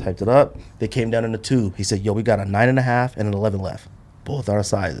see. Typed it up. They came down in a tube. He said, yo, we got a 9.5 and an 11 left. Both our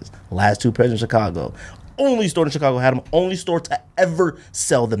sizes. Last 2 pairs in Chicago. Only store in Chicago had them. Only store to ever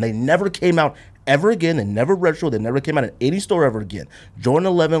sell them. They never came out ever again. They never retro. They never came out in any store ever again. Jordan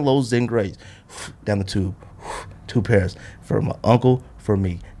 11 Low Zen Grays. Down the tube. 2 pairs. For my uncle, for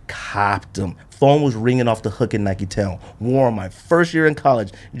me. Copped them. Phone was ringing off the hook in Nike Town. Wore them my first year in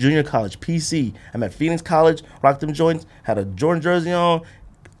college. Junior college. PC. I'm at Phoenix College. Rocked them joints. Had a Jordan jersey on.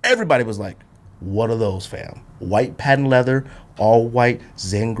 Everybody was like, what are those, fam? White patent leather. All white,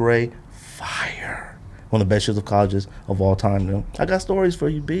 Zen Gray, fire. One of the best years of colleges of all time. You know? I got stories for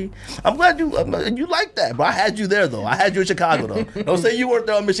you, B. I'm glad you like that, but I had you there though. I had you in Chicago though. Don't say you weren't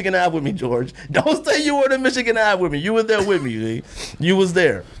there on Michigan Ave with me, George. Don't say you weren't in Michigan Ave with me. You were there with me, B. You was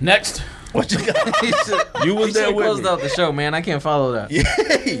there. Next. What you got? You was there with closed me. out the show, man. I can't follow that.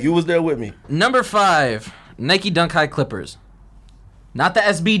 Yeah, you was there with me. Number 5, Nike Dunk High Clippers. Not the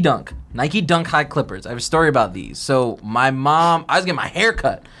SB Dunk. Nike Dunk High Clippers. I have a story about these. So my mom, I was getting my hair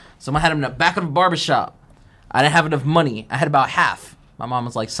cut. So I had them in the back of the barbershop. I didn't have enough money. I had about half. My mom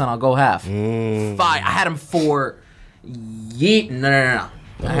was like, son, I'll go half. Fine. I had them for... No.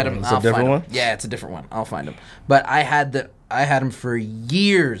 I had them. It's a different one? Yeah, it's a different one. I'll find them. But I had them for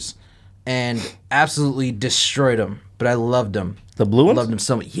years and absolutely destroyed them. But I loved them. The blue ones? Loved them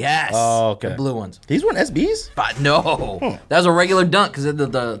so much. Yes. Oh, okay. The blue ones. These weren't SBs? But no. That was a regular dunk because of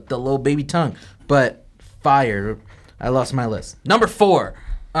the little baby tongue. But fire. I lost my list. Number 4.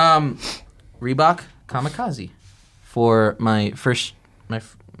 Reebok Kamikaze for my first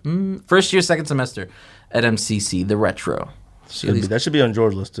year, second semester at MCC, the retro. That should be on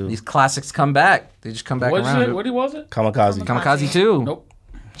George's list too. These classics come back. They just come back around. What was it? Kamikaze 2. Nope.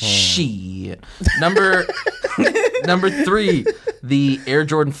 Shit. Number 3, the Air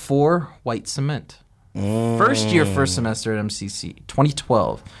Jordan 4 white cement. First year, first semester at MCC,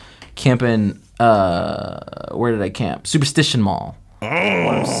 2012. Camping, where did I camp? Superstition Mall.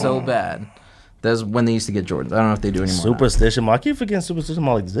 I'm so bad. That's when they used to get Jordans. I don't know if they do anymore. Superstition Mall. I keep forgetting Superstition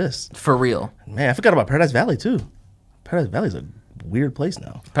Mall exists. For real. Man, I forgot about Paradise Valley too. Paradise Valley's a weird place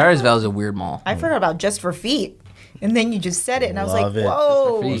now. Paradise Valley's a weird mall. I forgot about Just for Feet. And then you just said it, and I was like, Love it.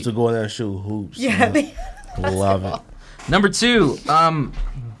 whoa. I used to go in there and shoot hoops. Yeah. Love it. Number 2,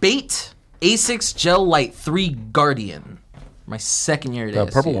 Bait A6 Gel Light 3 Guardian. My second year at The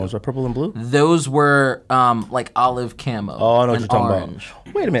ASU. purple ones, right? Purple and blue? Those were like olive camo. Oh, I know what and you're talking orange.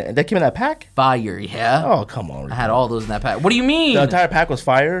 about. Wait a minute. That came in that pack? Fire, yeah. Oh, come on. I had all those in that pack. What do you mean? The entire pack was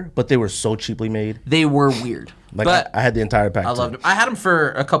fire, but they were so cheaply made. They were weird. Like but I had the entire pack I too. loved them. I had them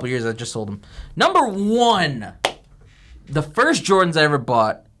for a couple years. I just sold them. Number 1, the first Jordans I ever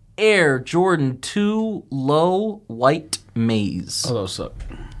bought, Air Jordan 2 Low White Maze. Oh, those suck.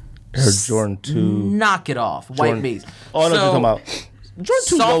 Air Jordan 2. Knock it off. White Maze. Oh, I know what you're talking about. Jordan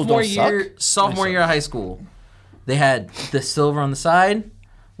 2 lows don't suck. Sophomore year of high school, they had the silver on the side,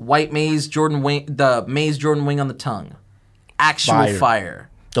 white Maze Jordan wing, the Maze Jordan wing on the tongue. Actual fire.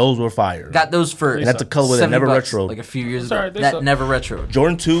 Those were fire. Got those for And that's a colorway that never retroed. like a few years Sorry, ago. they That suck. never retroed.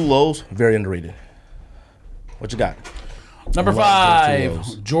 Jordan 2 lows, very underrated. What you got? Number I love Jordan 2 5,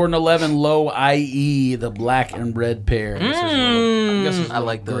 lows. Jordan 11 Low IE, the black and red pair. This is I guess there's I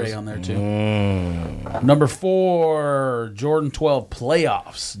like gray those. on there too. Number 4, Jordan 12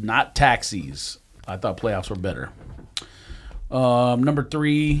 Playoffs, not taxis. I thought playoffs were better. Number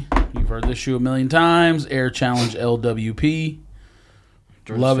 3, you've heard this shoe a million times, Air Challenge LWP.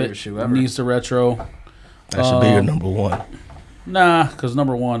 Jordan's Love favorite it. shoe ever. Needs the retro. That should be your number 1. Nah, because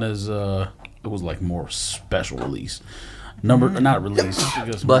number 1 is it was like more special release. Not release. I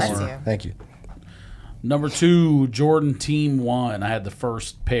guess Bless more. you. Thank you. Number 2, Jordan Team 1. I had the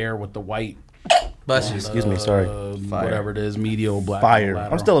first pair with the white, Bless you. Excuse me, sorry. whatever it is, medial black. Fire.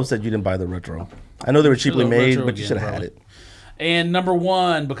 lateral. I'm still upset you didn't buy the retro. I know they were cheaply Should've made, retro but you again, should have had probably. it. And number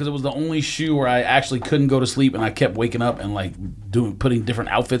 1, because it was the only shoe where I actually couldn't go to sleep and I kept waking up and like putting different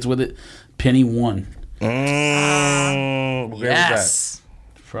outfits with it. Penny 1. Where was Yes.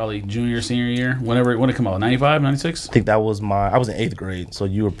 Probably junior, senior year. When it come out, 95, 96? I think that was I was in 8th grade, so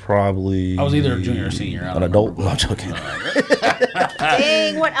you were probably... I was either a junior or senior. I An don't adult? remember. No, I'm joking.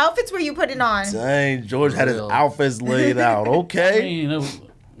 Dang, what outfits were you putting on? Dang, George had his Real. outfits laid out. I Okay. mean,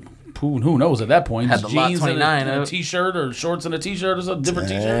 who knows at that point? Had Just the lot jeans 29 and a out. t-shirt or shorts and a t-shirt or some different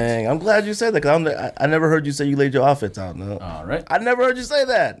t-shirts. Dang, I'm glad you said that because I never heard you say you laid your outfits out. No. All right. I never heard you say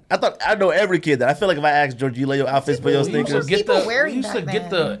that. I know every kid that. I feel like if I asked George, you lay your outfits for your We used sneakers. to get people wearing we used to back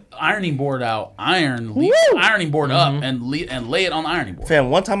get then. the ironing board out, ironing board up, and lay it on the ironing board. Fam,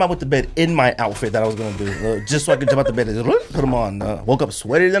 one time I went to bed in my outfit that I was gonna do, just so I could jump out the bed and just, put them on. Woke up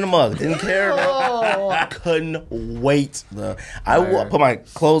sweaty than a mug. Didn't care. Oh, Couldn't wait. Put my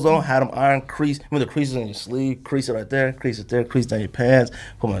clothes on, had them iron crease. Remember the creases on your sleeve? Crease it right there, crease it there, crease down your pants.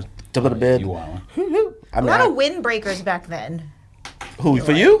 Jump out of bed. You wildin'. I a mean, lot of windbreakers back then. who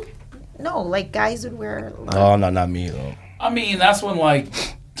for you? No, like guys would wear. Oh no, not me though. I mean, that's when like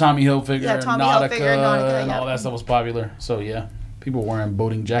Tommy Hilfiger, Yeah, Tommy Nautica, Hilfiger, Nautica, and yeah. all that stuff was popular. So yeah, people were wearing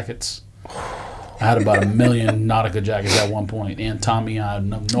boating jackets. I had about 1 million Nautica jackets at one point, and Tommy. I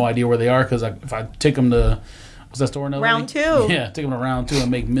have no idea where they are because if I take them to What's that store in LA? Round 2. Yeah, take them to round 2 and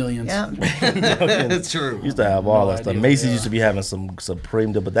make millions. Yeah. It's true. Used to have all No that stuff. idea, Macy's yeah. used to be having some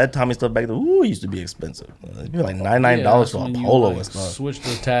Supreme deal, but that Tommy stuff back then, used to be expensive. It'd be like $99 that's for a when you, polo like, and stuff. Switch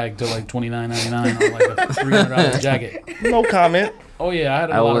the tag to like $29.99 on like a $300 jacket. No comment. Oh yeah, I had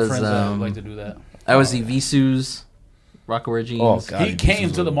a lot of friends that would like to do that. I was the Visu's Rockaware jeans. Oh, God. He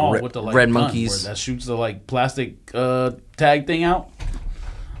came to the mall with the like Red gun Monkeys. where that shoots the like plastic tag thing out.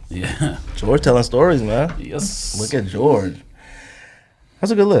 Yeah. George telling stories, man. Yes. Look at George.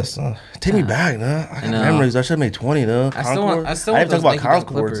 That's a good list. Take me back, man. I got memories. I should have made 20, though. I still want have those to talk Nike about Dunk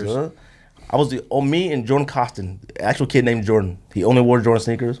Concords, Clippers. I was me and Jordan Costin, the actual kid named Jordan. He only wore Jordan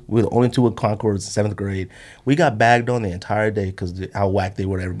sneakers. We were the only two with Concords in 7th grade. We got bagged on the entire day because how whack they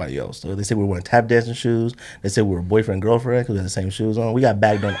were to everybody else. So they said we were wearing tap dancing shoes. They said we were boyfriend and girlfriend because we had the same shoes on. We got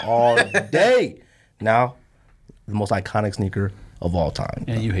bagged on all day. Now, the most iconic sneaker of all time.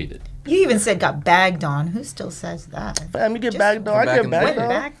 And you hate it. You even said got bagged on. Who still says that? Fam, you get bagged on. I back get in bagged Went on.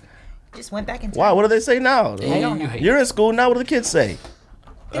 back. Just went back in time. Why? What do they say now? I don't know. You're in school now. What do the kids say?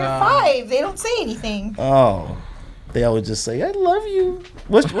 They're 5. They don't say anything. Oh, they always just say, "I love you."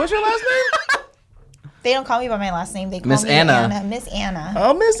 What's your last name? They don't call me by my last name. They call Miss me Anna. Miss Anna.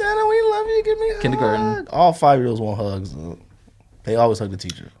 Oh, Miss Anna, we love you. Give me a Kindergarten. hug. All 5-year-olds want hugs. They always hug the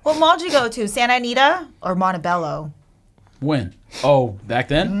teacher. What mall did you go to? Santa Anita or Montebello? When? Oh, back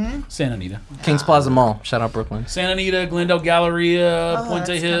then? Mm-hmm. Santa Anita. Kings Plaza Mall. Shout out Brooklyn. Santa Anita, Glendale Galleria, Oh, Puente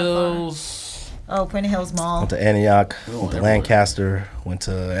that's kinda Hills. Oh, Puente Hills Mall. Went to Antioch. Went to everywhere. Lancaster. Went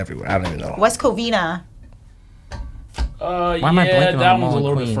to everywhere. I don't even know. West Covina. Why am I blanking on that the one's a mall in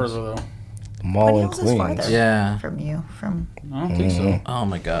little bit Queens? further though. The mall in Hills is Queens. farther. Yeah. From you. From I don't think so. Oh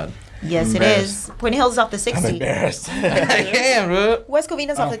my God. Yes, it is. Puente Hills is off the 60. Embarrassed. Damn, bro. West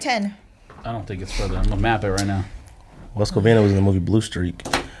Covina's off the 10. I don't think it's further. I'm gonna map it right now. West Covina was in the movie Blue Streak.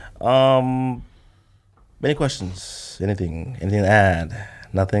 Any questions? Anything to add?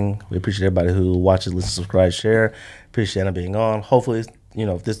 Nothing. We appreciate everybody who watches, listens, subscribes, share. Appreciate Anna being on. Hopefully,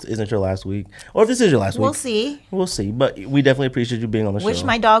 if this isn't your last week, or if this is your last We'll week, see. we'll see. But we definitely appreciate you being on the show. Wish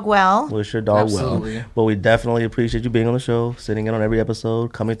my dog well. Wish your dog Absolutely. well. But we definitely appreciate you being on the show, sitting in on every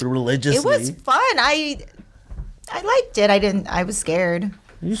episode, coming through religiously. It was fun. I liked it. I was scared.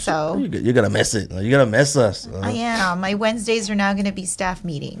 So You're gonna miss it. You're gonna miss us. I am. My Wednesdays are now going to be staff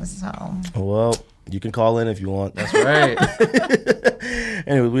meetings. So Well, you can call in if you want. That's right.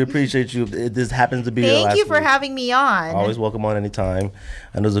 Anyway, we appreciate you. This happens to be your thank last you for week. having me on. Always welcome on anytime.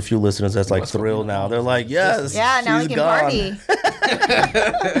 And there's a few listeners that's like thrilled now. They're like, yes, Yeah, now we she's can gone. party.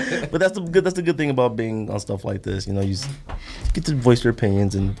 But that's the good thing about being on stuff like this. You get to voice your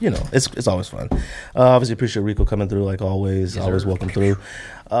opinions, and it's always fun. Obviously, appreciate Rico coming through like always. Always welcome through.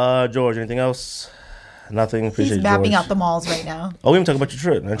 George, anything else? Nothing. Appreciate He's mapping George. out the malls right now. Oh, we didn't talk about your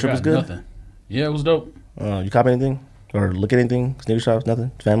trip. Your trip was good. Nothing. Yeah, it was dope. You copy anything or look at anything? Sneaker shops?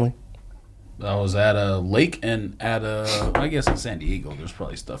 Nothing. Family. I was at a lake and I guess in San Diego. There's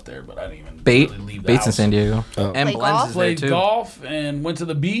probably stuff there, but I didn't even Bait. really leave the Bates in house. San Diego. Oh. And Play Blends golf? is there Played too. golf and went to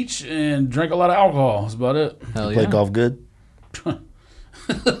the beach and drank a lot of alcohol. That's about it. Hell Play yeah. golf good.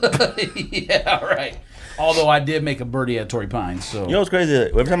 Yeah, right. Although I did make a birdie at Torrey Pines, so You know what's crazy?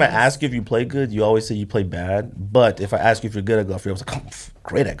 Every time I ask you if you play good, you always say you play bad. But if I ask you if you're good at golf, you're always like,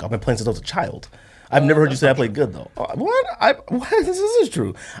 great at golf. I've been playing since I was a child. I've never heard you say I play good, though. What? This is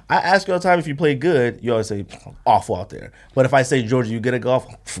true. I ask you all the time if you play good. You always say, awful out there. But if I say, George, you good at golf?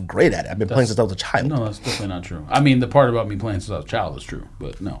 Great at it. I've been playing since I was a child. no, that's definitely not true. I mean, the part about me playing since I was a child is true,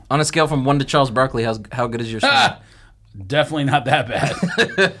 but no. On a scale from 1 to Charles Barkley, how good is your swing? Definitely not that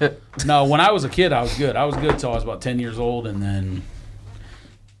bad. No, when I was a kid, I was good. I was good till I was about 10 years old, and then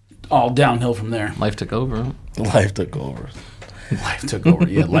all downhill from there. Life took over. Life took over. Life took over.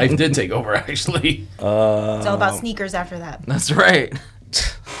 Yeah, life did take over, actually. It's all about sneakers after that. That's right.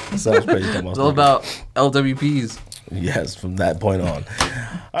 Sounds crazy. It's all about LWPs. Yes, from that point on.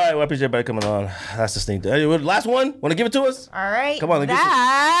 All right, well, I appreciate everybody coming on. That's the sneak. Last one. Want to give it to us? All right. Come on,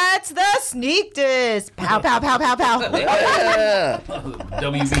 That's the sneak disc. Pow, pow, pow, pow, pow. Yeah.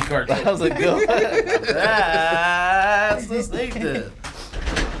 WV card. That was a good one. That's the sneak.